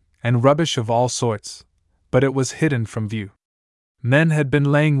casing, and rubbish of all sorts, but it was hidden from view. Men had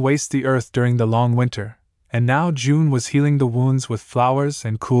been laying waste the earth during the long winter, and now June was healing the wounds with flowers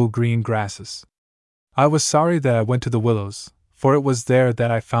and cool green grasses. I was sorry that I went to the willows, for it was there that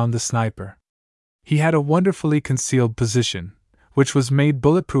I found the sniper. He had a wonderfully concealed position, which was made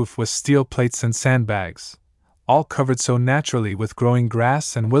bulletproof with steel plates and sandbags, all covered so naturally with growing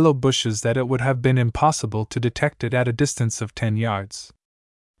grass and willow bushes that it would have been impossible to detect it at a distance of 10 yards.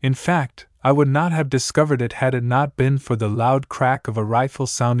 In fact, I would not have discovered it had it not been for the loud crack of a rifle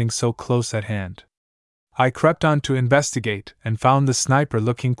sounding so close at hand. I crept on to investigate and found the sniper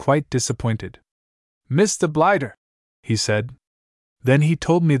looking quite disappointed. "Mr. Blighter," he said. Then he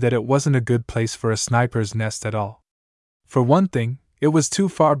told me that it wasn't a good place for a sniper's nest at all. For one thing, it was too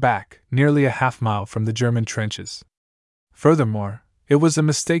far back, nearly a half-mile from the German trenches. Furthermore, it was a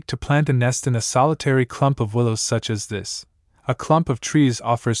mistake to plant a nest in a solitary clump of willows such as this. A clump of trees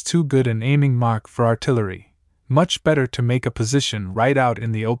offers too good an aiming mark for artillery. Much better to make a position right out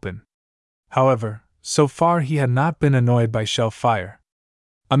in the open. However, so far he had not been annoyed by shell fire.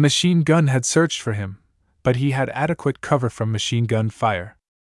 A machine gun had searched for him, but he had adequate cover from machine gun fire.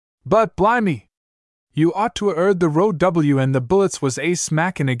 "But blimey! You ought to 'a' heard the row W and the bullets was a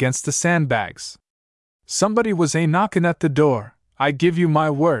smackin' against the sandbags. Somebody was a knockin' at the door, I give you my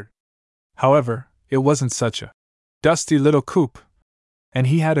word." However, it wasn't such a dusty little coop, and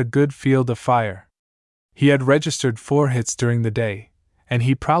he had a good field of fire. He had registered 4 hits during the day, and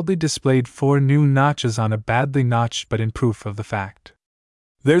he proudly displayed 4 new notches on a badly notched but in proof of the fact.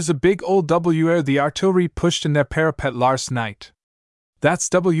 "There's a big old W the artillery pushed in their parapet larst night. That's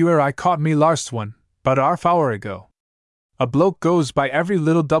W I caught me larst one, 'bout 1/2 hour ago. A bloke goes by every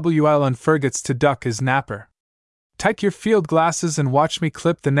little WL and forgets to duck his napper. Take your field glasses and watch me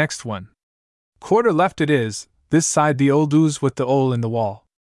clip the next one. Quarter left it is, this side the old ooze with the 'ole in the wall."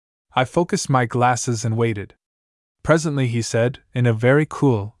 I focused my glasses and waited. Presently he said, in a very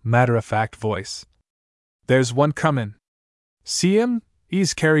cool, matter-of-fact voice, "There's one comin'. See him?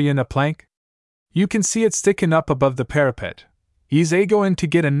 He's carryin' a plank. You can see it stickin' up above the parapet. He's a-goin' to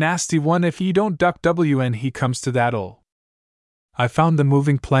get a nasty one if he don't duck when he comes to that 'ole." I found the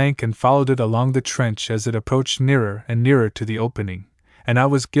moving plank and followed it along the trench as it approached nearer and nearer to the opening, and I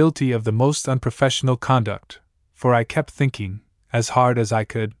was guilty of the most unprofessional conduct, for I kept thinking, as hard as I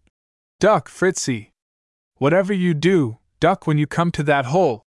could, "Duck, Fritzy! Whatever you do, duck when you come to that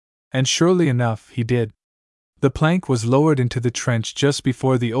hole!" And surely enough, he did. The plank was lowered into the trench just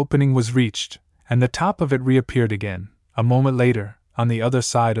before the opening was reached, and the top of it reappeared again, a moment later, on the other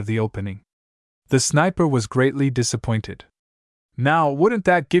side of the opening. The sniper was greatly disappointed. "Now, wouldn't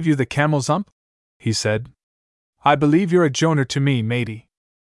that give you the camel's hump?" he said. "I believe you're a joner to me, matey."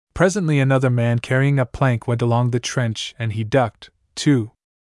 Presently another man carrying a plank went along the trench and he ducked, too.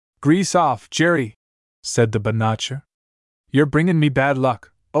 "Grease off, Jerry," said the Banatcher. "You're bringin' me bad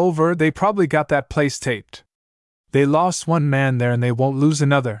luck. Over, they probably got that place taped. They lost one man there and they won't lose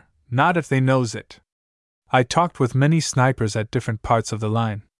another, not if they knows it." I talked with many snipers at different parts of the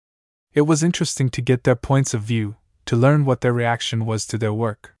line. It was interesting to get their points of view, to learn what their reaction was to their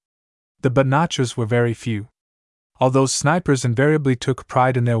work. The Banatchers were very few. Although snipers invariably took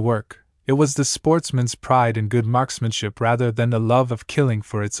pride in their work, it was the sportsman's pride in good marksmanship rather than the love of killing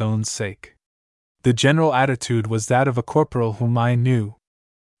for its own sake. The general attitude was that of a corporal whom I knew.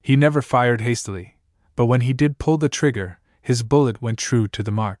 He never fired hastily, but when he did pull the trigger, his bullet went true to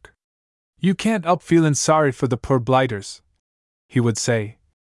the mark. "You can't help feelin' sorry for the poor blighters," he would say.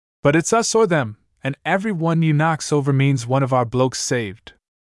 "But it's us or them, and every one you knocks over means one of our blokes saved."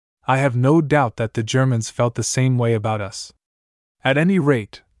 I have no doubt that the Germans felt the same way about us. At any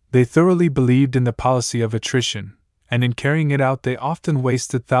rate, they thoroughly believed in the policy of attrition, and in carrying it out they often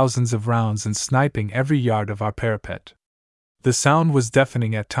wasted thousands of rounds in sniping every yard of our parapet. The sound was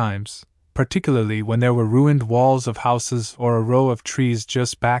deafening at times, particularly when there were ruined walls of houses or a row of trees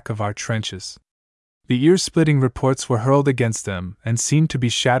just back of our trenches. The ear-splitting reports were hurled against them and seemed to be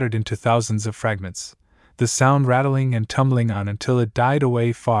shattered into thousands of fragments, the sound rattling and tumbling on until it died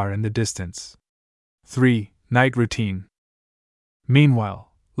away far in the distance. 3. Night routine.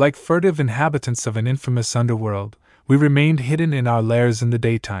 Meanwhile, like furtive inhabitants of an infamous underworld, we remained hidden in our lairs in the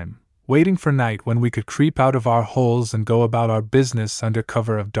daytime, waiting for night when we could creep out of our holes and go about our business under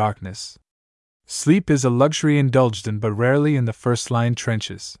cover of darkness. Sleep is a luxury indulged in but rarely in the first-line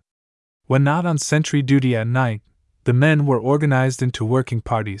trenches. When not on sentry duty at night, the men were organized into working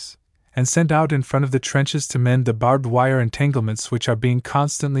parties, and sent out in front of the trenches to mend the barbed wire entanglements which are being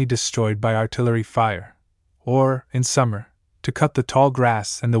constantly destroyed by artillery fire, or, in summer, to cut the tall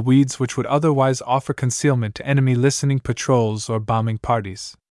grass and the weeds which would otherwise offer concealment to enemy listening patrols or bombing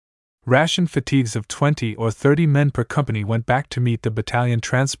parties. Ration fatigues of 20 or 30 men per company went back to meet the battalion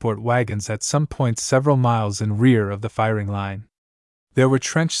transport wagons at some points several miles in rear of the firing line. There were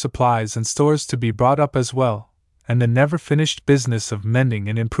trench supplies and stores to be brought up as well, and the never-finished business of mending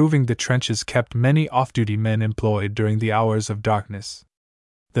and improving the trenches kept many off-duty men employed during the hours of darkness.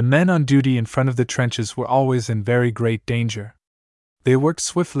 The men on duty in front of the trenches were always in very great danger. They worked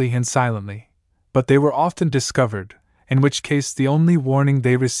swiftly and silently, but they were often discovered, in which case the only warning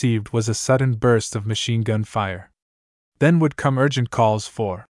they received was a sudden burst of machine gun fire. Then would come urgent calls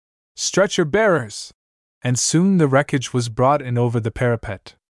for stretcher bearers, and soon the wreckage was brought in over the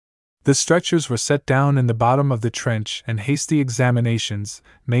parapet. The stretchers were set down in the bottom of the trench and hasty examinations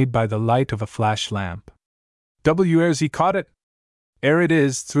made by the light of a flash lamp. "Where's he caught it?" "'Ere it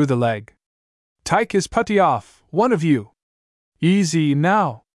is, through the leg." "Tyke his putty off, one of you." "Easy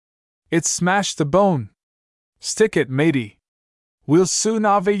now. It's smashed the bone." "Stick it, matey. We'll soon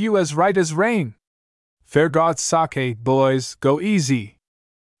have you as right as rain." "Fair God's sake, boys, go easy.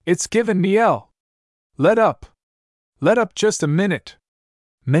 It's given me 'ell. Let up just a minute."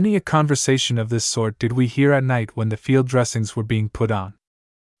 Many a conversation of this sort did we hear at night when the field dressings were being put on.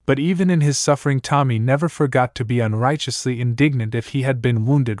 But even in his suffering Tommy never forgot to be unrighteously indignant if he had been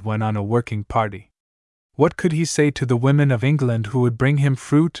wounded when on a working party. What could he say to the women of England who would bring him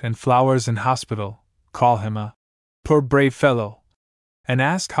fruit and flowers in hospital, call him a poor brave fellow, and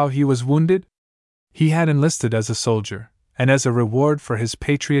ask how he was wounded? He had enlisted as a soldier, and as a reward for his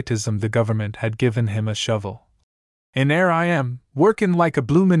patriotism the government had given him a shovel. "And 'ere I am, workin' like a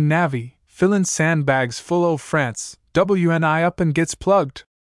bloomin' navvy, fillin' sandbags full o' France, and I up and gets plugged."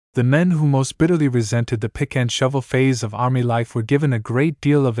 The men who most bitterly resented the pick and shovel phase of army life were given a great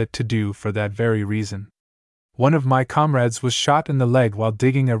deal of it to do for that very reason. One of my comrades was shot in the leg while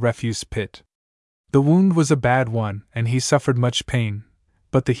digging a refuse pit. The wound was a bad one, and he suffered much pain,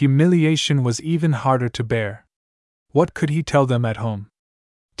 but the humiliation was even harder to bear. What could he tell them at home?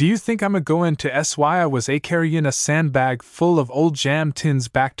 "Do you think I'm a-goin' to S.Y. I was a-carryin' a sandbag full of old jam tins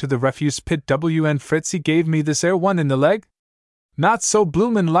back to the refuse pit and Fritzy gave me this 'ere one in the leg? Not so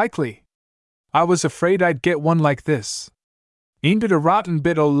bloomin' likely. I was afraid I'd get one like this. Ain't it a rotten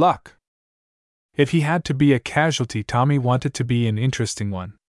bit o' luck?" If he had to be a casualty, Tommy wanted to be an interesting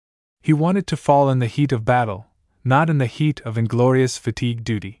one. He wanted to fall in the heat of battle, not in the heat of inglorious fatigue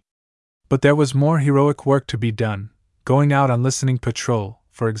duty. But there was more heroic work to be done, going out on listening patrol,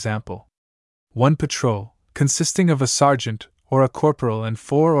 for example. One patrol, consisting of a sergeant or a corporal and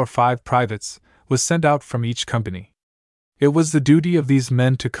 4 or 5 privates, was sent out from each company. It was the duty of these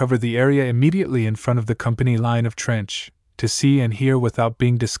men to cover the area immediately in front of the company line of trench, to see and hear without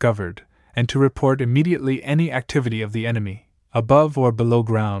being discovered, and to report immediately any activity of the enemy, above or below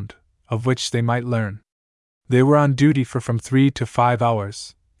ground, of which they might learn. They were on duty for from 3 to 5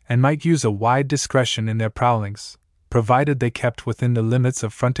 hours, and might use a wide discretion in their prowlings, provided they kept within the limits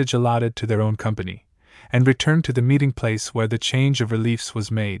of frontage allotted to their own company, and returned to the meeting place where the change of reliefs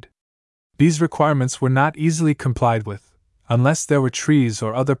was made. These requirements were not easily complied with, unless there were trees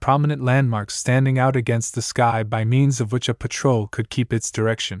or other prominent landmarks standing out against the sky by means of which a patrol could keep its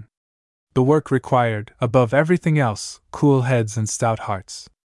direction. The work required, above everything else, cool heads and stout hearts.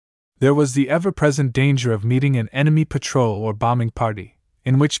 There was the ever-present danger of meeting an enemy patrol or bombing party,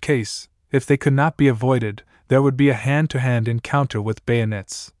 in which case, if they could not be avoided, there would be a hand-to-hand encounter with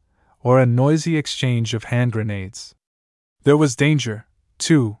bayonets, or a noisy exchange of hand grenades. There was danger,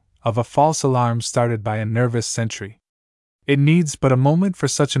 too, of a false alarm started by a nervous sentry. It needs but a moment for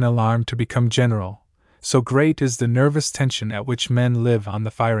such an alarm to become general, so great is the nervous tension at which men live on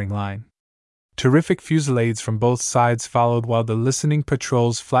the firing line. Terrific fusillades from both sides followed while the listening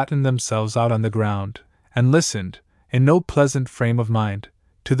patrols flattened themselves out on the ground, and listened, in no pleasant frame of mind,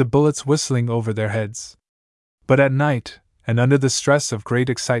 to the bullets whistling over their heads. But at night, and under the stress of great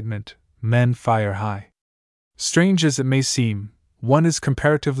excitement, men fire high. Strange as it may seem, one is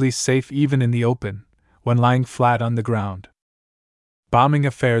comparatively safe even in the open, when lying flat on the ground. Bombing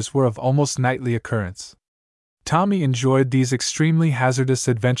affairs were of almost nightly occurrence. Tommy enjoyed these extremely hazardous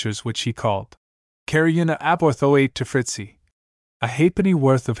adventures which he called "carryin' a ha'porth o' 'ate to Fritzy," a halfpenny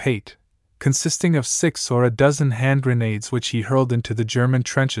worth of hate, consisting of 6 or a dozen hand grenades which he hurled into the German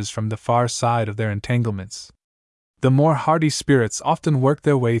trenches from the far side of their entanglements. The more hardy spirits often worked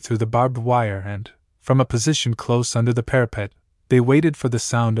their way through the barbed wire and, from a position close under the parapet, they waited for the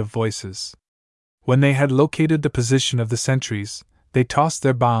sound of voices. When they had located the position of the sentries, they tossed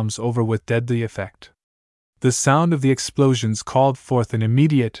their bombs over with deadly effect. The sound of the explosions called forth an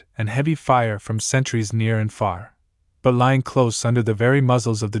immediate and heavy fire from sentries near and far. But lying close under the very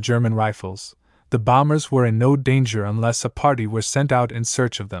muzzles of the German rifles, the bombers were in no danger unless a party were sent out in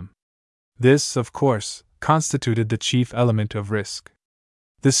search of them. This, of course, constituted the chief element of risk.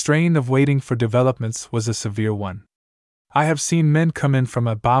 The strain of waiting for developments was a severe one. I have seen men come in from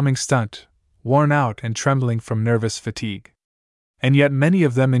a bombing stunt, worn out and trembling from nervous fatigue. And yet many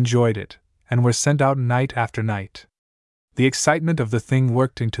of them enjoyed it, and were sent out night after night. The excitement of the thing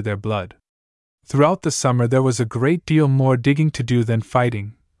worked into their blood. Throughout the summer there was a great deal more digging to do than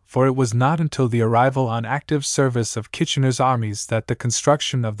fighting, for it was not until the arrival on active service of Kitchener's armies that the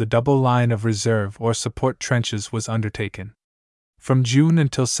construction of the double line of reserve or support trenches was undertaken. From June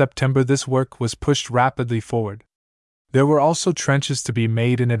until September this work was pushed rapidly forward. There were also trenches to be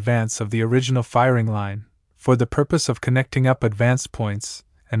made in advance of the original firing line, for the purpose of connecting up advance points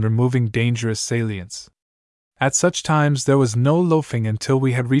and removing dangerous salients. At such times there was no loafing until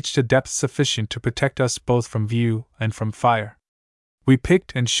we had reached a depth sufficient to protect us both from view and from fire. We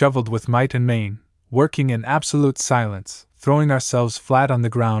picked and shoveled with might and main, working in absolute silence, throwing ourselves flat on the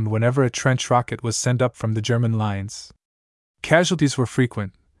ground whenever a trench rocket was sent up from the German lines. Casualties were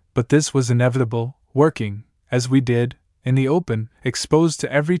frequent, but this was inevitable, working, as we did, in the open, exposed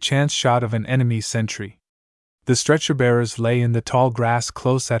to every chance shot of an enemy sentry. The stretcher-bearers lay in the tall grass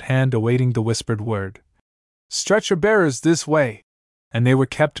close at hand awaiting the whispered word, "Stretcher-bearers this way!" and they were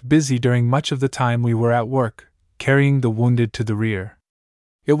kept busy during much of the time we were at work, carrying the wounded to the rear.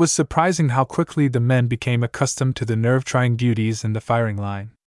 It was surprising how quickly the men became accustomed to the nerve-trying duties in the firing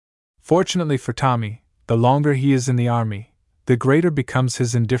line. Fortunately for Tommy, the longer he is in the army, the greater becomes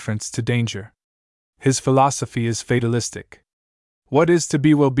his indifference to danger. His philosophy is fatalistic. "What is to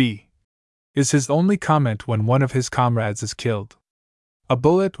be will be," is his only comment when one of his comrades is killed. A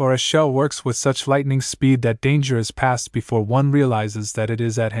bullet or a shell works with such lightning speed that danger is past before one realizes that it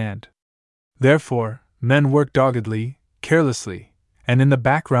is at hand. Therefore, men work doggedly, carelessly, and in the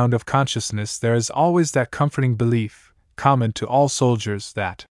background of consciousness there is always that comforting belief, common to all soldiers,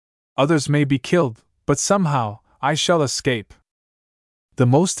 that others may be killed, but somehow I shall escape. The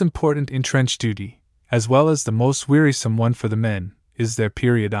most important in trench duty, as well as the most wearisome one for the men, is their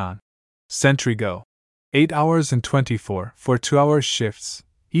period on sentry go. 8 hours and 24 for 2-hour shifts.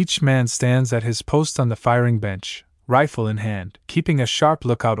 Each man stands at his post on the firing bench, rifle in hand, keeping a sharp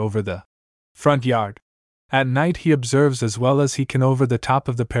lookout over the front yard. At night he observes as well as he can over the top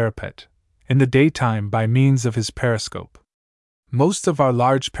of the parapet, in the daytime by means of his periscope. Most of our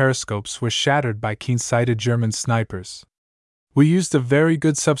large periscopes were shattered by keen-sighted German snipers. We used a very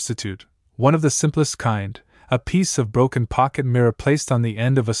good substitute, one of the simplest kind, a piece of broken pocket mirror placed on the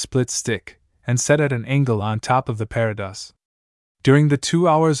end of a split stick, and set at an angle on top of the parados. During the 2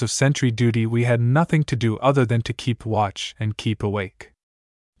 hours of sentry duty we had nothing to do other than to keep watch and keep awake.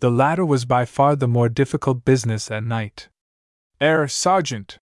 The latter was by far the more difficult business at night.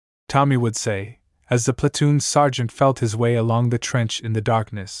 Sergeant," Tommy would say, as the platoon sergeant felt his way along the trench in the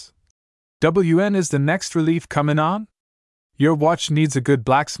darkness. "WN is the next relief comin' on? Your watch needs a good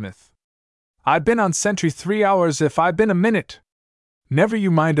blacksmith. I been on sentry 3 hours if I been a minute. Never you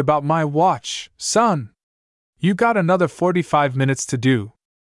mind about my watch, son. You got another 45 minutes to do.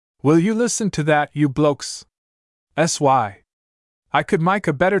 Will you listen to that, you blokes? S.Y. I could make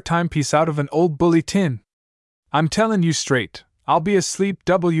a better timepiece out of an old bully tin. I'm tellin' you straight, I'll be asleep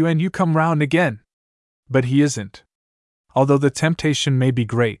when you come round again." But he isn't. Although the temptation may be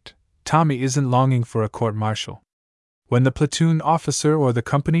great, Tommy isn't longing for a court-martial. When the platoon officer or the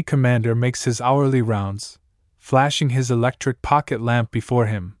company commander makes his hourly rounds, flashing his electric pocket lamp before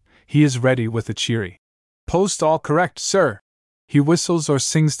him, he is ready with a cheery "Post all correct, sir." He whistles or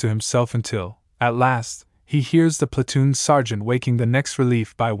sings to himself until, at last, he hears the platoon sergeant waking the next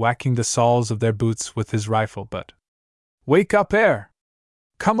relief by whacking the soles of their boots with his rifle butt. "Wake up,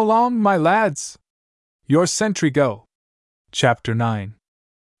 Come along, my lads! Your sentry go!" Chapter 9.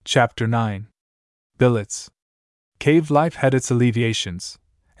 Chapter 9. Billets. Cave life had its alleviations,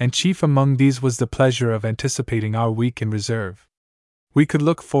 and chief among these was the pleasure of anticipating our week in reserve. We could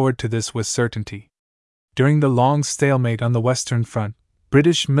look forward to this with certainty. During the long stalemate on the Western Front,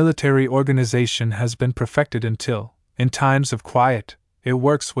 British military organization has been perfected until, in times of quiet, it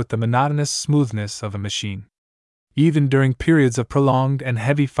works with the monotonous smoothness of a machine. Even during periods of prolonged and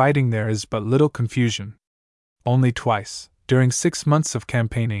heavy fighting there is but little confusion. Only twice, during 6 months of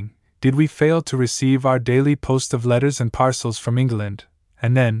campaigning, did we fail to receive our daily post of letters and parcels from England,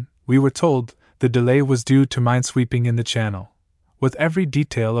 and then, we were told, the delay was due to minesweeping in the Channel. With every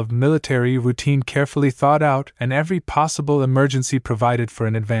detail of military routine carefully thought out and every possible emergency provided for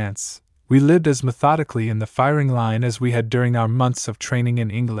in advance, we lived as methodically in the firing line as we had during our months of training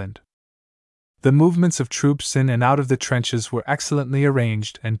in England. The movements of troops in and out of the trenches were excellently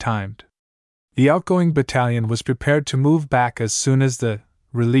arranged and timed. The outgoing battalion was prepared to move back as soon as the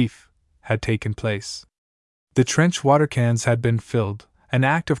relief had taken place. The trench water cans had been filled, an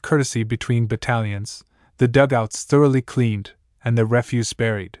act of courtesy between battalions, the dugouts thoroughly cleaned, and the refuse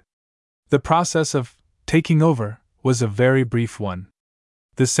buried. The process of taking over was a very brief one.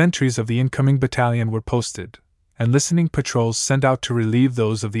 The sentries of the incoming battalion were posted, and listening patrols sent out to relieve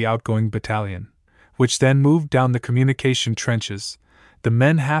those of the outgoing battalion, which then moved down the communication trenches, the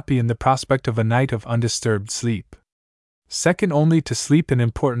men happy in the prospect of a night of undisturbed sleep. Second only to sleep in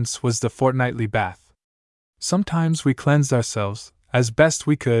importance was the fortnightly bath. Sometimes we cleansed ourselves, as best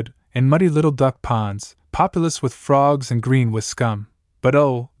we could, in muddy little duck ponds, populous with frogs and green with scum, but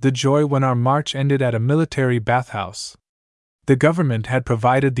oh, the joy when our march ended at a military bathhouse! The government had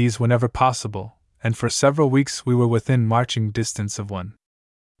provided these whenever possible, and for several weeks we were within marching distance of one.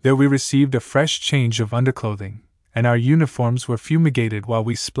 There we received a fresh change of underclothing, and our uniforms were fumigated while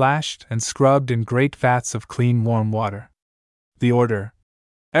we splashed and scrubbed in great vats of clean warm water. The order,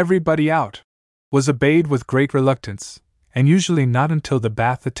 "Everybody out," was obeyed with great reluctance, and usually not until the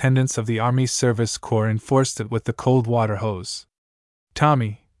bath attendants of the Army Service Corps enforced it with the cold water hose.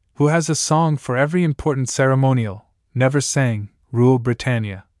 Tommy, who has a song for every important ceremonial, never sang "Rule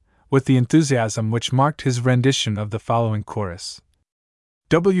Britannia" with the enthusiasm which marked his rendition of the following chorus: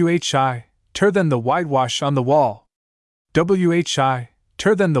 "WHI, ter than the whitewash on the wall! WHI,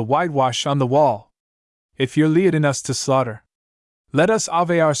 ter than the whitewash on the wall! If you're leadin' us to slaughter, let us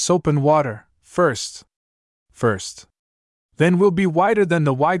ave our soap and water, first. Then we'll be whiter than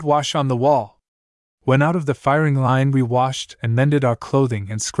the whitewash on the wall." When out of the firing line we washed and mended our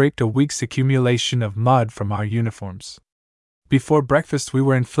clothing and scraped a week's accumulation of mud from our uniforms. Before breakfast we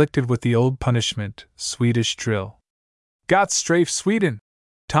were inflicted with the old punishment, Swedish drill. "Gott strafe Sweden,"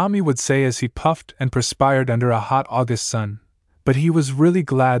 Tommy would say as he puffed and perspired under a hot August sun, but he was really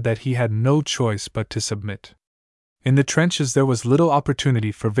glad that he had no choice but to submit. In the trenches there was little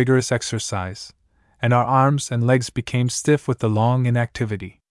opportunity for vigorous exercise, and our arms and legs became stiff with the long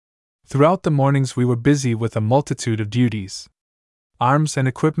inactivity. Throughout the mornings we were busy with a multitude of duties. Arms and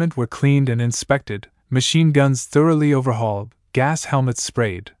equipment were cleaned and inspected, machine guns thoroughly overhauled, gas helmets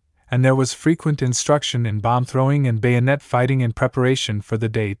sprayed, and there was frequent instruction in bomb throwing and bayonet fighting in preparation for the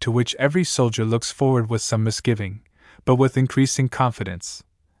day to which every soldier looks forward with some misgiving, but with increasing confidence: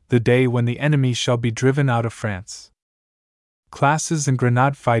 the day when the enemy shall be driven out of France. Classes in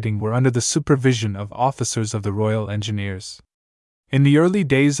grenade fighting were under the supervision of officers of the Royal Engineers. In the early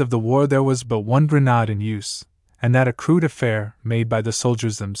days of the war there was but one grenade in use, and that a crude affair made by the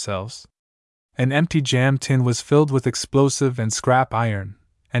soldiers themselves. An empty jam tin was filled with explosive and scrap iron,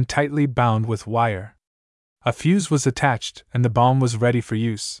 and tightly bound with wire. A fuse was attached, and the bomb was ready for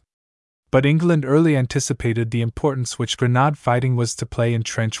use. But England early anticipated the importance which grenade fighting was to play in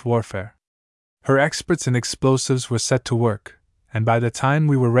trench warfare. Her experts in explosives were set to work, and by the time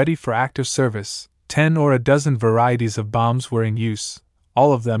we were ready for active service, 10 or a dozen varieties of bombs were in use,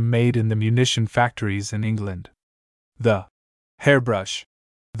 all of them made in the munition factories in England. The hairbrush,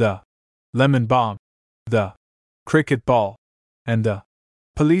 the lemon bomb, the cricket ball, and the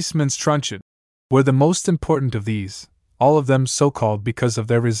policeman's truncheon were the most important of these, all of them so called because of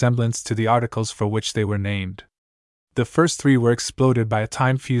their resemblance to the articles for which they were named. The first three were exploded by a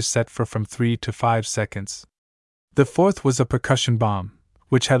time fuse set for from 3 to 5 seconds. The fourth was a percussion bomb,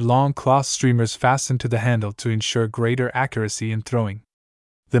 which had long cloth streamers fastened to the handle to ensure greater accuracy in throwing.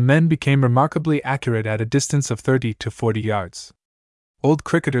 The men became remarkably accurate at a distance of 30 to 40 yards. Old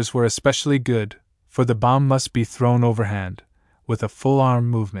cricketers were especially good, for the bomb must be thrown overhand, with a full arm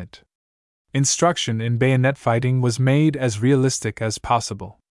movement. Instruction in bayonet fighting was made as realistic as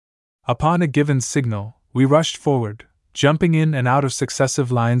possible. Upon a given signal, we rushed forward, jumping in and out of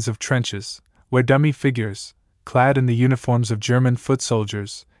successive lines of trenches, where dummy figures, clad in the uniforms of German foot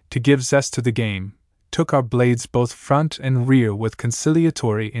soldiers, to give zest to the game, took our blades both front and rear with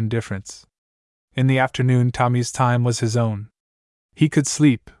conciliatory indifference. In the afternoon Tommy's time was his own. He could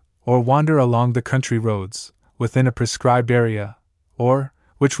sleep, or wander along the country roads, within a prescribed area, or,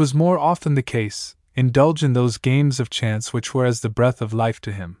 which was more often the case, indulge in those games of chance which were as the breath of life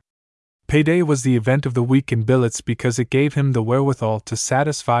to him. Payday was the event of the week in billets because it gave him the wherewithal to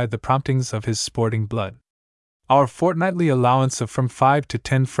satisfy the promptings of his sporting blood. Our fortnightly allowance of from 5 to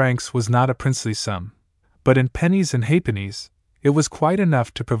 10 francs was not a princely sum, but in pennies and halfpennies, it was quite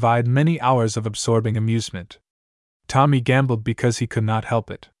enough to provide many hours of absorbing amusement. Tommy gambled because he could not help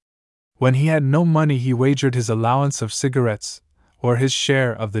it. When he had no money he wagered his allowance of cigarettes, or his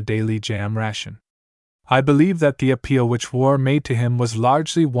share of the daily jam ration. I believe that the appeal which war made to him was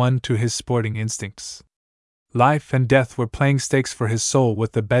largely one to his sporting instincts. Life and death were playing stakes for his soul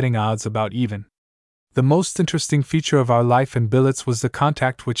with the betting odds about even. The most interesting feature of our life in billets was the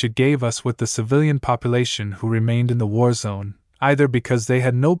contact which it gave us with the civilian population who remained in the war zone, either because they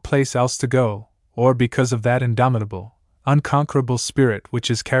had no place else to go, or because of that indomitable, unconquerable spirit which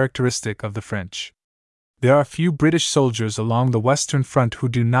is characteristic of the French. There are few British soldiers along the Western Front who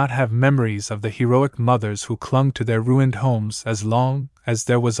do not have memories of the heroic mothers who clung to their ruined homes as long as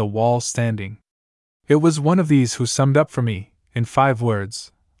there was a wall standing. It was one of these who summed up for me, in 5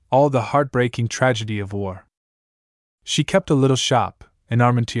 words, all the heartbreaking tragedy of war. She kept a little shop, in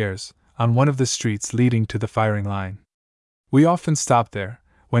Armentières, on one of the streets leading to the firing line. We often stopped there,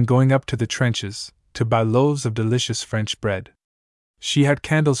 when going up to the trenches, to buy loaves of delicious French bread. She had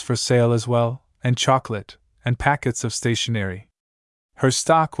candles for sale as well, and chocolate, and packets of stationery. Her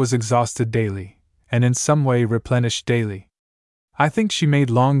stock was exhausted daily, and in some way replenished daily. I think she made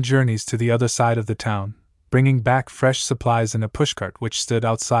long journeys to the other side of the town, bringing back fresh supplies in a pushcart which stood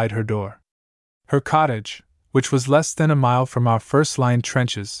outside her door. Her cottage, which was less than a mile from our first-line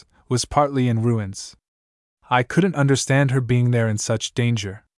trenches, was partly in ruins. I couldn't understand her being there in such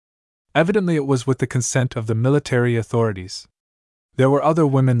danger. Evidently it was with the consent of the military authorities. There were other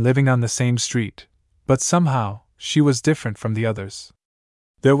women living on the same street, but somehow she was different from the others.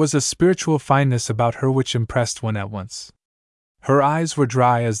 There was a spiritual fineness about her which impressed one at once. Her eyes were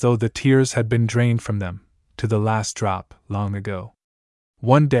dry as though the tears had been drained from them, to the last drop, long ago.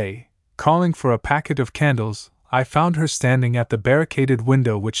 One day, calling for a packet of candles, I found her standing at the barricaded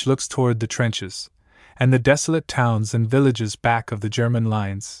window which looks toward the trenches, and the desolate towns and villages back of the German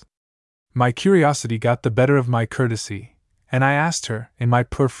lines. My curiosity got the better of my courtesy, and I asked her, in my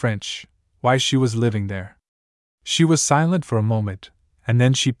poor French, why she was living there. She was silent for a moment, and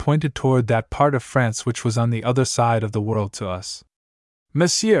then she pointed toward that part of France which was on the other side of the world to us.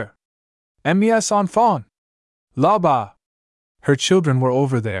 Monsieur! Mes enfants! Là-bas! Her children were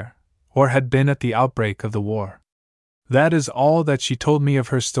over there, or had been at the outbreak of the war. That is all that she told me of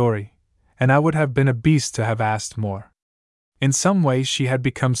her story, and I would have been a beast to have asked more. In some way she had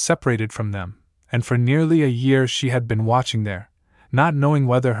become separated from them, and for nearly a year she had been watching there, not knowing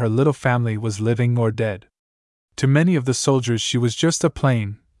whether her little family was living or dead. To many of the soldiers she was just a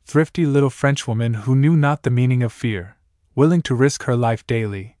plain, thrifty little Frenchwoman who knew not the meaning of fear, willing to risk her life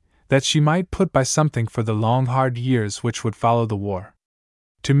daily, that she might put by something for the long hard years which would follow the war.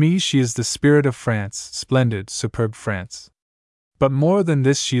 To me she is the spirit of France, splendid, superb France. But more than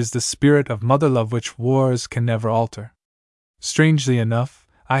this she is the spirit of mother love which wars can never alter. Strangely enough,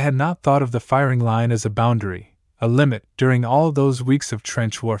 I had not thought of the firing line as a boundary, a limit, during all those weeks of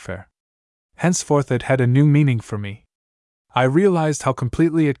trench warfare. Henceforth it had a new meaning for me. I realized how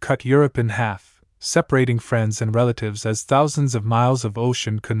completely it cut Europe in half, separating friends and relatives as thousands of miles of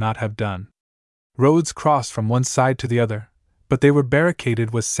ocean could not have done. Roads crossed from one side to the other, but they were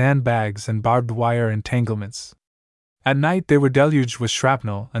barricaded with sandbags and barbed wire entanglements. At night they were deluged with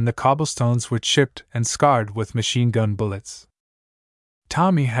shrapnel, and the cobblestones were chipped and scarred with machine-gun bullets.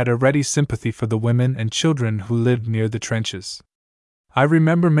 Tommy had a ready sympathy for the women and children who lived near the trenches. I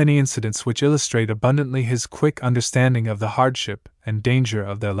remember many incidents which illustrate abundantly his quick understanding of the hardship and danger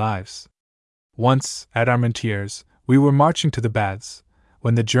of their lives. Once, at Armentières, we were marching to the baths,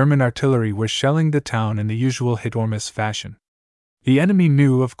 when the German artillery were shelling the town in the usual hit-or-miss fashion. The enemy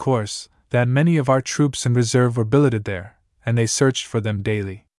knew, of course, that many of our troops in reserve were billeted there, and they searched for them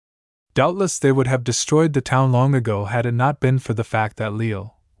daily. Doubtless they would have destroyed the town long ago had it not been for the fact that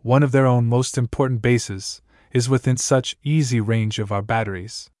Lille, one of their own most important bases, is within such easy range of our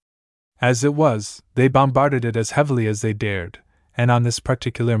batteries. As it was, they bombarded it as heavily as they dared, and on this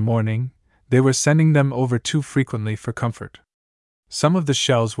particular morning, they were sending them over too frequently for comfort. Some of the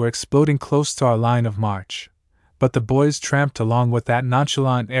shells were exploding close to our line of march, but the boys tramped along with that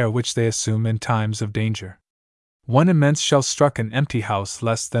nonchalant air which they assume in times of danger. One immense shell struck an empty house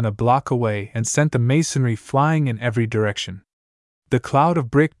less than a block away and sent the masonry flying in every direction. The cloud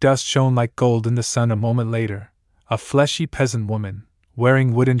of brick dust shone like gold in the sun a moment later. A fleshy peasant woman,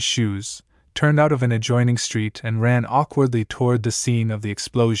 wearing wooden shoes, turned out of an adjoining street and ran awkwardly toward the scene of the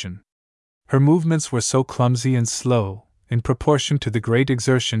explosion. Her movements were so clumsy and slow, in proportion to the great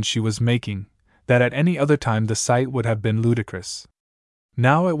exertion she was making, that at any other time the sight would have been ludicrous.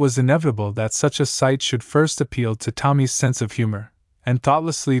 Now it was inevitable that such a sight should first appeal to Tommy's sense of humor, and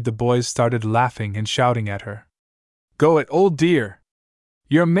thoughtlessly the boys started laughing and shouting at her. "Go it, old dear!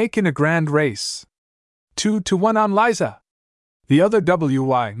 You're making a grand race! 2-1 on Liza! The other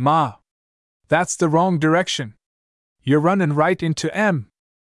WY, ma! That's the wrong direction! You're running right into M!"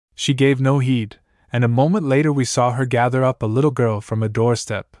 She gave no heed, and a moment later we saw her gather up a little girl from a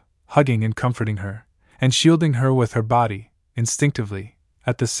doorstep, hugging and comforting her, and shielding her with her body, instinctively,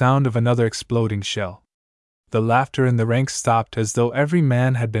 at the sound of another exploding shell. The laughter in the ranks stopped as though every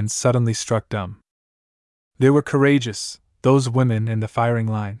man had been suddenly struck dumb. They were courageous, those women in the firing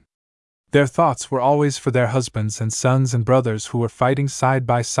line. Their thoughts were always for their husbands and sons and brothers who were fighting side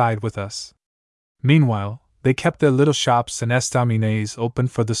by side with us. Meanwhile, they kept their little shops and estaminets open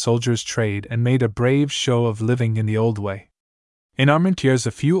for the soldiers' trade and made a brave show of living in the old way. In Armentières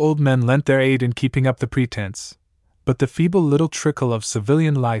a few old men lent their aid in keeping up the pretense, but the feeble little trickle of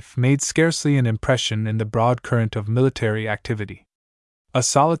civilian life made scarcely an impression in the broad current of military activity. A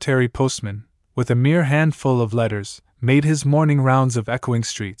solitary postman, with a mere handful of letters, made his morning rounds of echoing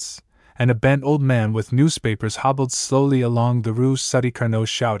streets, and a bent old man with newspapers hobbled slowly along the Rue Sadi-Carnot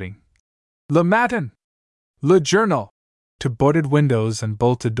shouting, "Le Matin! Le Journal!" to boarded windows and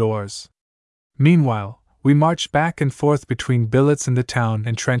bolted doors. Meanwhile, we marched back and forth between billets in the town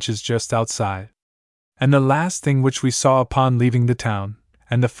and trenches just outside. And the last thing which we saw upon leaving the town,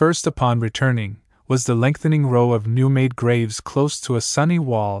 and the first upon returning, was the lengthening row of new-made graves close to a sunny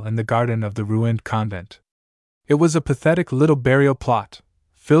wall in the garden of the ruined convent. It was a pathetic little burial plot,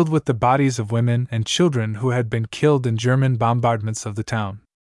 filled with the bodies of women and children who had been killed in German bombardments of the town.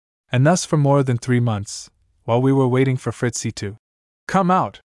 And thus for more than 3 months, while we were waiting for Fritzie to come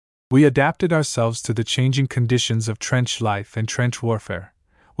out, we adapted ourselves to the changing conditions of trench life and trench warfare,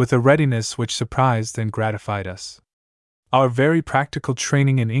 with a readiness which surprised and gratified us. Our very practical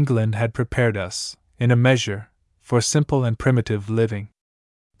training in England had prepared us, in a measure, for simple and primitive living.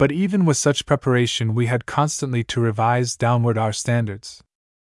 But even with such preparation we had constantly to revise downward our standards.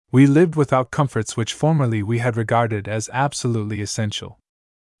 We lived without comforts which formerly we had regarded as absolutely essential.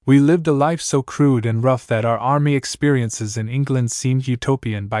 We lived a life so crude and rough that our army experiences in England seemed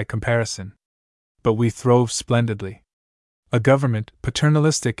utopian by comparison. But we throve splendidly. A government,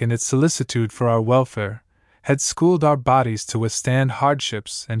 paternalistic in its solicitude for our welfare, had schooled our bodies to withstand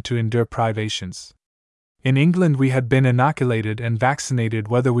hardships and to endure privations. In England we had been inoculated and vaccinated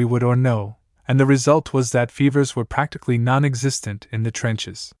whether we would or no, and the result was that fevers were practically non-existent in the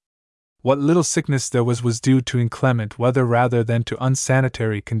trenches. What little sickness there was due to inclement weather rather than to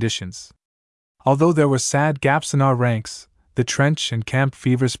unsanitary conditions. Although there were sad gaps in our ranks, the trench and camp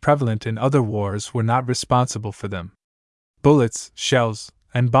fevers prevalent in other wars were not responsible for them. Bullets, shells,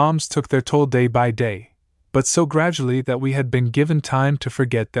 and bombs took their toll day by day, but so gradually that we had been given time to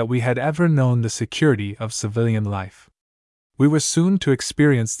forget that we had ever known the security of civilian life. We were soon to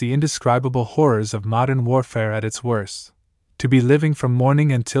experience the indescribable horrors of modern warfare at its worst, to be living from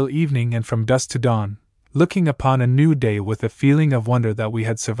morning until evening and from dusk to dawn, looking upon a new day with a feeling of wonder that we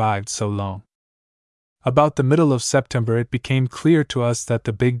had survived so long. About the middle of September it became clear to us that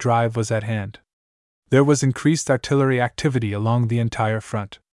the big drive was at hand. There was increased artillery activity along the entire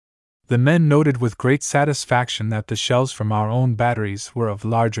front. The men noted with great satisfaction that the shells from our own batteries were of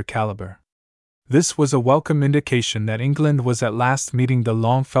larger caliber. This was a welcome indication that England was at last meeting the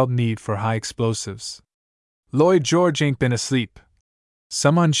long-felt need for high explosives. "Lloyd George ain't been asleep,"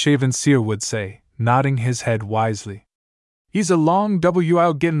 some unshaven seer would say, nodding his head wisely. "He's a long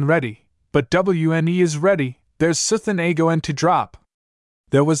while gettin' ready, but WNE is ready, there's suthin' a goin' to drop."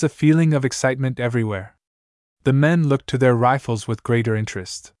 There was a feeling of excitement everywhere. The men looked to their rifles with greater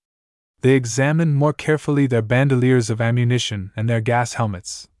interest. They examined more carefully their bandoliers of ammunition and their gas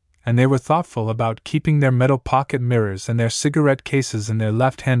helmets, and they were thoughtful about keeping their metal pocket mirrors and their cigarette cases in their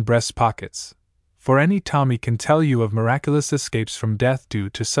left-hand breast pockets, for any Tommy can tell you of miraculous escapes from death due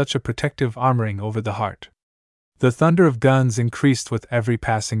to such a protective armoring over the heart. The thunder of guns increased with every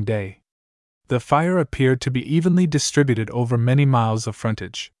passing day. The fire appeared to be evenly distributed over many miles of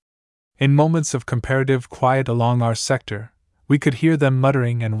frontage. In moments of comparative quiet along our sector, we could hear them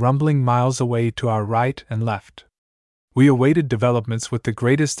muttering and rumbling miles away to our right and left. We awaited developments with the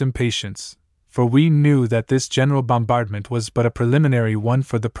greatest impatience, for we knew that this general bombardment was but a preliminary one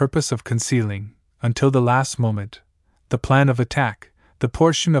for the purpose of concealing, until the last moment, the plan of attack, the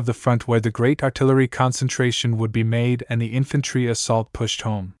portion of the front where the great artillery concentration would be made and the infantry assault pushed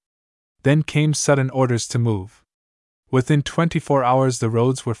home. Then came sudden orders to move. Within 24 hours the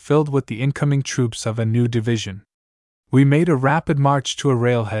roads were filled with the incoming troops of a new division. We made a rapid march to a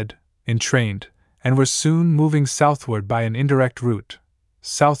railhead, entrained, and were soon moving southward by an indirect route,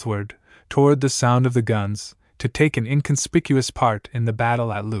 southward, toward the sound of the guns, to take an inconspicuous part in the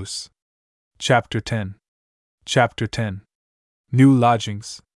battle at Loos. Chapter 10. Chapter 10. New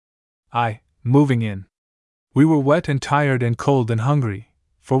lodgings. Moving in. We were wet and tired and cold and hungry,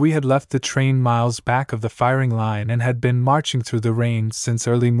 for we had left the train miles back of the firing line and had been marching through the rain since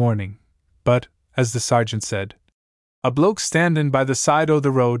early morning. But, as the sergeant said, "A bloke standin' by the side o'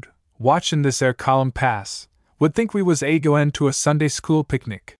 the road, watchin' this 'ere column pass, would think we was goin' to a Sunday school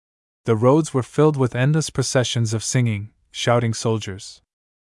picnic." The roads were filled with endless processions of singing, shouting soldiers.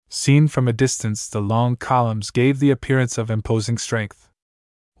 Seen from a distance, the long columns gave the appearance of imposing strength.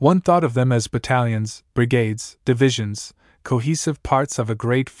 One thought of them as battalions, brigades, divisions, cohesive parts of a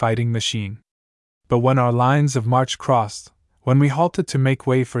great fighting machine. But when our lines of march crossed, when we halted to make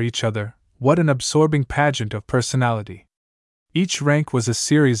way for each other, what an absorbing pageant of personality! Each rank was a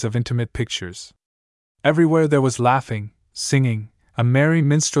series of intimate pictures. Everywhere there was laughing, singing, a merry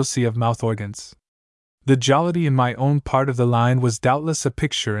minstrelsy of mouth organs. The jollity in my own part of the line was doubtless a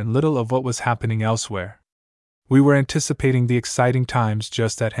picture and little of what was happening elsewhere. We were anticipating the exciting times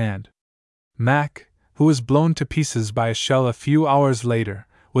just at hand. Mac, who was blown to pieces by a shell a few hours later,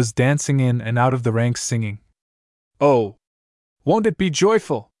 was dancing in and out of the ranks singing, "Oh, won't it be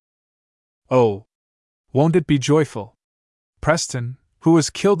joyful? Oh, won't it be joyful?" Preston, who was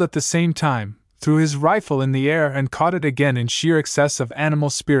killed at the same time, threw his rifle in the air and caught it again in sheer excess of animal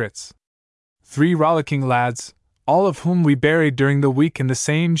spirits. 3 rollicking lads, all of whom we buried during the week in the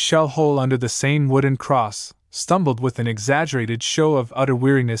same shell hole under the same wooden cross, stumbled with an exaggerated show of utter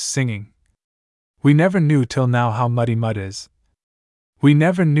weariness singing, "We never knew till now how muddy mud is. We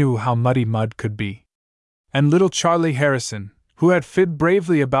never knew how muddy mud could be." And little Charlie Harrison, who had fibbed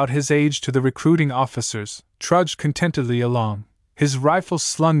bravely about his age to the recruiting officers, trudged contentedly along, his rifle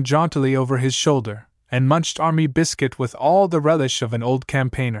slung jauntily over his shoulder, and munched army biscuit with all the relish of an old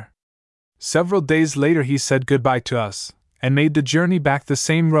campaigner. Several days later he said goodbye to us, and made the journey back the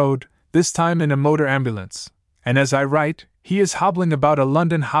same road, this time in a motor ambulance, and as I write, he is hobbling about a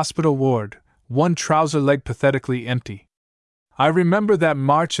London hospital ward, one trouser leg pathetically empty. I remember that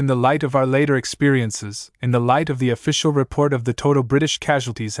march in the light of our later experiences, in the light of the official report of the total British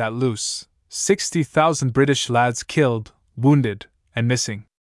casualties at Loos, 60,000 British lads killed, wounded, and missing.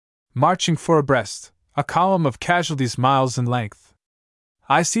 Marching four abreast, a column of casualties miles in length.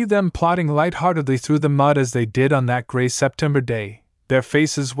 I see them plodding light-heartedly through the mud as they did on that grey September day, their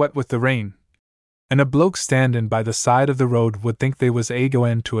faces wet with the rain. And a bloke standin' by the side of the road would think they was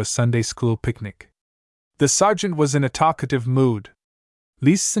a-goin' to a Sunday school picnic. The sergeant was in a talkative mood.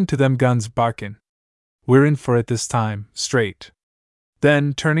 "Listen to them guns barkin'. We're in for it this time, straight."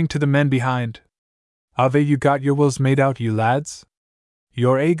 Then, turning to the men behind, "Ave you got your wills made out, you lads?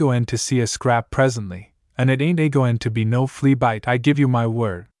 You're a-goin' to see a scrap presently, and it ain't a-goin' to be no flea bite, I give you my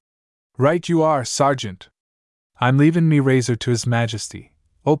word." "Right you are, sergeant. I'm leavin' me razor to His Majesty.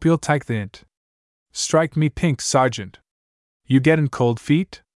 'Ope you'll take the 'int. Strike me pink, sergeant. You gettin' cold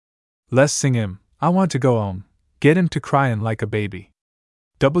feet? Let's sing him, 'I want to go 'ome,' get him to cryin' like a baby.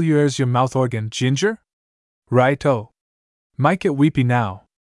 Where's your mouth organ, Ginger? Right-o. Might get weepy now.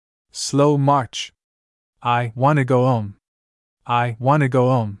 Slow march. I wanna go 'ome. I wanna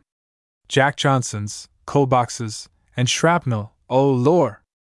go 'ome. Jack Johnsons, coal boxes, and shrapnel, oh lor!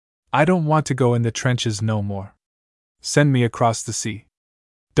 I don't want to go in the trenches no more. Send me across the sea.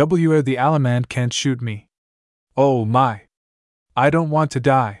 Where the Alamand can't shoot me. Oh my! I don't want to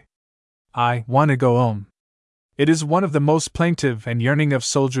die. I wanna go 'ome." It is one of the most plaintive and yearning of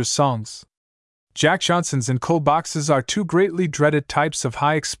soldiers' songs. Jack Johnsons and coal boxes are two greatly dreaded types of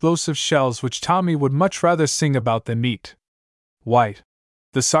high explosive shells which Tommy would much rather sing about than meet. "White,"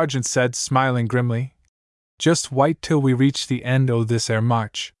 the sergeant said, smiling grimly. "Just white till we reach the end o' this 'ere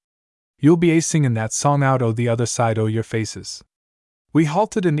march. You'll be a-singin' that song out o' the other side o' your faces." We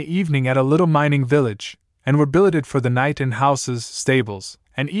halted in the evening at a little mining village, and were billeted for the night in houses, stables,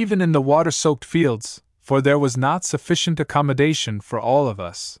 and even in the water-soaked fields, for there was not sufficient accommodation for all of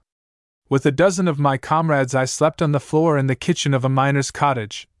us. With a dozen of my comrades I slept on the floor in the kitchen of a miner's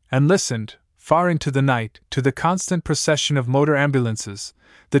cottage, and listened, far into the night, to the constant procession of motor ambulances,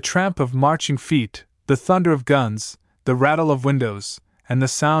 the tramp of marching feet, the thunder of guns, the rattle of windows, and the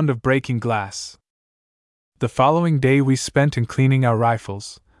sound of breaking glass. The following day we spent in cleaning our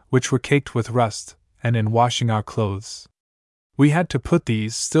rifles, which were caked with rust, and in washing our clothes. We had to put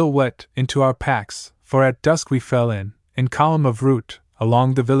these, still wet, into our packs, for at dusk we fell in column of route,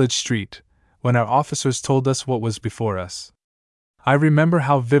 along the village street, when our officers told us what was before us. I remember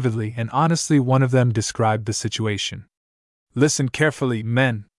how vividly and honestly one of them described the situation. "Listen carefully,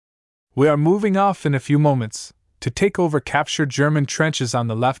 men. We are moving off in a few moments, to take over captured German trenches on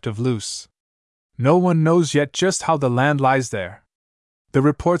the left of Loos. No one knows yet just how the land lies there. The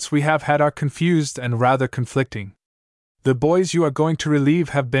reports we have had are confused and rather conflicting. The boys you are going to relieve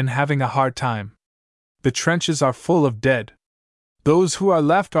have been having a hard time. The trenches are full of dead. Those who are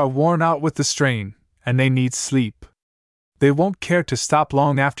left are worn out with the strain, and they need sleep. They won't care to stop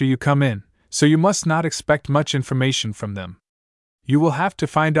long after you come in, so you must not expect much information from them. You will have to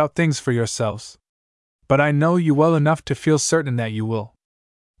find out things for yourselves. But I know you well enough to feel certain that you will.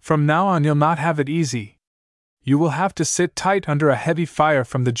 From now on you'll not have it easy. You will have to sit tight under a heavy fire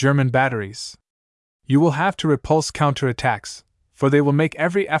from the German batteries. You will have to repulse counterattacks, for they will make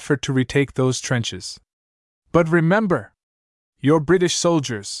every effort to retake those trenches. But remember, you're British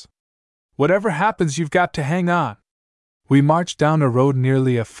soldiers. Whatever happens, you've got to hang on. We marched down a road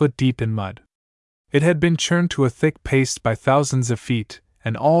nearly a foot deep in mud. It had been churned to a thick paste by thousands of feet,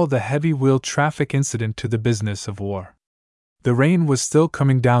 and all the heavy wheeled traffic incident to the business of war. The rain was still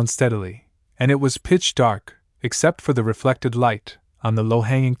coming down steadily, and it was pitch dark, except for the reflected light, on the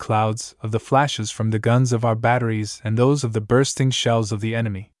low-hanging clouds, of the flashes from the guns of our batteries and those of the bursting shells of the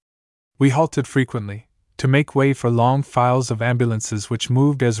enemy. We halted frequently, to make way for long files of ambulances which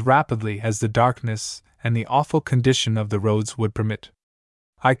moved as rapidly as the darkness and the awful condition of the roads would permit.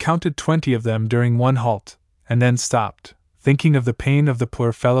 I counted 20 of them during one halt, and then stopped, thinking of the pain of the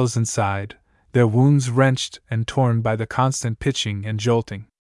poor fellows inside, their wounds wrenched and torn by the constant pitching and jolting.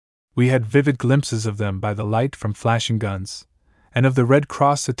 We had vivid glimpses of them by the light from flashing guns, and of the Red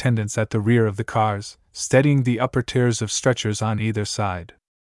Cross attendants at the rear of the cars, steadying the upper tiers of stretchers on either side.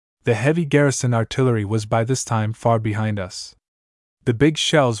 The heavy garrison artillery was by this time far behind us. The big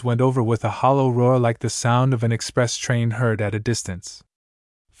shells went over with a hollow roar like the sound of an express train heard at a distance.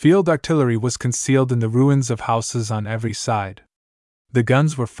 Field artillery was concealed in the ruins of houses on every side. The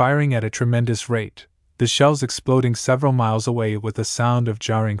guns were firing at a tremendous rate, the shells exploding several miles away with a sound of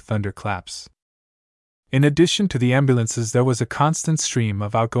jarring thunderclaps. In addition to the ambulances, there was a constant stream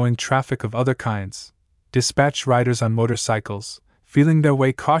of outgoing traffic of other kinds, dispatch riders on motorcycles, feeling their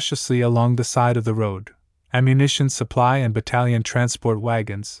way cautiously along the side of the road, ammunition supply and battalion transport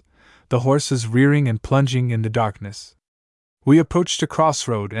wagons, the horses rearing and plunging in the darkness. We approached a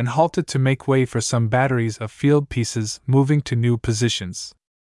crossroad and halted to make way for some batteries of field pieces moving to new positions.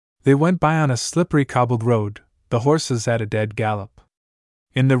 They went by on a slippery cobbled road, the horses at a dead gallop.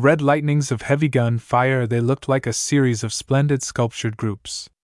 In the red lightnings of heavy gun fire they looked like a series of splendid sculptured groups.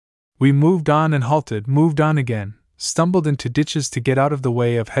 We moved on and halted, moved on again, stumbled into ditches to get out of the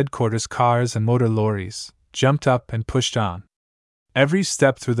way of headquarters cars and motor lorries, jumped up and pushed on. Every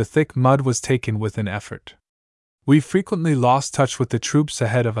step through the thick mud was taken with an effort. We frequently lost touch with the troops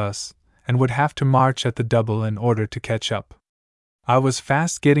ahead of us, and would have to march at the double in order to catch up. I was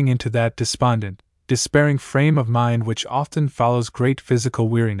fast getting into that despondent, despairing frame of mind which often follows great physical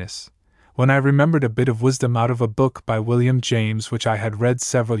weariness, when I remembered a bit of wisdom out of a book by William James which I had read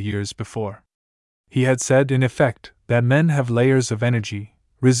several years before. He had said, in effect, that men have layers of energy,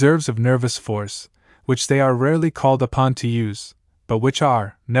 reserves of nervous force, which they are rarely called upon to use, but which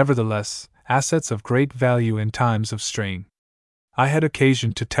are, nevertheless, assets of great value in times of strain. I had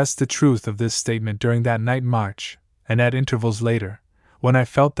occasion to test the truth of this statement during that night march, and at intervals later, when I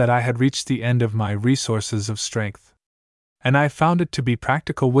felt that I had reached the end of my resources of strength. And I found it to be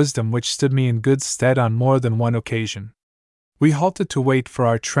practical wisdom which stood me in good stead on more than one occasion. We halted to wait for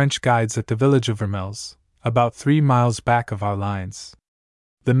our trench guides at the village of Vermelles, about 3 miles back of our lines.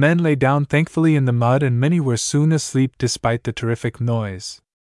 The men lay down thankfully in the mud, and many were soon asleep despite the terrific noise.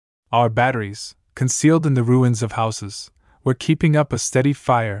 Our batteries, concealed in the ruins of houses, were keeping up a steady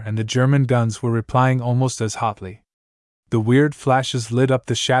fire, and the German guns were replying almost as hotly. The weird flashes lit up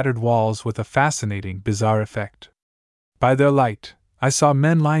the shattered walls with a fascinating, bizarre effect. By their light, I saw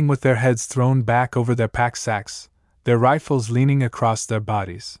men lying with their heads thrown back over their pack sacks, their rifles leaning across their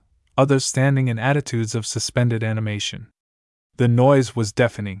bodies, others standing in attitudes of suspended animation. The noise was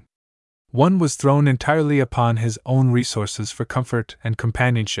deafening. One was thrown entirely upon his own resources for comfort and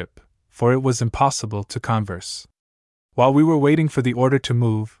companionship, for it was impossible to converse. While we were waiting for the order to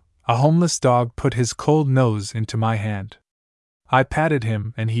move, a homeless dog put his cold nose into my hand. I patted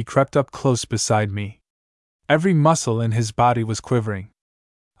him, and he crept up close beside me. Every muscle in his body was quivering.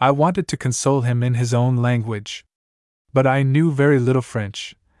 I wanted to console him in his own language, but I knew very little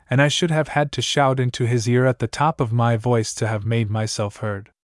French, and I should have had to shout into his ear at the top of my voice to have made myself heard.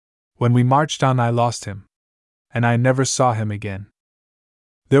 When we marched on, I lost him, and I never saw him again.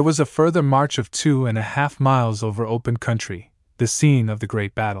 There was a further march of 2.5 miles over open country, the scene of the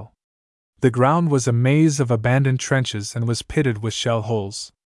great battle. The ground was a maze of abandoned trenches and was pitted with shell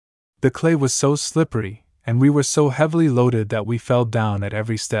holes. The clay was so slippery, and we were so heavily loaded that we fell down at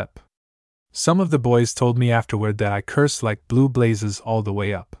every step. Some of the boys told me afterward that I cursed like blue blazes all the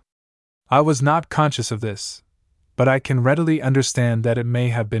way up. I was not conscious of this, but I can readily understand that it may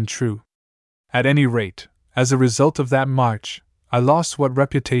have been true. At any rate, as a result of that march, I lost what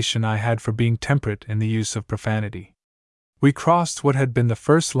reputation I had for being temperate in the use of profanity. We crossed what had been the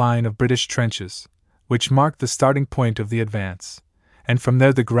first line of British trenches, which marked the starting point of the advance, and from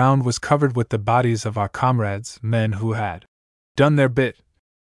there the ground was covered with the bodies of our comrades, men who had done their bit,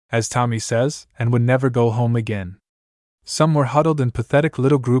 as Tommy says, and would never go home again. Some were huddled in pathetic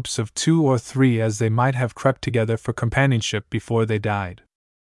little groups of 2 or 3 as they might have crept together for companionship before they died.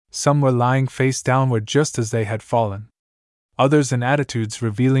 Some were lying face downward just as they had fallen. others in attitudes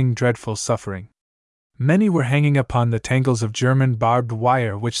revealing dreadful suffering. Many were hanging upon the tangles of German barbed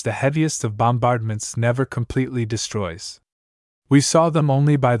wire which the heaviest of bombardments never completely destroys. We saw them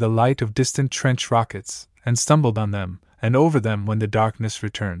only by the light of distant trench rockets, and stumbled on them and over them when the darkness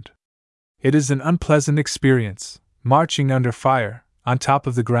returned. It is an unpleasant experience, marching under fire, on top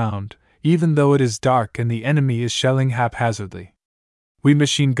of the ground, even though it is dark and the enemy is shelling haphazardly. We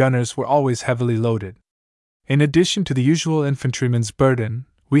machine gunners were always heavily loaded. In addition to the usual infantryman's burden,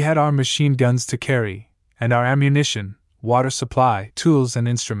 we had our machine guns to carry, and our ammunition, water supply, tools, and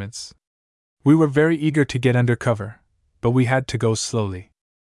instruments. We were very eager to get under cover, but we had to go slowly.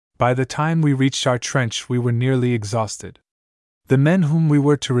 By the time we reached our trench, we were nearly exhausted. The men whom we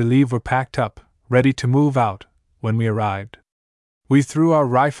were to relieve were packed up, ready to move out, when we arrived. We threw our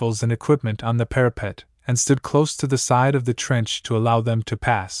rifles and equipment on the parapet and stood close to the side of the trench to allow them to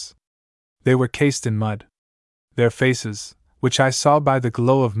pass. They were cased in mud. Their faces, which I saw by the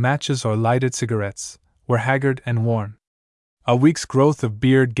glow of matches or lighted cigarettes, were haggard and worn. A week's growth of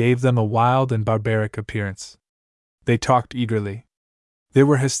beard gave them a wild and barbaric appearance. They talked eagerly. They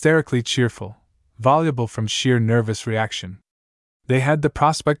were hysterically cheerful, voluble from sheer nervous reaction. They had the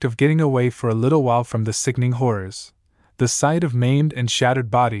prospect of getting away for a little while from the sickening horrors, the sight of maimed and shattered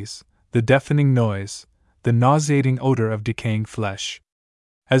bodies, the deafening noise, the nauseating odor of decaying flesh.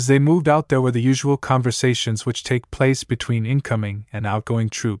 As they moved out, there were the usual conversations which take place between incoming and outgoing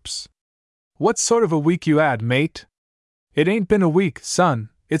troops. "What sort of a week you had, mate?" "It ain't been a week, son,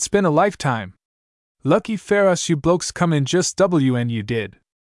 it's been a lifetime." "Lucky fair us you blokes come in just when you did."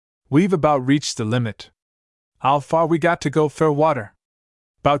 "We've about reached the limit." "How far we got to go for water?"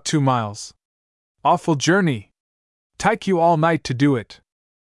 "'Bout 2 miles." "Awful journey." "Take you all night to do it."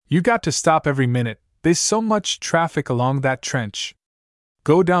 "You got to stop every minute, they's so much traffic along that trench."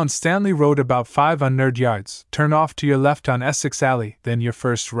 "Go down Stanley Road about 500 yards, turn off to your left on Essex Alley, then your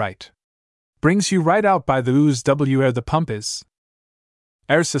first right. Brings you right out by the ooze where the pump is.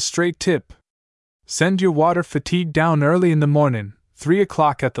 There's a straight tip. Send your water fatigue down early in the morning, 3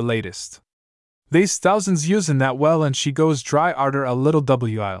 o'clock at the latest. They's thousands using that well and she goes dry arter a little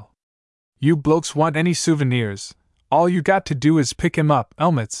while. You blokes want any souvenirs, all you got to do is pick 'em up,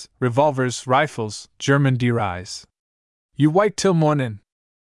 helmets, revolvers, rifles, German DRIs. You wait till morning.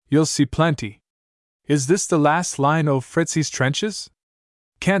 You'll see plenty." "Is this the last line o' Fritzie's trenches?"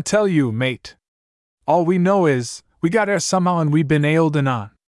 "Can't tell you, mate. All we know is, we got 'ere somehow and we been holdin'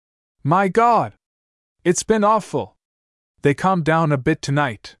 on. My God! It's been awful. They calmed down a bit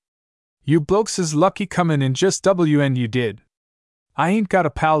tonight. You blokes is lucky comin' in just when you did. I ain't got a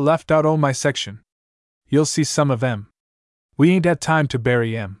pal left out o' my section. You'll see some of 'em. We ain't had time to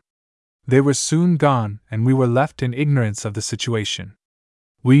bury 'em." They were soon gone, and we were left in ignorance of the situation.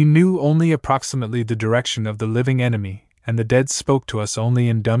 We knew only approximately the direction of the living enemy, and the dead spoke to us only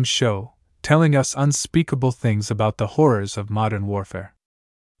in dumb show, telling us unspeakable things about the horrors of modern warfare.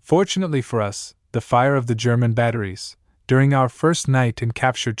 Fortunately for us, the fire of the German batteries, during our first night in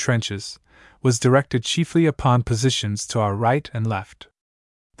captured trenches, was directed chiefly upon positions to our right and left.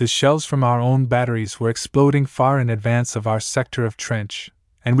 The shells from our own batteries were exploding far in advance of our sector of trench,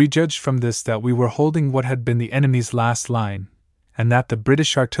 and we judged from this that we were holding what had been the enemy's last line, and that the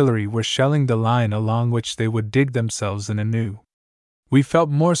British artillery were shelling the line along which they would dig themselves in anew. We felt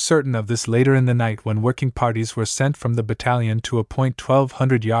more certain of this later in the night when working parties were sent from the battalion to a point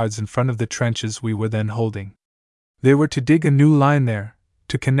 1,200 yards in front of the trenches we were then holding. They were to dig a new line there,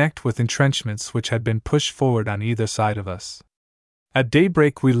 to connect with entrenchments which had been pushed forward on either side of us. At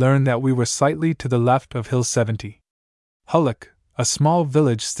daybreak we learned that we were slightly to the left of Hill 70. Hulloch, a small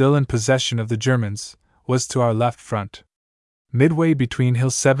village still in possession of the Germans, was to our left front. Midway between Hill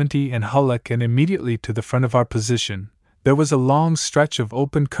 70 and Hulloch and immediately to the front of our position, there was a long stretch of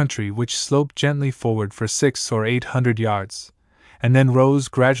open country which sloped gently forward for 600 or 800 yards, and then rose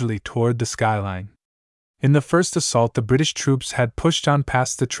gradually toward the skyline. In the first assault the British troops had pushed on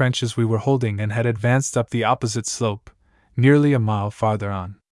past the trenches we were holding and had advanced up the opposite slope, nearly a mile farther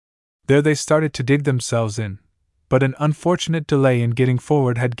on. There they started to dig themselves in, but an unfortunate delay in getting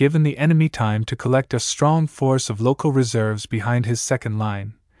forward had given the enemy time to collect a strong force of local reserves behind his second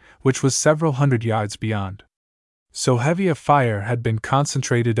line, which was several hundred yards beyond. So heavy a fire had been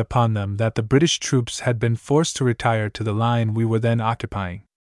concentrated upon them that the British troops had been forced to retire to the line we were then occupying.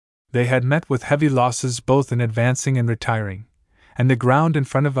 They had met with heavy losses both in advancing and retiring, and the ground in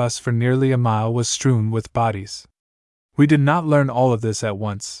front of us for nearly a mile was strewn with bodies. We did not learn all of this at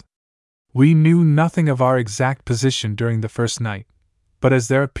once. We knew nothing of our exact position during the first night, but as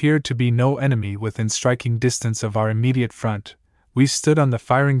there appeared to be no enemy within striking distance of our immediate front, we stood on the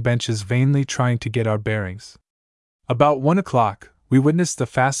firing benches vainly trying to get our bearings. About 1 o'clock, we witnessed the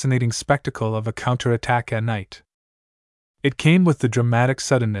fascinating spectacle of a counterattack at night. It came with the dramatic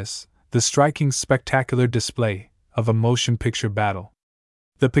suddenness, the striking spectacular display, of a motion picture battle.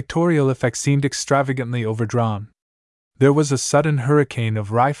 The pictorial effect seemed extravagantly overdrawn. There was a sudden hurricane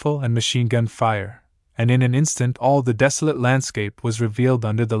of rifle and machine gun fire, and in an instant all the desolate landscape was revealed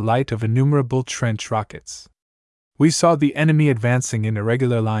under the light of innumerable trench rockets. We saw the enemy advancing in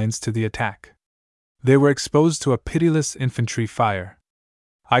irregular lines to the attack. They were exposed to a pitiless infantry fire.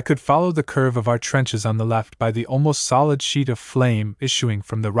 I could follow the curve of our trenches on the left by the almost solid sheet of flame issuing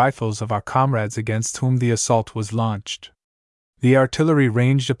from the rifles of our comrades against whom the assault was launched. The artillery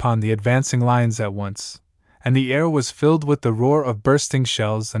ranged upon the advancing lines at once, and the air was filled with the roar of bursting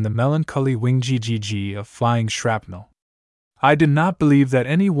shells and the melancholy wing-gg of flying shrapnel. I did not believe that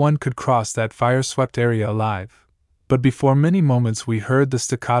any one could cross that fire-swept area alive, but before many moments we heard the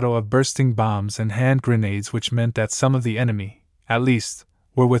staccato of bursting bombs and hand grenades, which meant that some of the enemy, at least,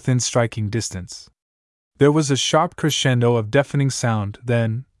 were within striking distance. There was a sharp crescendo of deafening sound,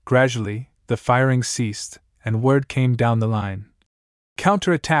 then, gradually, the firing ceased, and word came down the line.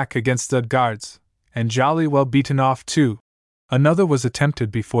 Counter-attack against the Guards, and jolly well beaten off too. Another was attempted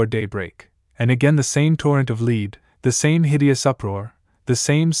before daybreak, and again the same torrent of lead, the same hideous uproar, the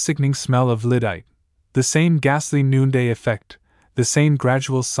same sickening smell of lyddite, the same ghastly noonday effect, the same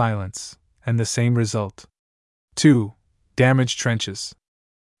gradual silence, and the same result. 2. Damaged trenches.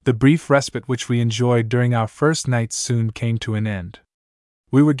 The brief respite which we enjoyed during our first night soon came to an end.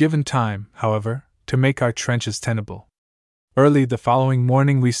 We were given time, however, to make our trenches tenable. Early the following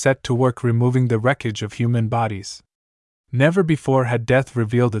morning we set to work removing the wreckage of human bodies. Never before had death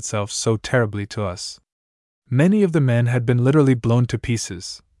revealed itself so terribly to us. Many of the men had been literally blown to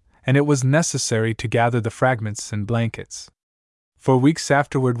pieces, and it was necessary to gather the fragments in blankets. For weeks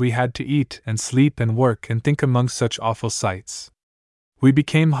afterward we had to eat and sleep and work and think among such awful sights. We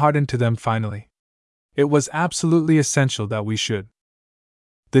became hardened to them finally. It was absolutely essential that we should.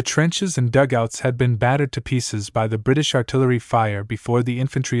 The trenches and dugouts had been battered to pieces by the British artillery fire before the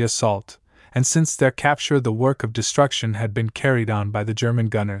infantry assault, and since their capture the work of destruction had been carried on by the German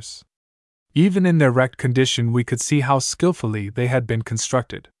gunners. Even in their wrecked condition we could see how skillfully they had been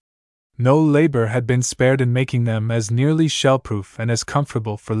constructed. No labor had been spared in making them as nearly shell-proof and as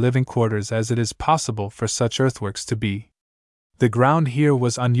comfortable for living quarters as it is possible for such earthworks to be. The ground here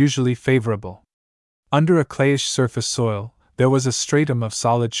was unusually favorable. Under a clayish surface soil, there was a stratum of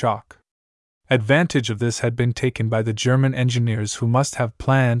solid chalk. Advantage of this had been taken by the German engineers who must have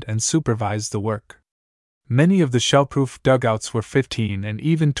planned and supervised the work. Many of the shell-proof dugouts were 15 and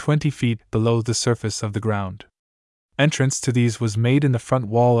even 20 feet below the surface of the ground. Entrance to these was made in the front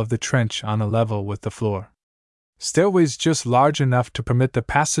wall of the trench on a level with the floor. Stairways just large enough to permit the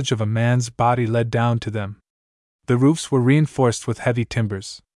passage of a man's body led down to them. The roofs were reinforced with heavy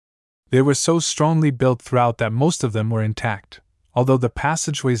timbers. They were so strongly built throughout that most of them were intact, although the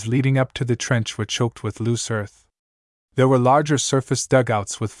passageways leading up to the trench were choked with loose earth. There were larger surface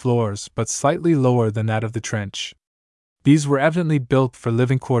dugouts with floors but slightly lower than that of the trench. These were evidently built for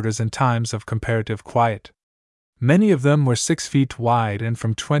living quarters in times of comparative quiet. Many of them were 6 feet wide and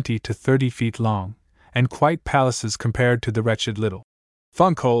from 20 to 30 feet long, and quite palaces compared to the wretched little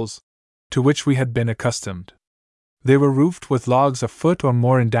funk holes to which we had been accustomed. They were roofed with logs a foot or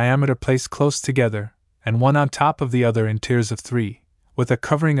more in diameter placed close together, and one on top of the other in tiers of 3, with a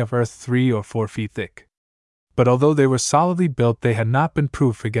covering of earth 3 or 4 feet thick. But although they were solidly built, they had not been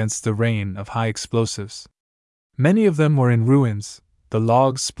proof against the rain of high explosives. Many of them were in ruins, the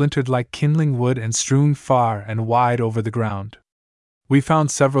logs splintered like kindling wood and strewn far and wide over the ground. We found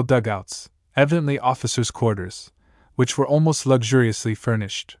several dugouts, evidently officers' quarters, which were almost luxuriously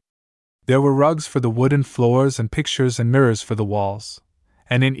furnished. There were rugs for the wooden floors and pictures and mirrors for the walls,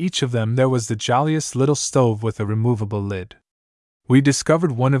 and in each of them there was the jolliest little stove with a removable lid. We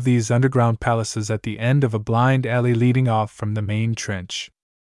discovered one of these underground palaces at the end of a blind alley leading off from the main trench.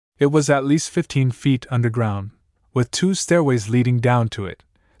 It was at least 15 feet underground, with 2 stairways leading down to it,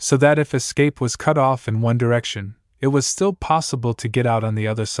 so that if escape was cut off in one direction, it was still possible to get out on the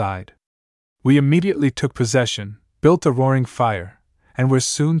other side. We immediately took possession, built a roaring fire, and were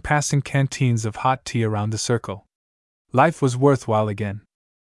soon passing canteens of hot tea around the circle. Life was worthwhile again.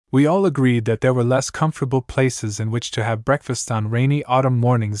 We all agreed that there were less comfortable places in which to have breakfast on rainy autumn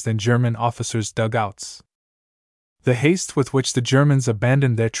mornings than German officers' dugouts. The haste with which the Germans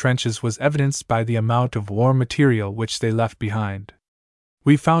abandoned their trenches was evidenced by the amount of war material which they left behind.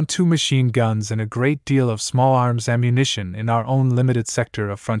 We found 2 machine guns and a great deal of small arms ammunition in our own limited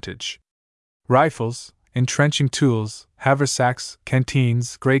sector of frontage. Rifles, entrenching tools, haversacks,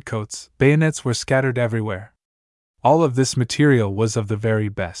 canteens, greatcoats, bayonets were scattered everywhere. All of this material was of the very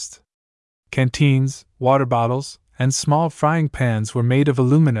best. Canteens, water bottles, and small frying pans were made of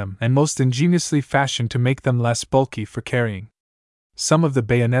aluminum and most ingeniously fashioned to make them less bulky for carrying. Some of the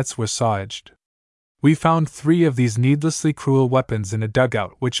bayonets were saw-edged. We found 3 of these needlessly cruel weapons in a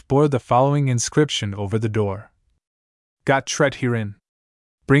dugout which bore the following inscription over the door: "Got Tret hierin.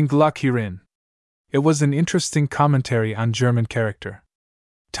 Bring luck hierin." It was an interesting commentary on German character.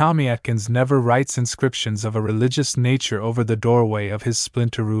 Tommy Atkins never writes inscriptions of a religious nature over the doorway of his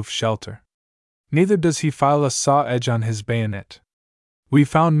splinter-roof shelter. Neither does he file a saw edge on his bayonet. We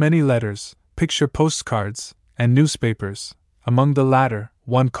found many letters, picture postcards, and newspapers, among the latter,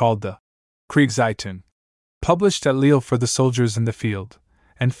 one called the Kriegszeitung, published at Lille for the soldiers in the field,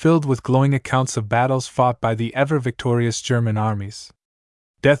 and filled with glowing accounts of battles fought by the ever-victorious German armies.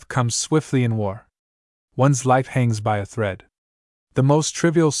 Death comes swiftly in war. One's life hangs by a thread. The most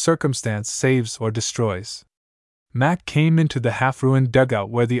trivial circumstance saves or destroys. Mac came into the half-ruined dugout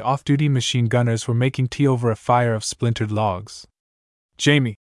where the off-duty machine gunners were making tea over a fire of splintered logs.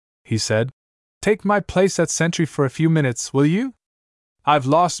 "Jamie," he said, "take my place at sentry for a few minutes, will you? I've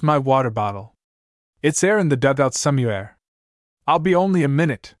lost my water bottle. It's air in the dugout somewhere. I'll be only a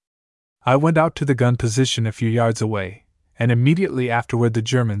minute." I went out to the gun position a few yards away, and immediately afterward the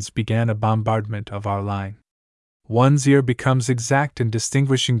Germans began a bombardment of our line. One's ear becomes exact in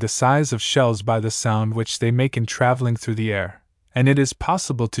distinguishing the size of shells by the sound which they make in traveling through the air, and it is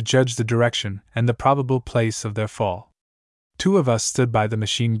possible to judge the direction and the probable place of their fall. 2 of us stood by the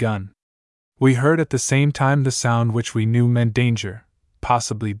machine gun. We heard at the same time the sound which we knew meant danger,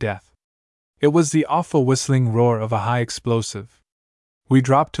 possibly death. It was the awful whistling roar of a high explosive. We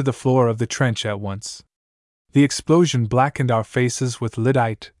dropped to the floor of the trench at once. The explosion blackened our faces with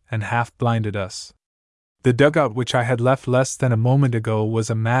lyddite and half blinded us. The dugout which I had left less than a moment ago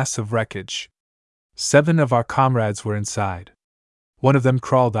was a mass of wreckage. 7 of our comrades were inside. One of them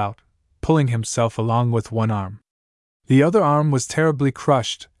crawled out, pulling himself along with one arm. The other arm was terribly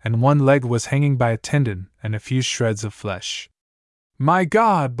crushed, and one leg was hanging by a tendon and a few shreds of flesh. "My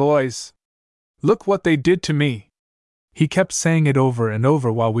God, boys! Look what they did to me!" He kept saying it over and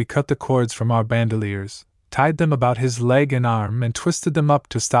over while we cut the cords from our bandoliers, tied them about his leg and arm, and twisted them up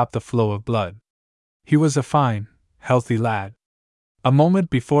to stop the flow of blood. He was a fine, healthy lad. A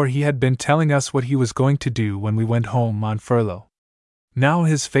moment before he had been telling us what he was going to do when we went home on furlough. Now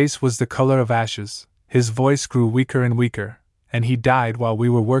his face was the color of ashes, his voice grew weaker and weaker, and he died while we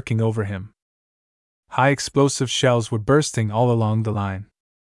were working over him. High explosive shells were bursting all along the line.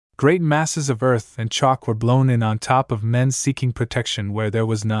 Great masses of earth and chalk were blown in on top of men seeking protection where there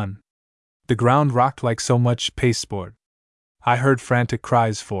was none. The ground rocked like so much pasteboard. I heard frantic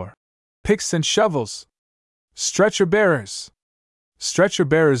cries for picks and shovels! Stretcher bearers! Stretcher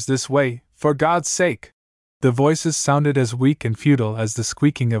bearers this way, for God's sake! The voices sounded as weak and futile as the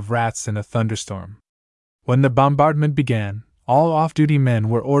squeaking of rats in a thunderstorm. When the bombardment began, all off-duty men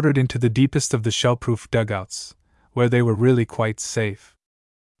were ordered into the deepest of the shell-proof dugouts, where they were really quite safe.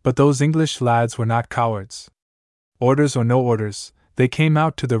 But those English lads were not cowards. Orders or no orders, they came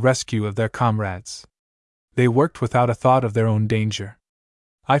out to the rescue of their comrades. They worked without a thought of their own danger.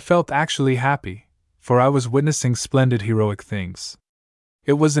 I felt actually happy, for I was witnessing splendid heroic things.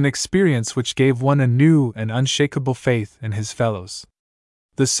 It was an experience which gave one a new and unshakable faith in his fellows.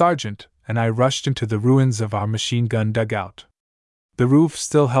 The sergeant and I rushed into the ruins of our machine gun dugout. The roof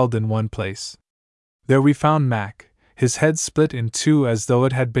still held in one place. There we found Mac, his head split in 2 as though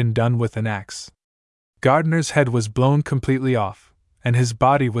it had been done with an axe. Gardner's head was blown completely off, and his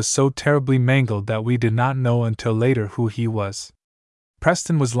body was so terribly mangled that we did not know until later who he was.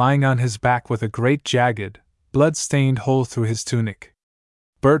 Preston was lying on his back with a great jagged, blood-stained hole through his tunic.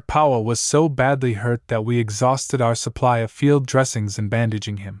 Bert Powell was so badly hurt that we exhausted our supply of field dressings in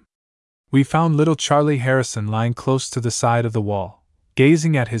bandaging him. We found little Charlie Harrison lying close to the side of the wall,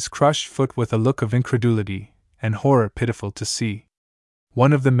 gazing at his crushed foot with a look of incredulity and horror pitiful to see.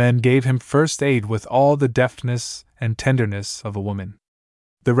 One of the men gave him first aid with all the deftness and tenderness of a woman.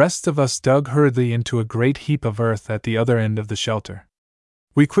 The rest of us dug hurriedly into a great heap of earth at the other end of the shelter.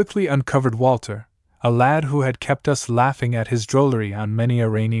 We quickly uncovered Walter, a lad who had kept us laughing at his drollery on many a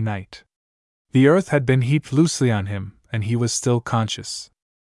rainy night. The earth had been heaped loosely on him, and he was still conscious.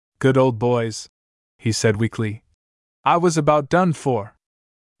 "Good old boys," he said weakly. "I was about done for."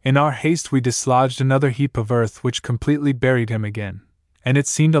 In our haste we dislodged another heap of earth which completely buried him again, and it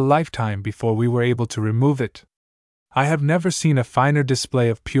seemed a lifetime before we were able to remove it. I have never seen a finer display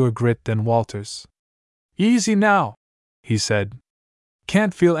of pure grit than Walter's. "Easy now," he said.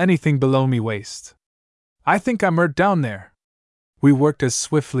 "Can't feel anything below me waist. I think I'm hurt down there." We worked as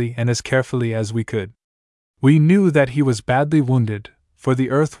swiftly and as carefully as we could. We knew that he was badly wounded, for the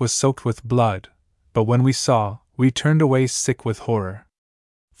earth was soaked with blood, but when we saw, we turned away sick with horror.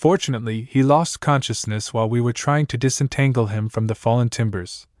 Fortunately, he lost consciousness while we were trying to disentangle him from the fallen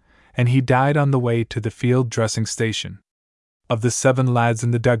timbers, and he died on the way to the field dressing station. Of the 7 lads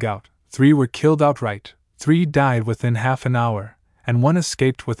in the dugout, 3 were killed outright, 3 died within half an hour, and 1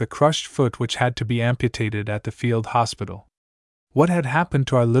 escaped with a crushed foot which had to be amputated at the field hospital. What had happened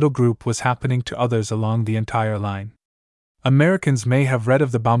to our little group was happening to others along the entire line. Americans may have read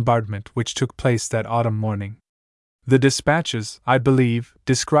of the bombardment which took place that autumn morning. The dispatches, I believe,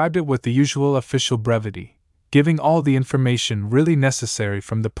 described it with the usual official brevity, giving all the information really necessary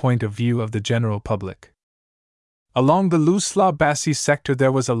from the point of view of the general public. Along the Luz-la-Bassée sector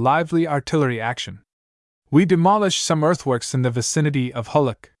there was a lively artillery action. We demolished some earthworks in the vicinity of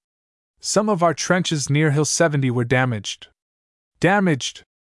Hulluch. Some of our trenches near Hill 70 were damaged.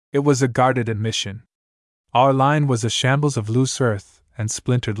 It was a guarded admission. Our line was a shambles of loose earth and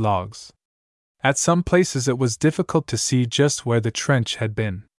splintered logs. At some places it was difficult to see just where the trench had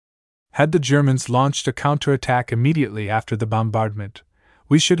been. Had the Germans launched a counterattack immediately after the bombardment,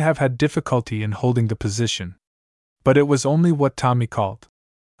 we should have had difficulty in holding the position. But it was only what Tommy called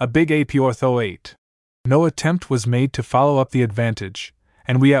a big AP-08. No attempt was made to follow up the advantage,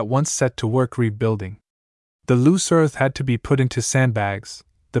 and we at once set to work rebuilding. The loose earth had to be put into sandbags,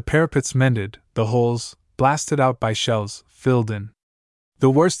 the parapets mended, the holes, blasted out by shells, filled in.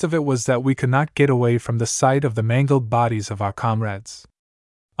 The worst of it was that we could not get away from the sight of the mangled bodies of our comrades.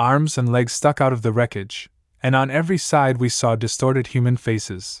 Arms and legs stuck out of the wreckage, and on every side we saw distorted human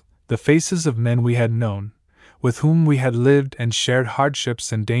faces, the faces of men we had known, with whom we had lived and shared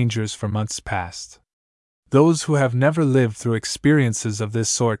hardships and dangers for months past. Those who have never lived through experiences of this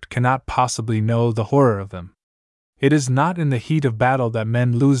sort cannot possibly know the horror of them. It is not in the heat of battle that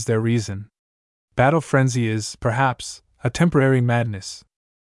men lose their reason. Battle frenzy is, perhaps, a temporary madness.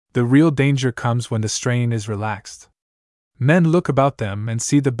 The real danger comes when the strain is relaxed. Men look about them and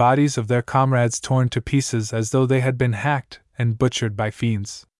see the bodies of their comrades torn to pieces as though they had been hacked and butchered by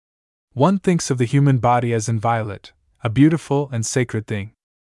fiends. One thinks of the human body as inviolate, a beautiful and sacred thing.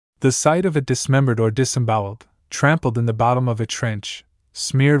 The sight of it dismembered or disemboweled, trampled in the bottom of a trench,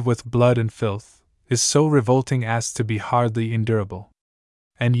 smeared with blood and filth, is so revolting as to be hardly endurable.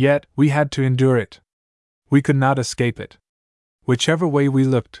 And yet, we had to endure it. We could not escape it. Whichever way we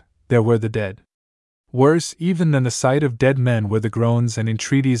looked, there were the dead. Worse even than the sight of dead men were the groans and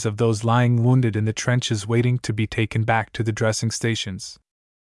entreaties of those lying wounded in the trenches waiting to be taken back to the dressing stations.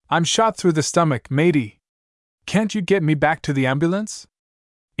 "I'm shot through the stomach, matey. Can't you get me back to the ambulance?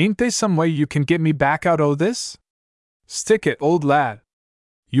 Ain't they some way you can get me back out o' this? Stick it, old lad.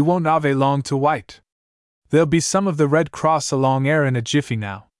 You won't ave long to white. There'll be some of the Red Cross along ere in a jiffy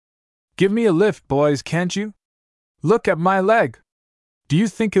now. Give me a lift, boys, can't you? Look at my leg. Do you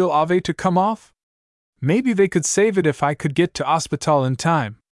think it'll ave to come off? Maybe they could save it if I could get to hospital in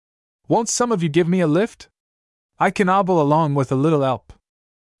time. Won't some of you give me a lift? I can obble along with a little help.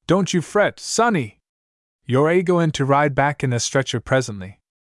 Don't you fret, sonny. You're a-going to ride back in a stretcher presently.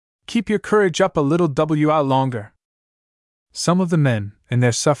 Keep your courage up a little while longer." Some of the men, in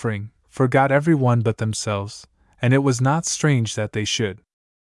their suffering, forgot every one but themselves, and it was not strange that they should.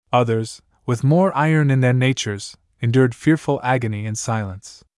 Others, with more iron in their natures, endured fearful agony in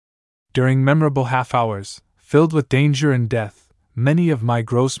silence. During memorable half-hours, filled with danger and death, many of my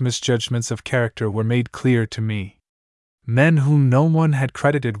gross misjudgments of character were made clear to me. Men whom no one had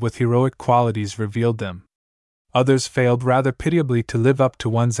credited with heroic qualities revealed them. Others failed rather pitiably to live up to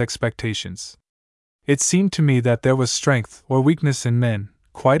one's expectations. It seemed to me that there was strength or weakness in men,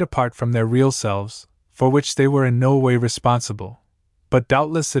 quite apart from their real selves, for which they were in no way responsible, but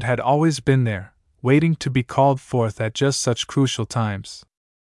doubtless it had always been there, waiting to be called forth at just such crucial times.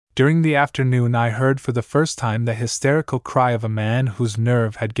 During the afternoon I heard for the first time the hysterical cry of a man whose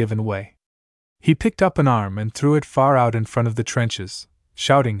nerve had given way. He picked up an arm and threw it far out in front of the trenches,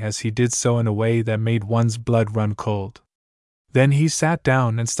 shouting as he did so in a way that made one's blood run cold. Then he sat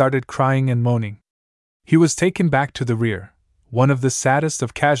down and started crying and moaning. He was taken back to the rear, one of the saddest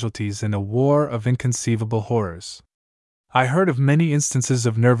of casualties in a war of inconceivable horrors. I heard of many instances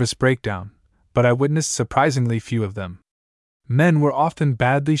of nervous breakdown, but I witnessed surprisingly few of them. Men were often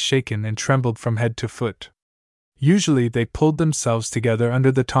badly shaken and trembled from head to foot. Usually they pulled themselves together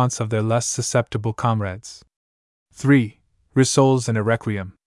under the taunts of their less susceptible comrades. 3. Rissoles and a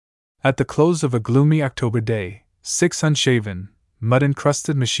Requiem. At the close of a gloomy October day, 6 unshaven,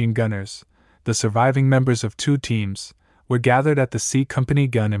 mud-encrusted machine gunners, the surviving members of 2 teams, were gathered at the C Company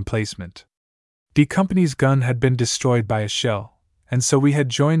gun emplacement. D Company's gun had been destroyed by a shell, and so we had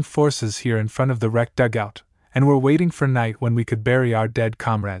joined forces here in front of the wrecked dugout, and were waiting for night when we could bury our dead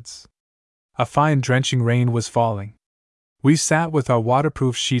comrades. A fine drenching rain was falling. We sat with our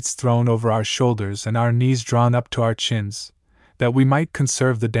waterproof sheets thrown over our shoulders and our knees drawn up to our chins, that we might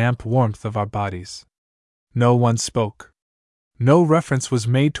conserve the damp warmth of our bodies. No one spoke. No reference was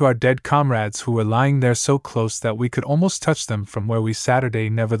made to our dead comrades who were lying there so close that we could almost touch them from where we sat.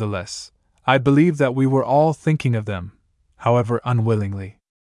 Nevertheless, I believe that we were all thinking of them, however unwillingly.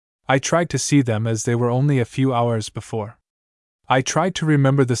 I tried to see them as they were only a few hours before. I tried to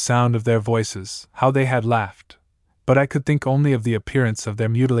remember the sound of their voices, how they had laughed, but I could think only of the appearance of their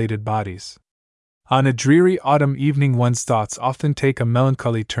mutilated bodies. On a dreary autumn evening one's thoughts often take a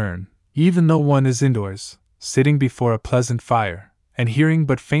melancholy turn, even though one is indoors, sitting before a pleasant fire, and hearing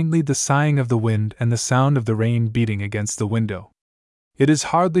but faintly the sighing of the wind and the sound of the rain beating against the window. It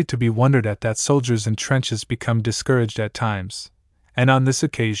is hardly to be wondered at that soldiers in trenches become discouraged at times, and on this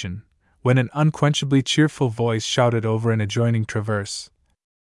occasion, when an unquenchably cheerful voice shouted over an adjoining traverse,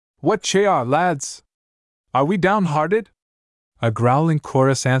 "What cheer, lads? Are we downhearted?" a growling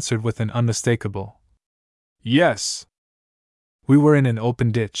chorus answered with an unmistakable "Yes." We were in an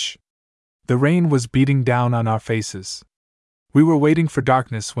open ditch. The rain was beating down on our faces. We were waiting for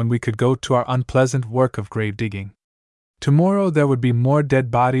darkness when we could go to our unpleasant work of grave digging. Tomorrow there would be more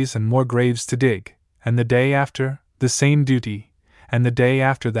dead bodies and more graves to dig, and the day after, the same duty, and the day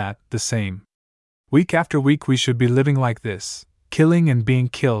after that, the same. Week after week we should be living like this, killing and being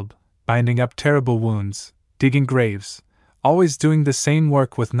killed, binding up terrible wounds, digging graves, always doing the same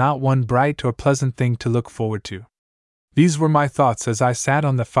work with not one bright or pleasant thing to look forward to. These were my thoughts as I sat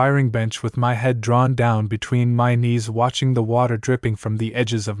on the firing bench with my head drawn down between my knees watching the water dripping from the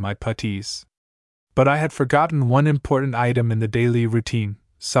edges of my puttees. But I had forgotten one important item in the daily routine,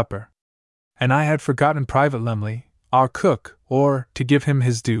 supper. And I had forgotten Private Lemley, our cook, or, to give him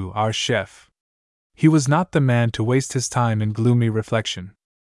his due, our chef. He was not the man to waste his time in gloomy reflection.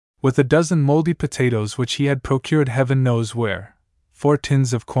 With a dozen moldy potatoes which he had procured heaven knows where, 4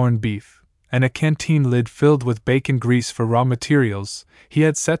 tins of corned beef, and a canteen lid filled with bacon grease for raw materials, he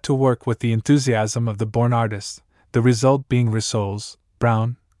had set to work with the enthusiasm of the born artist, the result being rissoles,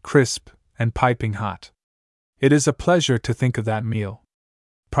 brown, crisp, and piping hot. It is a pleasure to think of that meal.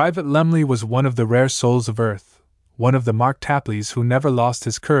 Private Lemley was one of the rare souls of earth, one of the Mark Tapleys who never lost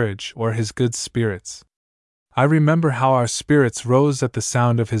his courage or his good spirits. I remember how our spirits rose at the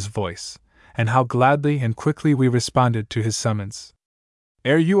sound of his voice, and how gladly and quickly we responded to his summons.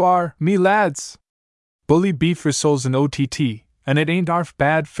 "'Ere you are, me lads! Bully beef rissoles and OTT, and it ain't 'arf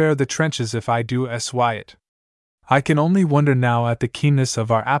bad fare the trenches if I do sy it." I can only wonder now at the keenness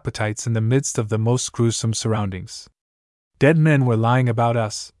of our appetites in the midst of the most gruesome surroundings. Dead men were lying about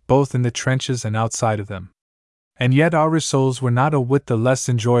us, both in the trenches and outside of them. And yet our rissoles were not a whit the less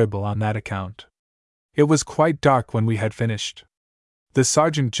enjoyable on that account. It was quite dark when we had finished. The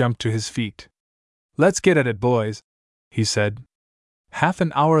sergeant jumped to his feet. "Let's get at it, boys," he said. Half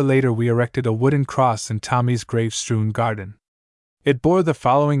an hour later we erected a wooden cross in Tommy's grave-strewn garden. It bore the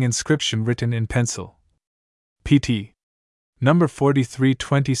following inscription written in pencil: PT. Number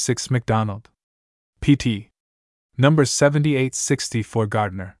 4326 McDonald. PT. Number 7864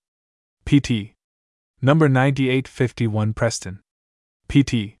 Gardner. PT. Number 9851 Preston.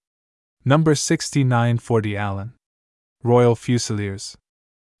 PT. Number 6940 Allen. Royal Fusiliers.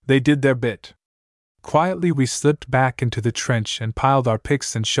 They did their bit. Quietly we slipped back into the trench and piled our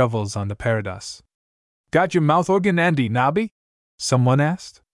picks and shovels on the parados. "Got your mouth organ Andy, Nobby?" someone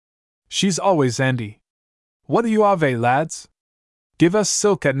asked. "She's always Andy. What do you ave, lads? Give us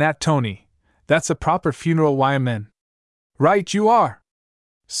silk at Nat Tony, that's a proper funeral YMN. Right you are!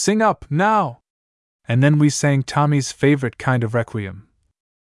 Sing up, now!" And then we sang Tommy's favorite kind of requiem.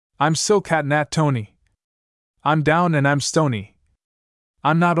 "I'm silk at Nat Tony. I'm down and I'm stony.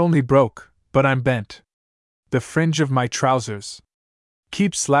 I'm not only broke, but I'm bent. The fringe of my trousers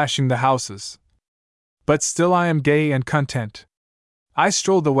keeps slashing the houses. But still I am gay and content. I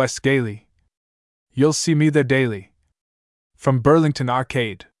stroll the West gaily. You'll see me there daily. From Burlington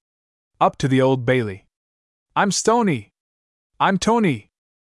Arcade up to the Old Bailey. I'm stony. I'm Tony.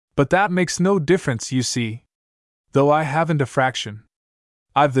 But that makes no difference, you see. Though I haven't a fraction,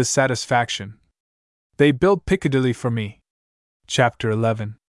 I've the satisfaction. They built Piccadilly for me." Chapter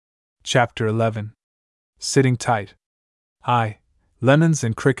 11. Chapter 11. Sitting tight. Aye, lemons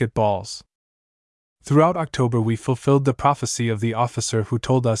and cricket balls. Throughout October we fulfilled the prophecy of the officer who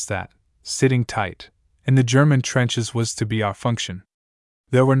told us that sitting tight in the German trenches was to be our function.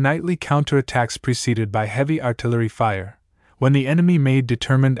 There were nightly counterattacks preceded by heavy artillery fire, when the enemy made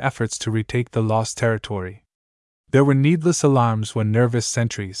determined efforts to retake the lost territory. There were needless alarms when nervous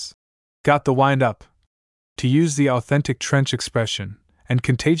sentries got the wind up. To use the authentic trench expression, and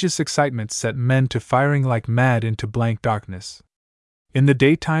contagious excitement set men to firing like mad into blank darkness. In the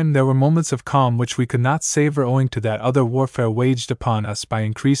daytime there were moments of calm which we could not savor owing to that other warfare waged upon us by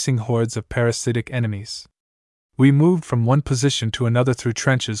increasing hordes of parasitic enemies. We moved from one position to another through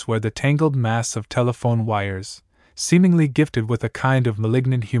trenches where the tangled mass of telephone wires, seemingly gifted with a kind of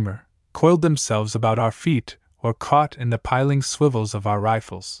malignant humor, coiled themselves about our feet or caught in the piling swivels of our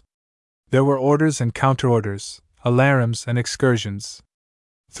rifles. There were orders and counter-orders, alarums and excursions.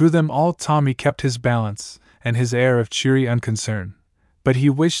 Through them all Tommy kept his balance and his air of cheery unconcern, but he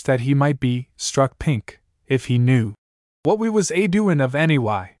wished that he might be struck pink if he knew what we was a-doin' of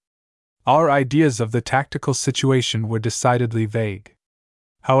anyway. Our ideas of the tactical situation were decidedly vague.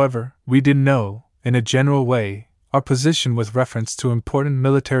 However, we did know, in a general way, our position with reference to important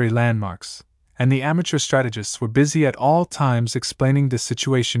military landmarks, and the amateur strategists were busy at all times explaining the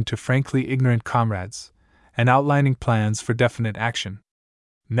situation to frankly ignorant comrades, and outlining plans for definite action.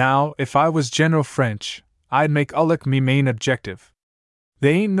 Now, if I was General French, I'd make Ulloch me main objective.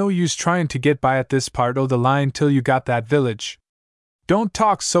 They ain't no use tryin' to get by at this part o' the line till you got that village. Don't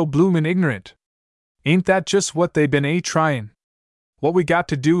talk so bloomin' ignorant. Ain't that just what they been a-tryin'? What we got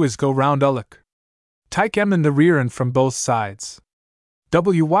to do is go round Ulloch. Tyke 'em in the rear and from both sides.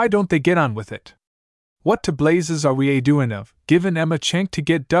 Why don't they get on with it? What to blazes are we a-doin' of, givin' 'em a chank to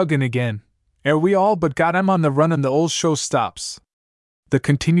get dug in again, ere we all but got 'em on the run and the old show stops? The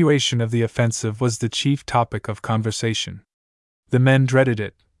continuation of the offensive was the chief topic of conversation. The men dreaded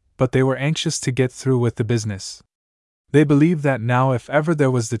it, but they were anxious to get through with the business. They believed that now if ever there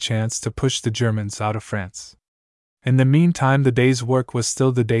was the chance to push the Germans out of France. In the meantime the day's work was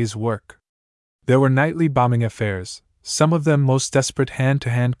still the day's work. There were nightly bombing affairs, some of them most desperate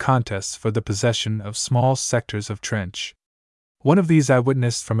hand-to-hand contests for the possession of small sectors of trench. One of these I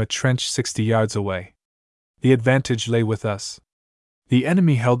witnessed from a trench 60 yards away. The advantage lay with us. The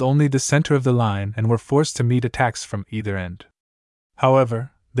enemy held only the center of the line and were forced to meet attacks from either end.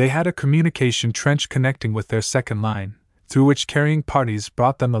 However, they had a communication trench connecting with their second line, through which carrying parties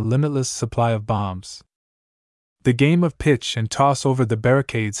brought them a limitless supply of bombs. The game of pitch and toss over the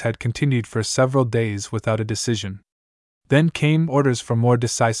barricades had continued for several days without a decision. Then came orders for more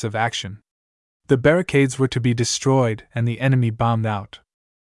decisive action. The barricades were to be destroyed and the enemy bombed out.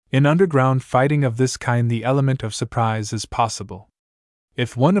 In underground fighting of this kind the element of surprise is possible.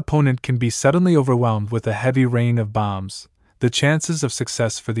 If one opponent can be suddenly overwhelmed with a heavy rain of bombs, the chances of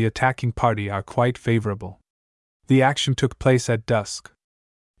success for the attacking party are quite favorable. The action took place at dusk.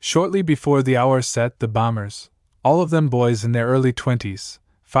 Shortly before the hour set, the bombers, all of them boys in their early 20s,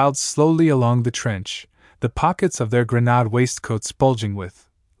 filed slowly along the trench, the pockets of their grenade waistcoats bulging with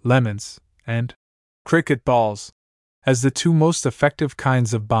lemons and cricket balls, as the two most effective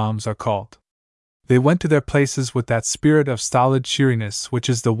kinds of bombs are called. They went to their places with that spirit of stolid cheeriness which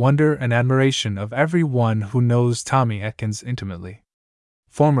is the wonder and admiration of every one who knows Tommy Atkins intimately.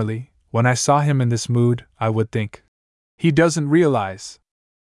 Formerly, when I saw him in this mood, I would think, he doesn't realize.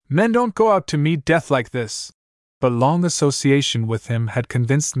 Men don't go out to meet death like this. But long association with him had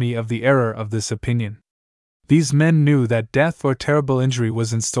convinced me of the error of this opinion. These men knew that death or terrible injury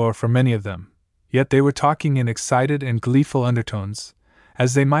was in store for many of them, yet they were talking in excited and gleeful undertones,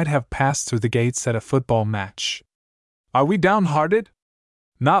 as they might have passed through the gates at a football match. Are we downhearted?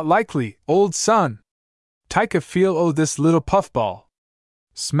 Not likely, old son. Take a feel o' this little puffball.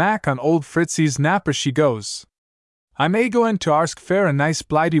 Smack on old Fritzie's napper she goes. I may go in to arsk fair a nice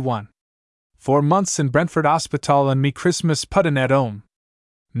blighty one. 4 months in Brentford Hospital and me Christmas puddin' at 'ome.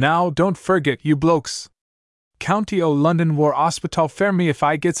 Now, don't forget, you blokes. County o' London War Hospital fare me if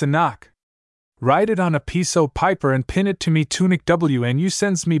I gets a knock. Write it on a piece o' paper and pin it to me tunic W and you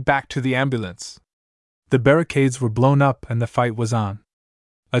sends me back to the ambulance. The barricades were blown up and the fight was on.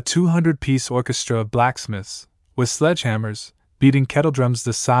 A 200-piece orchestra of blacksmiths, with sledgehammers, beating kettledrums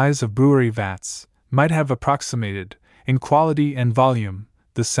the size of brewery vats, might have approximated, in quality and volume,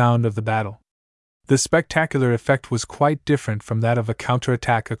 the sound of the battle. The spectacular effect was quite different from that of a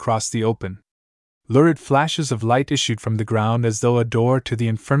counterattack across the open. Lurid flashes of light issued from the ground as though a door to the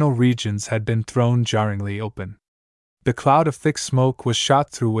infernal regions had been thrown jarringly open. The cloud of thick smoke was shot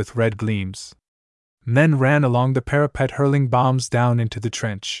through with red gleams. Men ran along the parapet hurling bombs down into the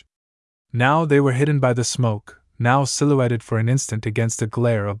trench. Now they were hidden by the smoke, now silhouetted for an instant against a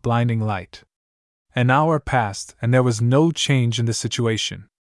glare of blinding light. An hour passed and there was no change in the situation.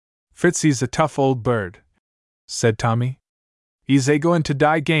 Fritzie's a tough old bird, said Tommy. He's a-goin' to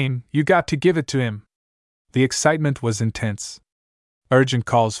die game, you got to give it to him. The excitement was intense. Urgent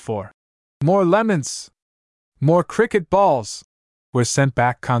calls for more lemons, more cricket balls, were sent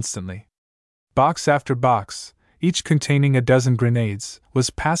back constantly. Box after box, each containing a dozen grenades, was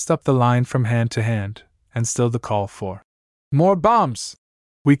passed up the line from hand to hand, and still the call for more bombs!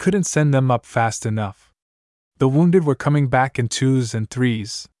 We couldn't send them up fast enough. The wounded were coming back in twos and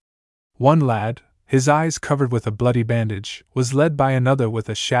threes. One lad, his eyes covered with a bloody bandage, was led by another with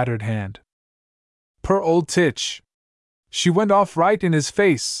a shattered hand. "Poor old Titch! She went off right in his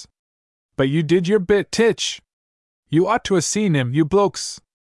face! But you did your bit, Titch! You ought to 'a' seen him, you blokes!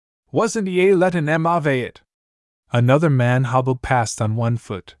 Wasn't he a lettin' 'em ave it?" Another man hobbled past on one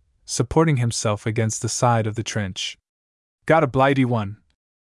foot, supporting himself against the side of the trench. "Got a blighty one,"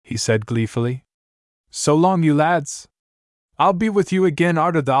 he said gleefully. "So long, you lads! I'll be with you again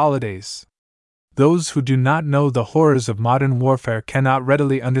arter the holidays." Those who do not know the horrors of modern warfare cannot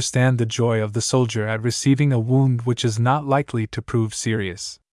readily understand the joy of the soldier at receiving a wound which is not likely to prove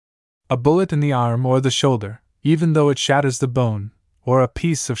serious. A bullet in the arm or the shoulder, even though it shatters the bone, or a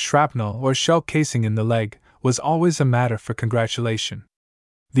piece of shrapnel or shell casing in the leg, was always a matter for congratulation.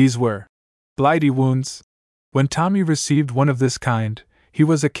 These were blighty wounds. When Tommy received one of this kind, he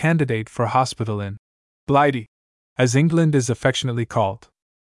was a candidate for hospital in Blighty, as England is affectionately called.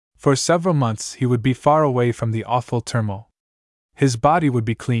 For several months he would be far away from the awful turmoil. His body would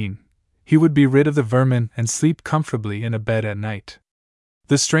be clean, he would be rid of the vermin and sleep comfortably in a bed at night.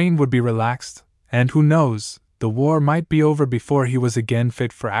 The strain would be relaxed, and who knows, the war might be over before he was again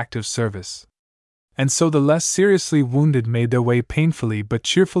fit for active service. And so the less seriously wounded made their way painfully but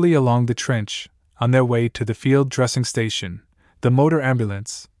cheerfully along the trench, on their way to the field dressing station, the motor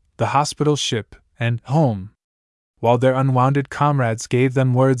ambulance, the hospital ship, and home, while their unwounded comrades gave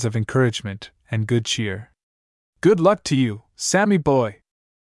them words of encouragement and good cheer. "Good luck to you, Sammy boy!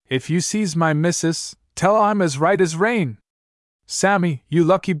 If you sees my missus, tell I'm as right as rain! Sammy, you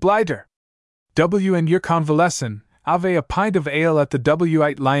lucky blighter! W and your convalescin', ave a pint of ale at the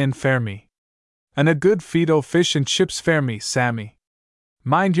W-ite Lion fare me. And a good feed o' fish and chips fare me, Sammy.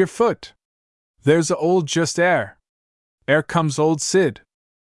 Mind your foot! There's a old just air. Ere comes old Sid.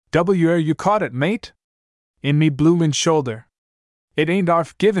 W you caught it, mate? In me bloomin' shoulder. It ain't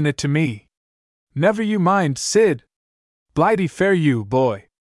arf givin' it to me. Never you mind, Sid. Blighty fare you, boy.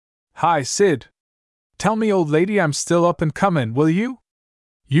 Hi, Sid. Tell me old lady I'm still up and comin', will you?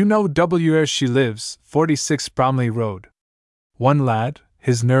 You know where she lives, 46 Bromley Road." One lad,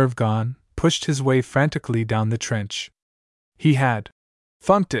 his nerve gone, pushed his way frantically down the trench. He had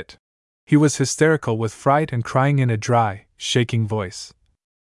funked it. He was hysterical with fright and crying in a dry, shaking voice.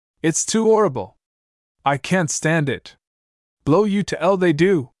 "It's too horrible. I can't stand it. Blow you to 'ell they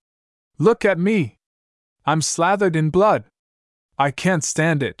do. Look at me. I'm slathered in blood. I can't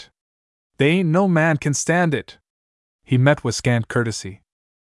stand it. They ain't no man can stand it." He met with scant courtesy.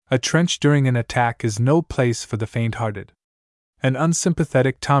 A trench during an attack is no place for the faint-hearted. An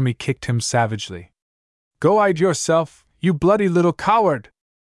unsympathetic Tommy kicked him savagely. "Go hide yourself, you bloody little coward!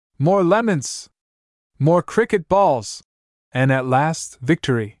 More lemons! More cricket balls!" And at last,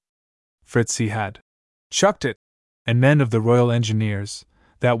 victory! Fritzie had chucked it, and men of the Royal Engineers,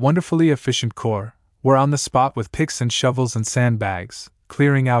 that wonderfully efficient corps, were on the spot with picks and shovels and sandbags,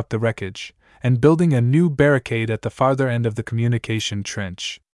 clearing out the wreckage, and building a new barricade at the farther end of the communication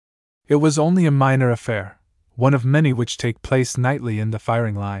trench. It was only a minor affair, one of many which take place nightly in the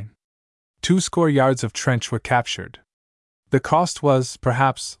firing line. 20 yards of trench were captured. The cost was,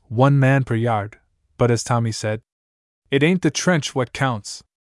 perhaps, 1 man per yard, but as Tommy said, "It ain't the trench what counts.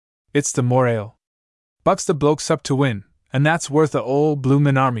 It's the morale. Bucks the blokes up to win, and that's worth a old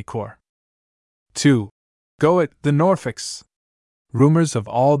bloomin' Army Corps." 2. Go it, the Norfolks! Rumors of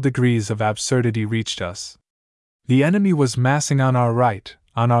all degrees of absurdity reached us. The enemy was massing on our right,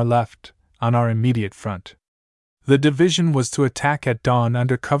 on our left, on our immediate front. The division was to attack at dawn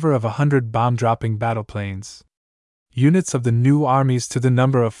under cover of 100 bomb-dropping battleplanes. Units of the new armies to the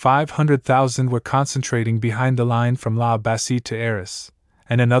number of 500,000 were concentrating behind the line from La Bassée to Arras,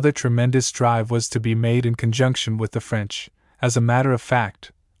 and another tremendous drive was to be made in conjunction with the French. As a matter of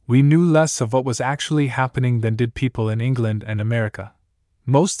fact, we knew less of what was actually happening than did people in England and America.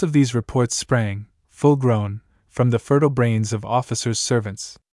 Most of these reports sprang, full-grown, from the fertile brains of officers'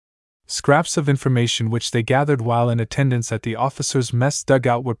 servants. Scraps of information which they gathered while in attendance at the officers' mess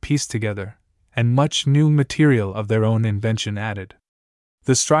dugout were pieced together, and much new material of their own invention added.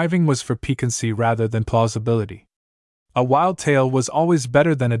 The striving was for piquancy rather than plausibility. A wild tale was always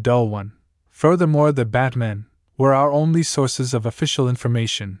better than a dull one. Furthermore, the Batmen were our only sources of official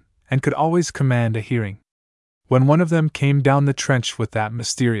information, and could always command a hearing. When one of them came down the trench with that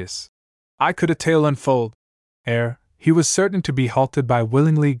mysterious "I could a tale unfold" air, he was certain to be halted by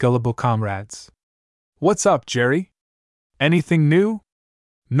willingly gullible comrades. "What's up, Jerry? Anything new?"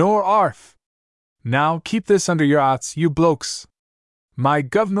 "Nor arf! Now keep this under your arts, you blokes. My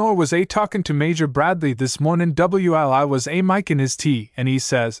governor was talking to Major Bradley this morning while I was miking his tea, and he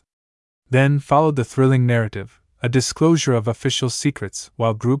says. Then followed the thrilling narrative, a disclosure of official secrets,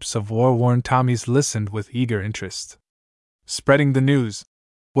 while groups of war-worn Tommies listened with eager interest. Spreading the news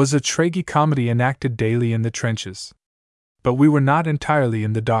was a tragi-comedy enacted daily in the trenches. But we were not entirely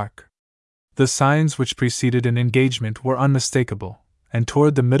in the dark. The signs which preceded an engagement were unmistakable, and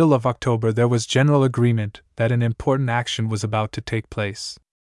toward the middle of October there was general agreement that an important action was about to take place.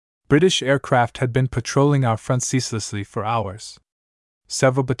 British aircraft had been patrolling our front ceaselessly for hours.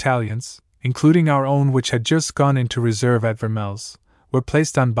 Several battalions, including our own which had just gone into reserve at Vermelles, were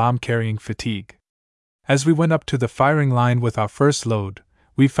placed on bomb-carrying fatigue. As we went up to the firing line with our first load,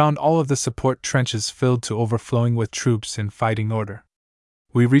 we found all of the support trenches filled to overflowing with troops in fighting order.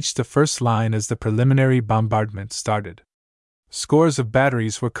 We reached the first line as the preliminary bombardment started. Scores of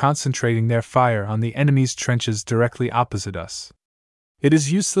batteries were concentrating their fire on the enemy's trenches directly opposite us. It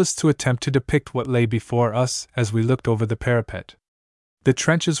is useless to attempt to depict what lay before us as we looked over the parapet. The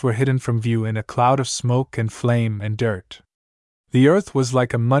trenches were hidden from view in a cloud of smoke and flame and dirt. The earth was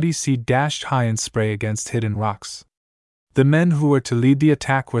like a muddy sea dashed high in spray against hidden rocks. The men who were to lead the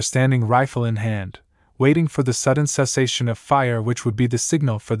attack were standing rifle in hand, waiting for the sudden cessation of fire which would be the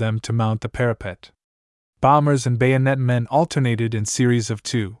signal for them to mount the parapet. Bombers and bayonet men alternated in series of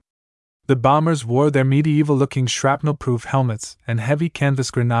two. The bombers wore their medieval-looking shrapnel-proof helmets and heavy canvas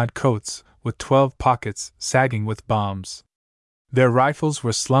grenade coats with 12 pockets sagging with bombs. Their rifles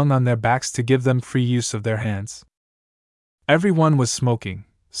were slung on their backs to give them free use of their hands. Everyone was smoking,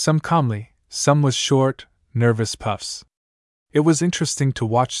 some calmly, some with short, nervous puffs. It was interesting to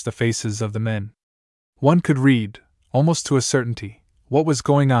watch the faces of the men. One could read, almost to a certainty, what was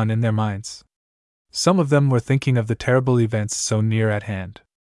going on in their minds. Some of them were thinking of the terrible events so near at hand.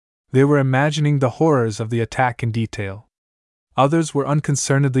 They were imagining the horrors of the attack in detail. Others were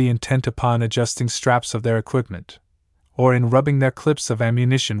unconcernedly intent upon adjusting straps of their equipment, or in rubbing their clips of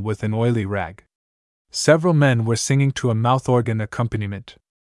ammunition with an oily rag. Several men were singing to a mouth organ accompaniment.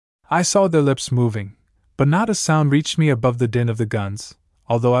 I saw their lips moving, but not a sound reached me above the din of the guns,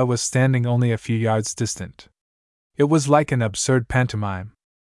 although I was standing only a few yards distant. It was like an absurd pantomime.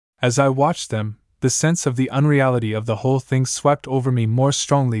 As I watched them, the sense of the unreality of the whole thing swept over me more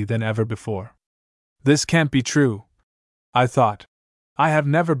strongly than ever before. This can't be true, I thought. I have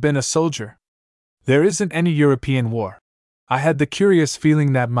never been a soldier. There isn't any European war. I had the curious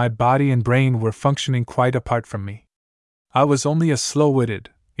feeling that my body and brain were functioning quite apart from me. I was only a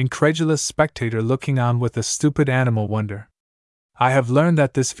slow-witted, incredulous spectator looking on with a stupid animal wonder. I have learned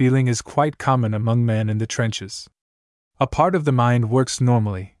that this feeling is quite common among men in the trenches. A part of the mind works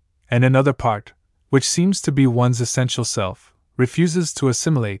normally, and another part, which seems to be one's essential self, refuses to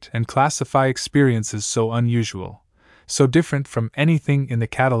assimilate and classify experiences so unusual, so different from anything in the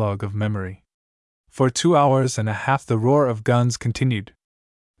catalogue of memory. For 2 hours and a half the roar of guns continued.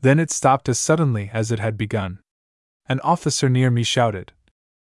 Then it stopped as suddenly as it had begun. An officer near me shouted,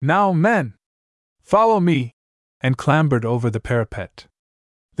 "Now, men! Follow me!" and clambered over the parapet.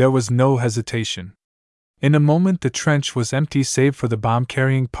 There was no hesitation. In a moment the trench was empty save for the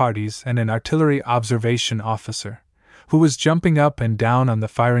bomb-carrying parties and an artillery observation officer, who was jumping up and down on the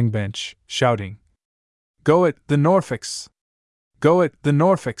firing bench, shouting, "Go it, the Norfolks! Go it, the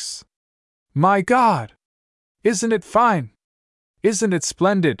Norfolks! My God! Isn't it fine? Isn't it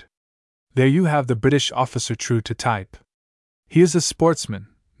splendid?" There you have the British officer true to type. He is a sportsman,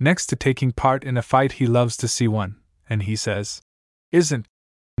 next to taking part in a fight he loves to see won, and he says, "Isn't,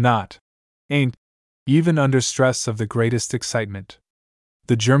 not, ain't," even under stress of the greatest excitement.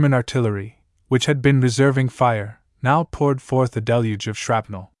 The German artillery, which had been reserving fire, now poured forth a deluge of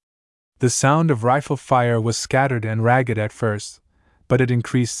shrapnel. The sound of rifle fire was scattered and ragged at first, but it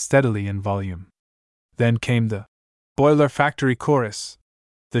increased steadily in volume. Then came the boiler factory chorus,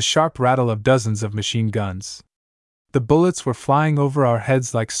 the sharp rattle of dozens of machine guns. The bullets were flying over our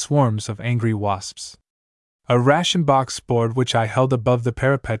heads like swarms of angry wasps. A ration box board which I held above the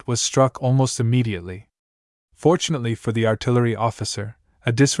parapet was struck almost immediately. Fortunately for the artillery officer,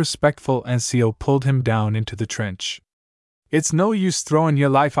 a disrespectful NCO pulled him down into the trench. "It's no use throwing your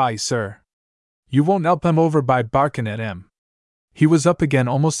life, sir. You won't help him over by barking at him." He was up again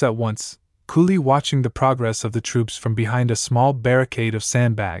almost at once, coolly watching the progress of the troops from behind a small barricade of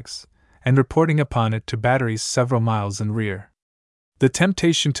sandbags, and reporting upon it to batteries several miles in rear. The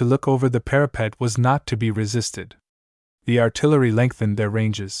temptation to look over the parapet was not to be resisted. The artillery lengthened their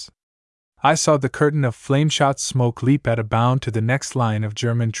ranges. I saw the curtain of flame-shot smoke leap at a bound to the next line of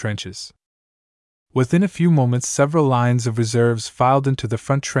German trenches. Within a few moments, several lines of reserves filed into the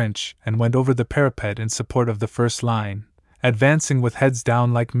front trench and went over the parapet in support of the first line, advancing with heads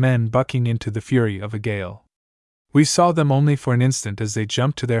down like men bucking into the fury of a gale. We saw them only for an instant as they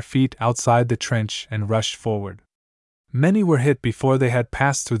jumped to their feet outside the trench and rushed forward. Many were hit before they had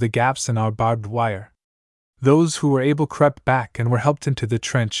passed through the gaps in our barbed wire. Those who were able crept back and were helped into the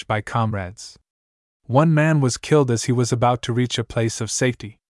trench by comrades. One man was killed as he was about to reach a place of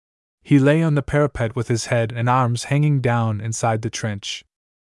safety. He lay on the parapet with his head and arms hanging down inside the trench.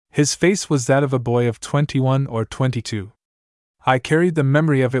 His face was that of a boy of 21 or 22. I carried the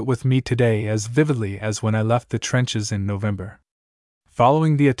memory of it with me today as vividly as when I left the trenches in November.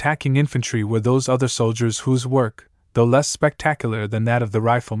 Following the attacking infantry were those other soldiers whose work, though less spectacular than that of the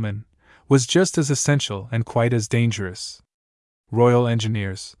riflemen, was just as essential and quite as dangerous. Royal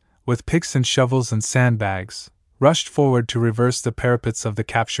Engineers, with picks and shovels and sandbags, rushed forward to reverse the parapets of the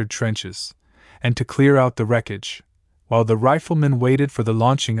captured trenches, and to clear out the wreckage, while the riflemen waited for the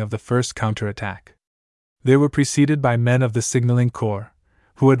launching of the first counterattack. They were preceded by men of the signaling corps,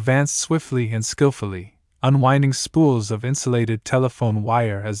 who advanced swiftly and skillfully, unwinding spools of insulated telephone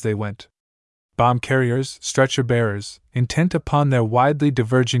wire as they went. Bomb carriers, stretcher bearers, intent upon their widely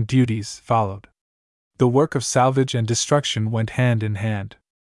diverging duties, followed. The work of salvage and destruction went hand in hand.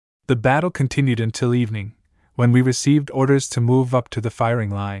 The battle continued until evening, when we received orders to move up to the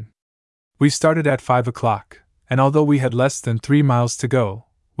firing line. We started at 5 o'clock, and although we had less than 3 miles to go,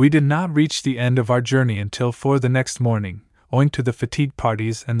 we did not reach the end of our journey until 4 the next morning, owing to the fatigue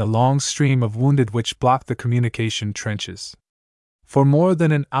parties and the long stream of wounded which blocked the communication trenches. For more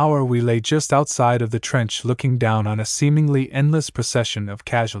than an hour we lay just outside of the trench looking down on a seemingly endless procession of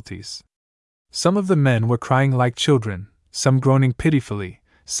casualties. Some of the men were crying like children, some groaning pitifully,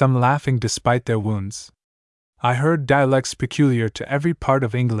 some laughing despite their wounds. I heard dialects peculiar to every part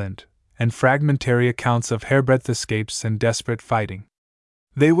of England, and fragmentary accounts of hairbreadth escapes and desperate fighting.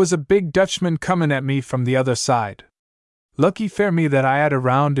 "They was a big Dutchman comin' at me from the other side. Lucky fair me that I 'ad a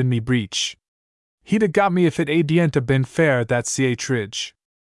round in me breech. He'd a got me if it adient a been fair that Ridge.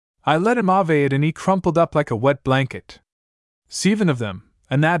 I let him ave it and he crumpled up like a wet blanket. 7 of them,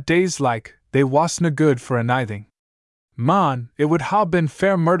 and that days like, they wasna good for a nithing. Man, it would ha' been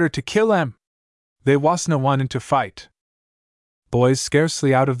fair murder to kill 'em. They wasna wantin' to fight." Boys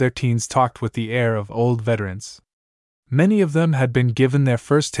scarcely out of their teens talked with the air of old veterans. Many of them had been given their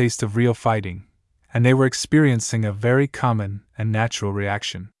first taste of real fighting, and they were experiencing a very common and natural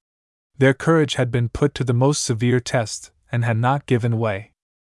reaction. Their courage had been put to the most severe test, and had not given way.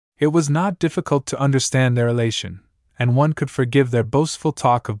 It was not difficult to understand their elation, and one could forgive their boastful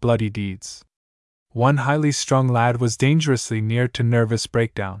talk of bloody deeds. One highly strung lad was dangerously near to nervous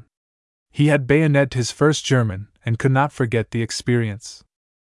breakdown. He had bayoneted his first German, and could not forget the experience.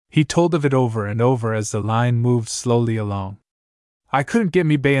 He told of it over and over as the line moved slowly along. "I couldn't get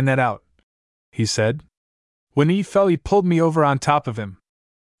me bayonet out," he said. "When he fell, he pulled me over on top of him.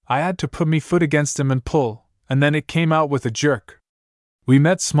 I had to put me foot against him and pull, and then it came out with a jerk." We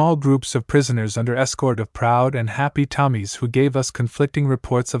met small groups of prisoners under escort of proud and happy Tommies who gave us conflicting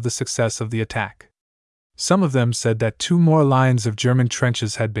reports of the success of the attack. Some of them said that 2 more lines of German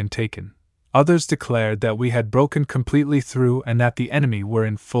trenches had been taken. Others declared that we had broken completely through and that the enemy were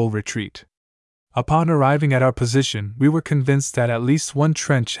in full retreat. Upon arriving at our position, we were convinced that at least 1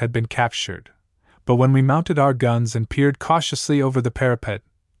 trench had been captured, but when we mounted our guns and peered cautiously over the parapet,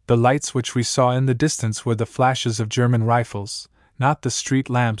 the lights which we saw in the distance were the flashes of German rifles, not the street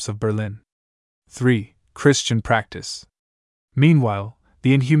lamps of Berlin. 3. Christian practice. Meanwhile,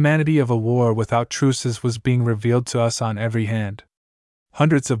 the inhumanity of a war without truces was being revealed to us on every hand.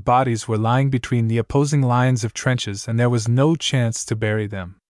 Hundreds of bodies were lying between the opposing lines of trenches, and there was no chance to bury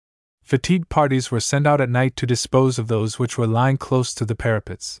them. Fatigue parties were sent out at night to dispose of those which were lying close to the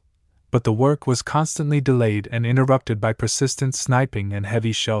parapets, but the work was constantly delayed and interrupted by persistent sniping and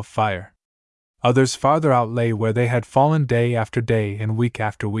heavy shell fire. Others farther out lay where they had fallen day after day and week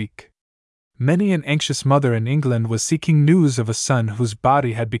after week. Many an anxious mother in England was seeking news of a son whose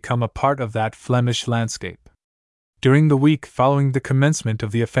body had become a part of that Flemish landscape. During the week following the commencement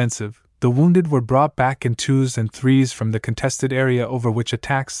of the offensive, the wounded were brought back in 2s and 3s from the contested area over which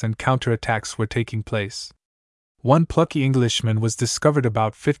attacks and counterattacks were taking place. One plucky Englishman was discovered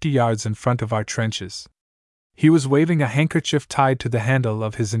about 50 yards in front of our trenches. He was waving a handkerchief tied to the handle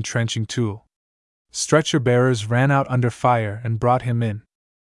of his entrenching tool. Stretcher bearers ran out under fire and brought him in.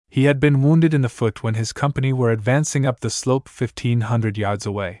 He had been wounded in the foot when his company were advancing up the slope 1,500 yards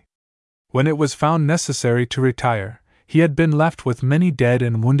away. When it was found necessary to retire, he had been left with many dead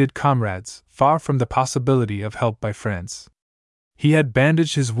and wounded comrades, far from the possibility of help by friends. He had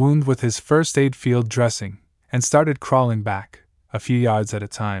bandaged his wound with his first aid field dressing, and started crawling back, a few yards at a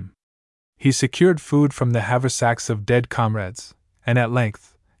time. He secured food from the haversacks of dead comrades, and at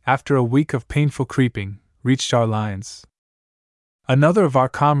length, after a week of painful creeping, reached our lines. Another of our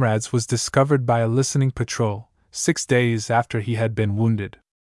comrades was discovered by a listening patrol, 6 days after he had been wounded.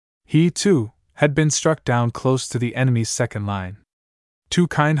 He, too, had been struck down close to the enemy's second line. 2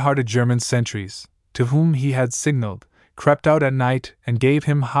 kind-hearted German sentries, to whom he had signaled, crept out at night and gave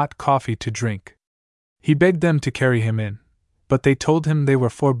him hot coffee to drink. He begged them to carry him in, but they told him they were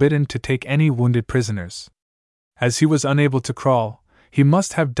forbidden to take any wounded prisoners. As he was unable to crawl, he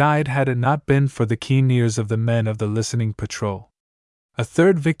must have died had it not been for the keen ears of the men of the listening patrol. A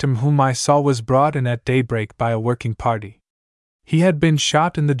third victim whom I saw was brought in at daybreak by a working party. He had been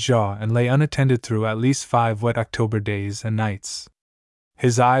shot in the jaw and lay unattended through at least 5 wet October days and nights.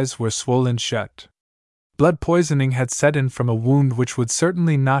 His eyes were swollen shut. Blood poisoning had set in from a wound which would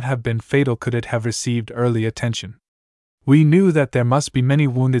certainly not have been fatal could it have received early attention. We knew that there must be many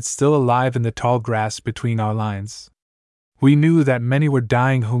wounded still alive in the tall grass between our lines. We knew that many were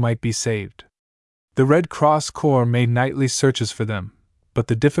dying who might be saved. The Red Cross Corps made nightly searches for them, but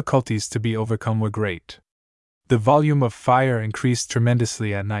the difficulties to be overcome were great. The volume of fire increased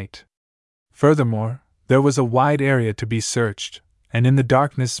tremendously at night. Furthermore, there was a wide area to be searched, and in the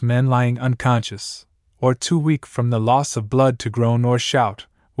darkness men lying unconscious, or too weak from the loss of blood to groan or shout,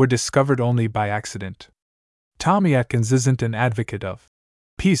 were discovered only by accident. Tommy Atkins isn't an advocate of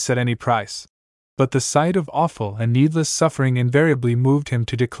peace at any price, but the sight of awful and needless suffering invariably moved him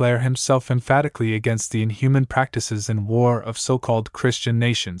to declare himself emphatically against the inhuman practices in war of so-called Christian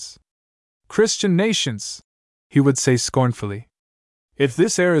nations. Christian nations! He would say scornfully. If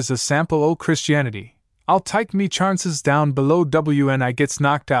this air is a sample o' Christianity, I'll take me chances down below when I gets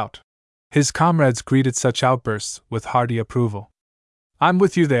knocked out. His comrades greeted such outbursts with hearty approval. I'm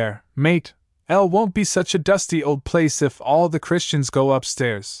with you there, mate. Hell won't be such a dusty old place if all the Christians go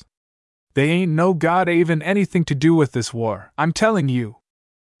upstairs. They ain't no God havin' anything to do with this war, I'm telling you.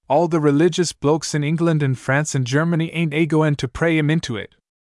 All the religious blokes in England and France and Germany ain't a-goin' to pray him into it.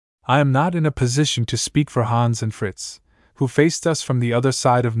 I am not in a position to speak for Hans and Fritz, who faced us from the other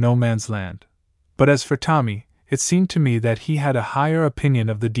side of no man's land, but as for Tommy, it seemed to me that he had a higher opinion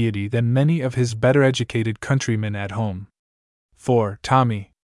of the deity than many of his better educated countrymen at home. For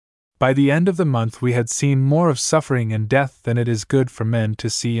Tommy, by the end of the month we had seen more of suffering and death than it is good for men to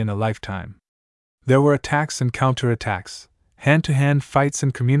see in a lifetime. There were attacks and counter-attacks, hand-to-hand fights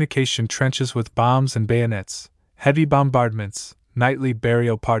in communication trenches with bombs and bayonets, heavy bombardments, nightly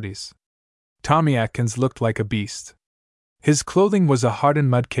burial parties. Tommy Atkins looked like a beast. His clothing was a hardened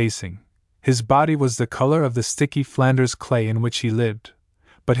mud casing, his body was the color of the sticky Flanders clay in which he lived,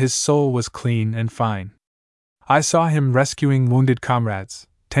 but his soul was clean and fine. I saw him rescuing wounded comrades,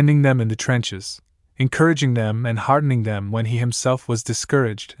 tending them in the trenches, encouraging them and heartening them when he himself was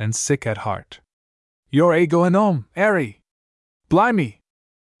discouraged and sick at heart. You're a-goin' 'ome, Harry! Blimey!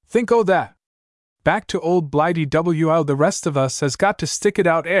 Think o' that! Back to old Blighty while the rest of us has got to stick it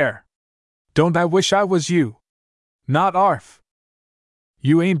out 'ere. Don't I wish I was you? Not 'arf.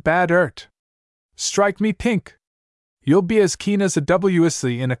 You ain't bad 'urt. Strike me pink. You'll be as keen as a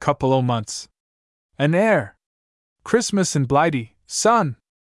Wisley in a couple o' months. An' 'ere. Christmas and Blighty, son.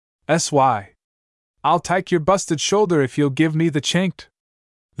 S.Y. I'll take your busted shoulder if you'll give me the chanked.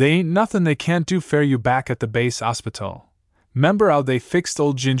 They ain't nothin' they can't do for you back at the base 'ospital. 'Member 'ow they fixed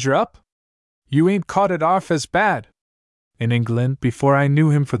old Ginger up? You ain't caught it 'arf as bad. In England, before I knew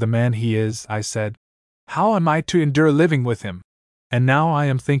him for the man he is, I said, how am I to endure living with him? And now I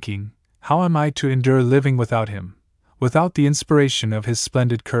am thinking, how am I to endure living without him, without the inspiration of his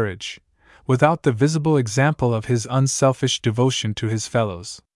splendid courage, without the visible example of his unselfish devotion to his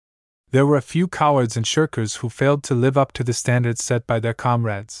fellows? There were a few cowards and shirkers who failed to live up to the standards set by their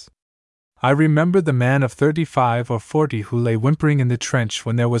comrades. I remember the man of 35 or 40 who lay whimpering in the trench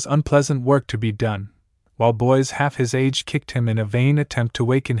when there was unpleasant work to be done, while boys half his age kicked him in a vain attempt to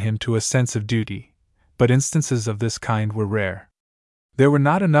waken him to a sense of duty, but instances of this kind were rare. There were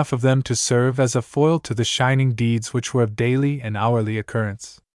not enough of them to serve as a foil to the shining deeds which were of daily and hourly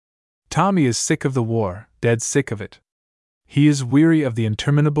occurrence. Tommy is sick of the war, dead sick of it. He is weary of the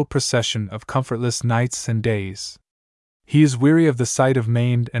interminable procession of comfortless nights and days. He is weary of the sight of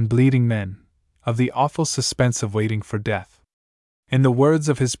maimed and bleeding men, of the awful suspense of waiting for death. In the words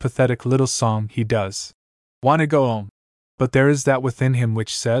of his pathetic little song, he does want to go home, but there is that within him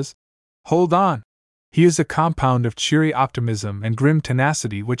which says, hold on! He is a compound of cheery optimism and grim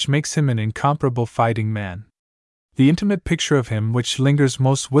tenacity which makes him an incomparable fighting man. The intimate picture of him which lingers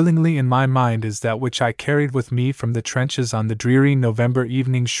most willingly in my mind is that which I carried with me from the trenches on the dreary November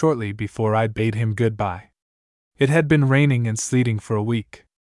evening shortly before I bade him good-bye. It had been raining and sleeting for a week.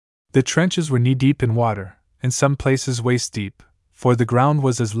 The trenches were knee-deep in water, in some places waist-deep, for the ground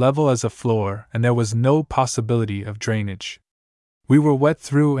was as level as a floor and there was no possibility of drainage. We were wet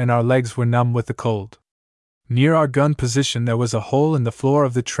through and our legs were numb with the cold. Near our gun position there was a hole in the floor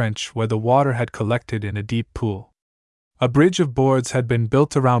of the trench where the water had collected in a deep pool. A bridge of boards had been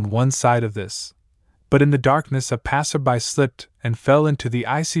built around one side of this, but in the darkness a passer-by slipped and fell into the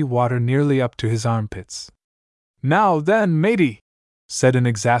icy water nearly up to his armpits. "Now then, matey," said an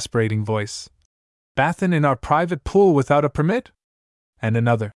exasperating voice. "Bathin' in our private pool without a permit?" And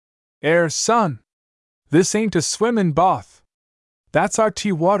another, son, this ain't a swimmin' bath. That's our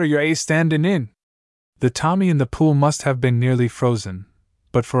tea water you're standin' in." The Tommy in the pool must have been nearly frozen,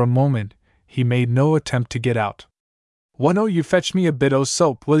 but for a moment he made no attempt to get out. "Wunno you fetch me a bit o'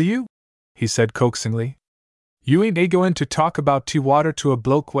 soap, will you?" he said coaxingly. "You ain't a-goin' to talk about tea water to a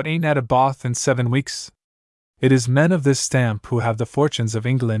bloke what ain't had a bath in 7 weeks." It is men of this stamp who have the fortunes of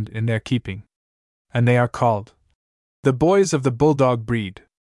England in their keeping. And they are called the boys of the bulldog breed.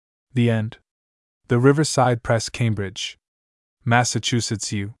 The End. The Riverside Press, Cambridge,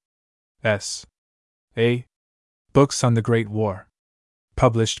 Massachusetts, U.S.A. Books on the Great War.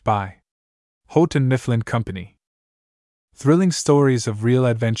 Published by Houghton Mifflin Company. Thrilling stories of real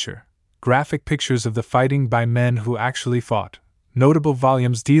adventure, graphic pictures of the fighting by men who actually fought, notable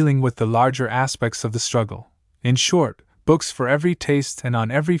volumes dealing with the larger aspects of the struggle. In short, books for every taste and on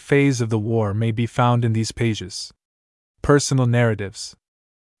every phase of the war may be found in these pages. Personal narratives.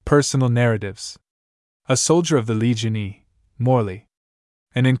 Personal narratives. A soldier of the Legion E. Morley.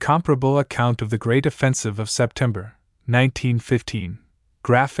 An incomparable account of the great offensive of September, 1915.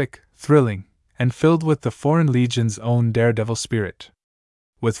 Graphic, thrilling, and filled with the Foreign Legion's own daredevil spirit.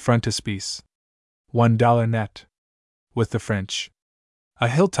 With frontispiece. $1 net. With the French. A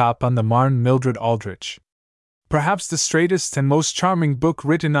Hilltop on the Marne, Mildred Aldrich. Perhaps the straightest and most charming book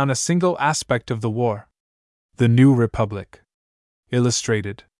written on a single aspect of the war. The New Republic.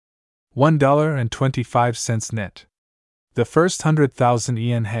 Illustrated. $1.25 net. The First 100,000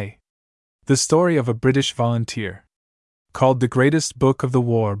 Ian Hay. The story of a British volunteer. Called the greatest book of the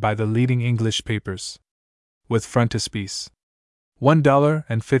war by the leading English papers. With frontispiece.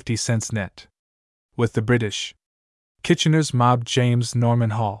 $1.50 net. With the British. Kitchener's Mob, James Norman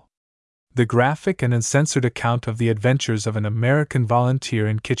Hall. The graphic and uncensored account of the adventures of an American volunteer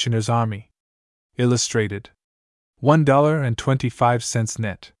in Kitchener's army. Illustrated. $1.25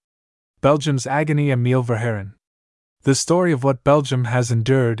 net. Belgium's Agony, Emile Verhaeren. The story of what Belgium has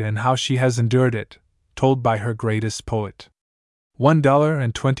endured and how she has endured it, told by her greatest poet.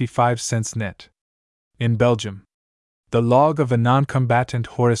 $1.25 net. In Belgium. The log of a non-combatant,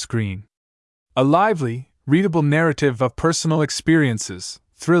 Horace Greene. A lively, readable narrative of personal experiences,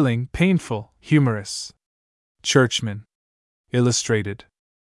 thrilling, painful, humorous. Churchman. Illustrated.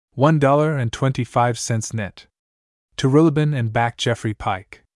 $1.25 net. To Ruhleben and back, Geoffrey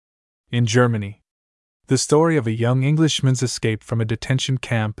Pike. In Germany. The story of a young Englishman's escape from a detention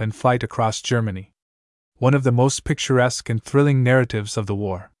camp and flight across Germany. One of the most picturesque and thrilling narratives of the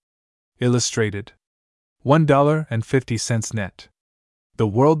war. Illustrated. $1.50 net. The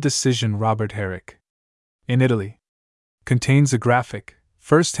World Decision, Robert Herrick. In Italy. Contains a graphic,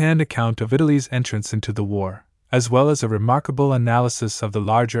 first-hand account of Italy's entrance into the war, as well as a remarkable analysis of the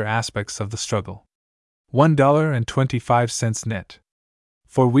larger aspects of the struggle. $1.25 net.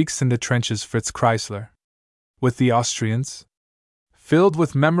 4 weeks in the trenches, Fritz Kreisler. With the Austrians. Filled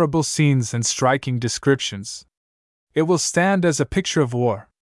with memorable scenes and striking descriptions. It will stand as a picture of war.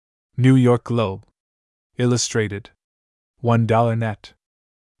 New York Globe. Illustrated. $1 net.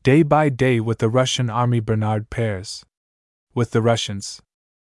 Day by Day with the Russian Army, Bernard Pears. With the Russians.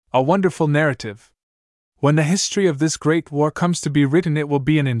 A wonderful narrative. When the history of this great war comes to be written, it will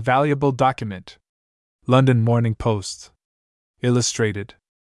be an invaluable document. London Morning Post. Illustrated.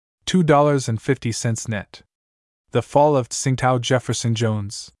 $2.50 net. The Fall of Tsingtao, Jefferson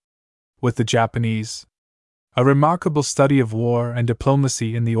Jones. With the Japanese. A remarkable study of war and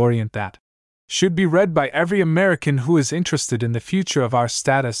diplomacy in the Orient that should be read by every American who is interested in the future of our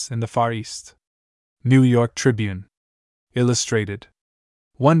status in the Far East. New York Tribune. Illustrated.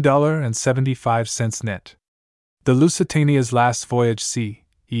 $1.75 net. The Lusitania's Last Voyage,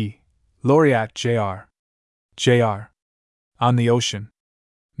 C.E. Laureate J.R. On the Ocean.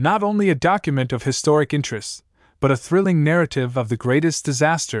 Not only a document of historic interest, but a thrilling narrative of the greatest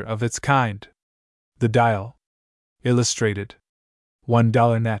disaster of its kind. The Dial. Illustrated.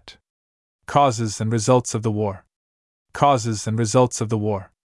 $1 net. Causes and Results of the War. Causes and Results of the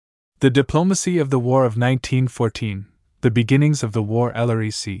War. The Diplomacy of the War of 1914, The Beginnings of the War.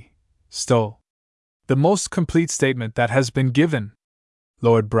 Ellery C. Stowe. The most complete statement that has been given.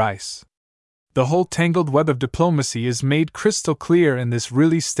 Lord Bryce. The whole tangled web of diplomacy is made crystal clear in this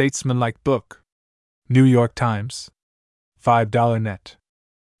really statesmanlike book. New York Times. $5 net.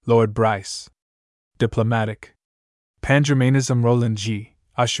 Lord Bryce. Diplomatic. Pan-Germanism. Roland G.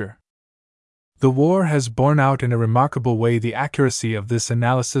 Usher. The war has borne out in a remarkable way the accuracy of this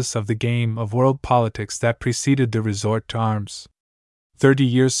analysis of the game of world politics that preceded the resort to arms. 30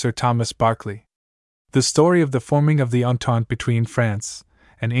 years. Sir Thomas Barclay. The story of the forming of the Entente between France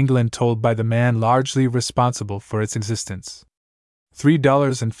and England told by the man largely responsible for its existence.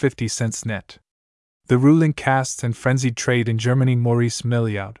 $3.50 net. The ruling caste and frenzied trade in Germany. Maurice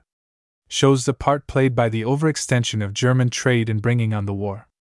Milliard. Shows the part played by the overextension of German trade in bringing on the war.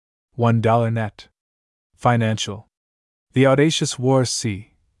 $1 net. Financial. The Audacious War.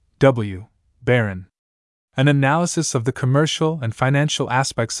 C. W. Barron. An analysis of the commercial and financial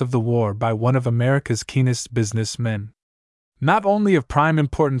aspects of the war by one of America's keenest business men. Not only of prime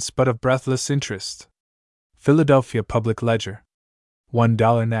importance but of breathless interest. Philadelphia Public Ledger.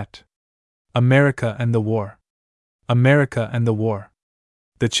 $1 net. America and the War. America and the War.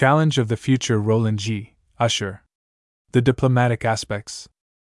 The Challenge of the Future. Roland G. Usher. The Diplomatic Aspects.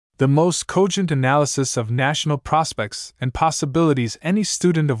 The most cogent analysis of national prospects and possibilities any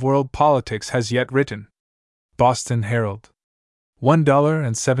student of world politics has yet written. Boston Herald.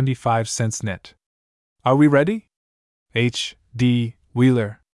 $1.75 net. Are we ready? H. D.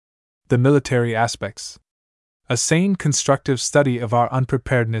 Wheeler. The Military Aspects. A sane constructive study of our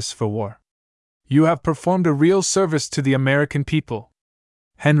unpreparedness for war. You have performed a real service to the American people.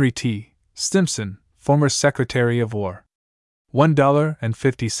 Henry T. Stimson, former Secretary of War.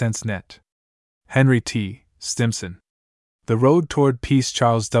 $1.50 net. Henry T. Stimson. The Road Toward Peace.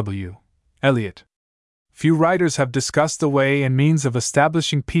 Charles W. Eliot. Few writers have discussed the way and means of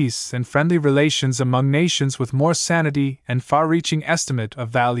establishing peace and friendly relations among nations with more sanity and far-reaching estimate of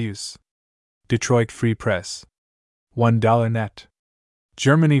values. Detroit Free Press. $1 net.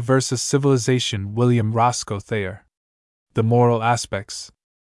 Germany versus Civilization. William Roscoe Thayer. The Moral Aspects.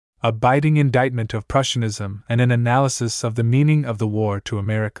 A biting indictment of Prussianism and an analysis of the meaning of the war to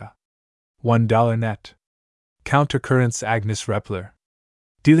America. $1 net. Countercurrents. Agnes Repler.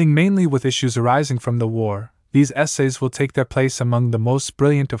 Dealing mainly with issues arising from the war, these essays will take their place among the most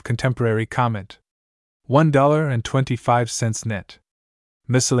brilliant of contemporary comment. $1.25 net.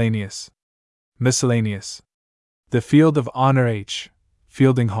 Miscellaneous. Miscellaneous. The Field of Honor. H.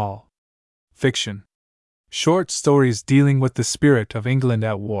 Fielding Hall. Fiction. Short stories dealing with the spirit of England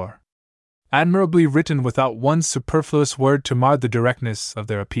at war. Admirably written without one superfluous word to mar the directness of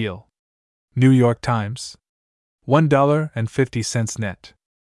their appeal. New York Times. $1.50 net.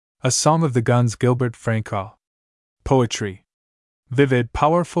 A Song of the Guns. Gilbert Francaw. Poetry. Vivid,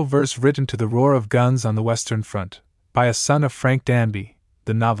 powerful verse written to the roar of guns on the Western Front, by a son of Frank Danby,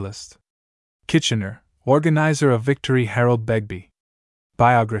 the novelist. Kitchener, organizer of Victory. Harold Begbie.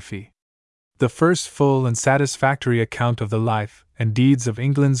 Biography. The first full and satisfactory account of the life and deeds of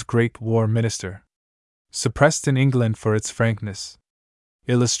England's great war minister. Suppressed in England for its frankness.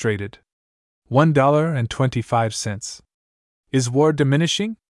 Illustrated. $1.25. Is war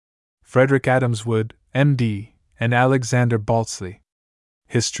diminishing? Frederick Adams Wood, M.D., and Alexander Balsley.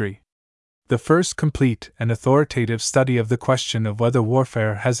 History. The first complete and authoritative study of the question of whether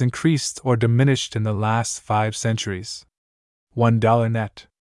warfare has increased or diminished in the last 5 centuries. $1 net.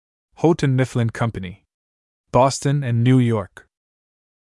 Houghton Mifflin Company. Boston and New York.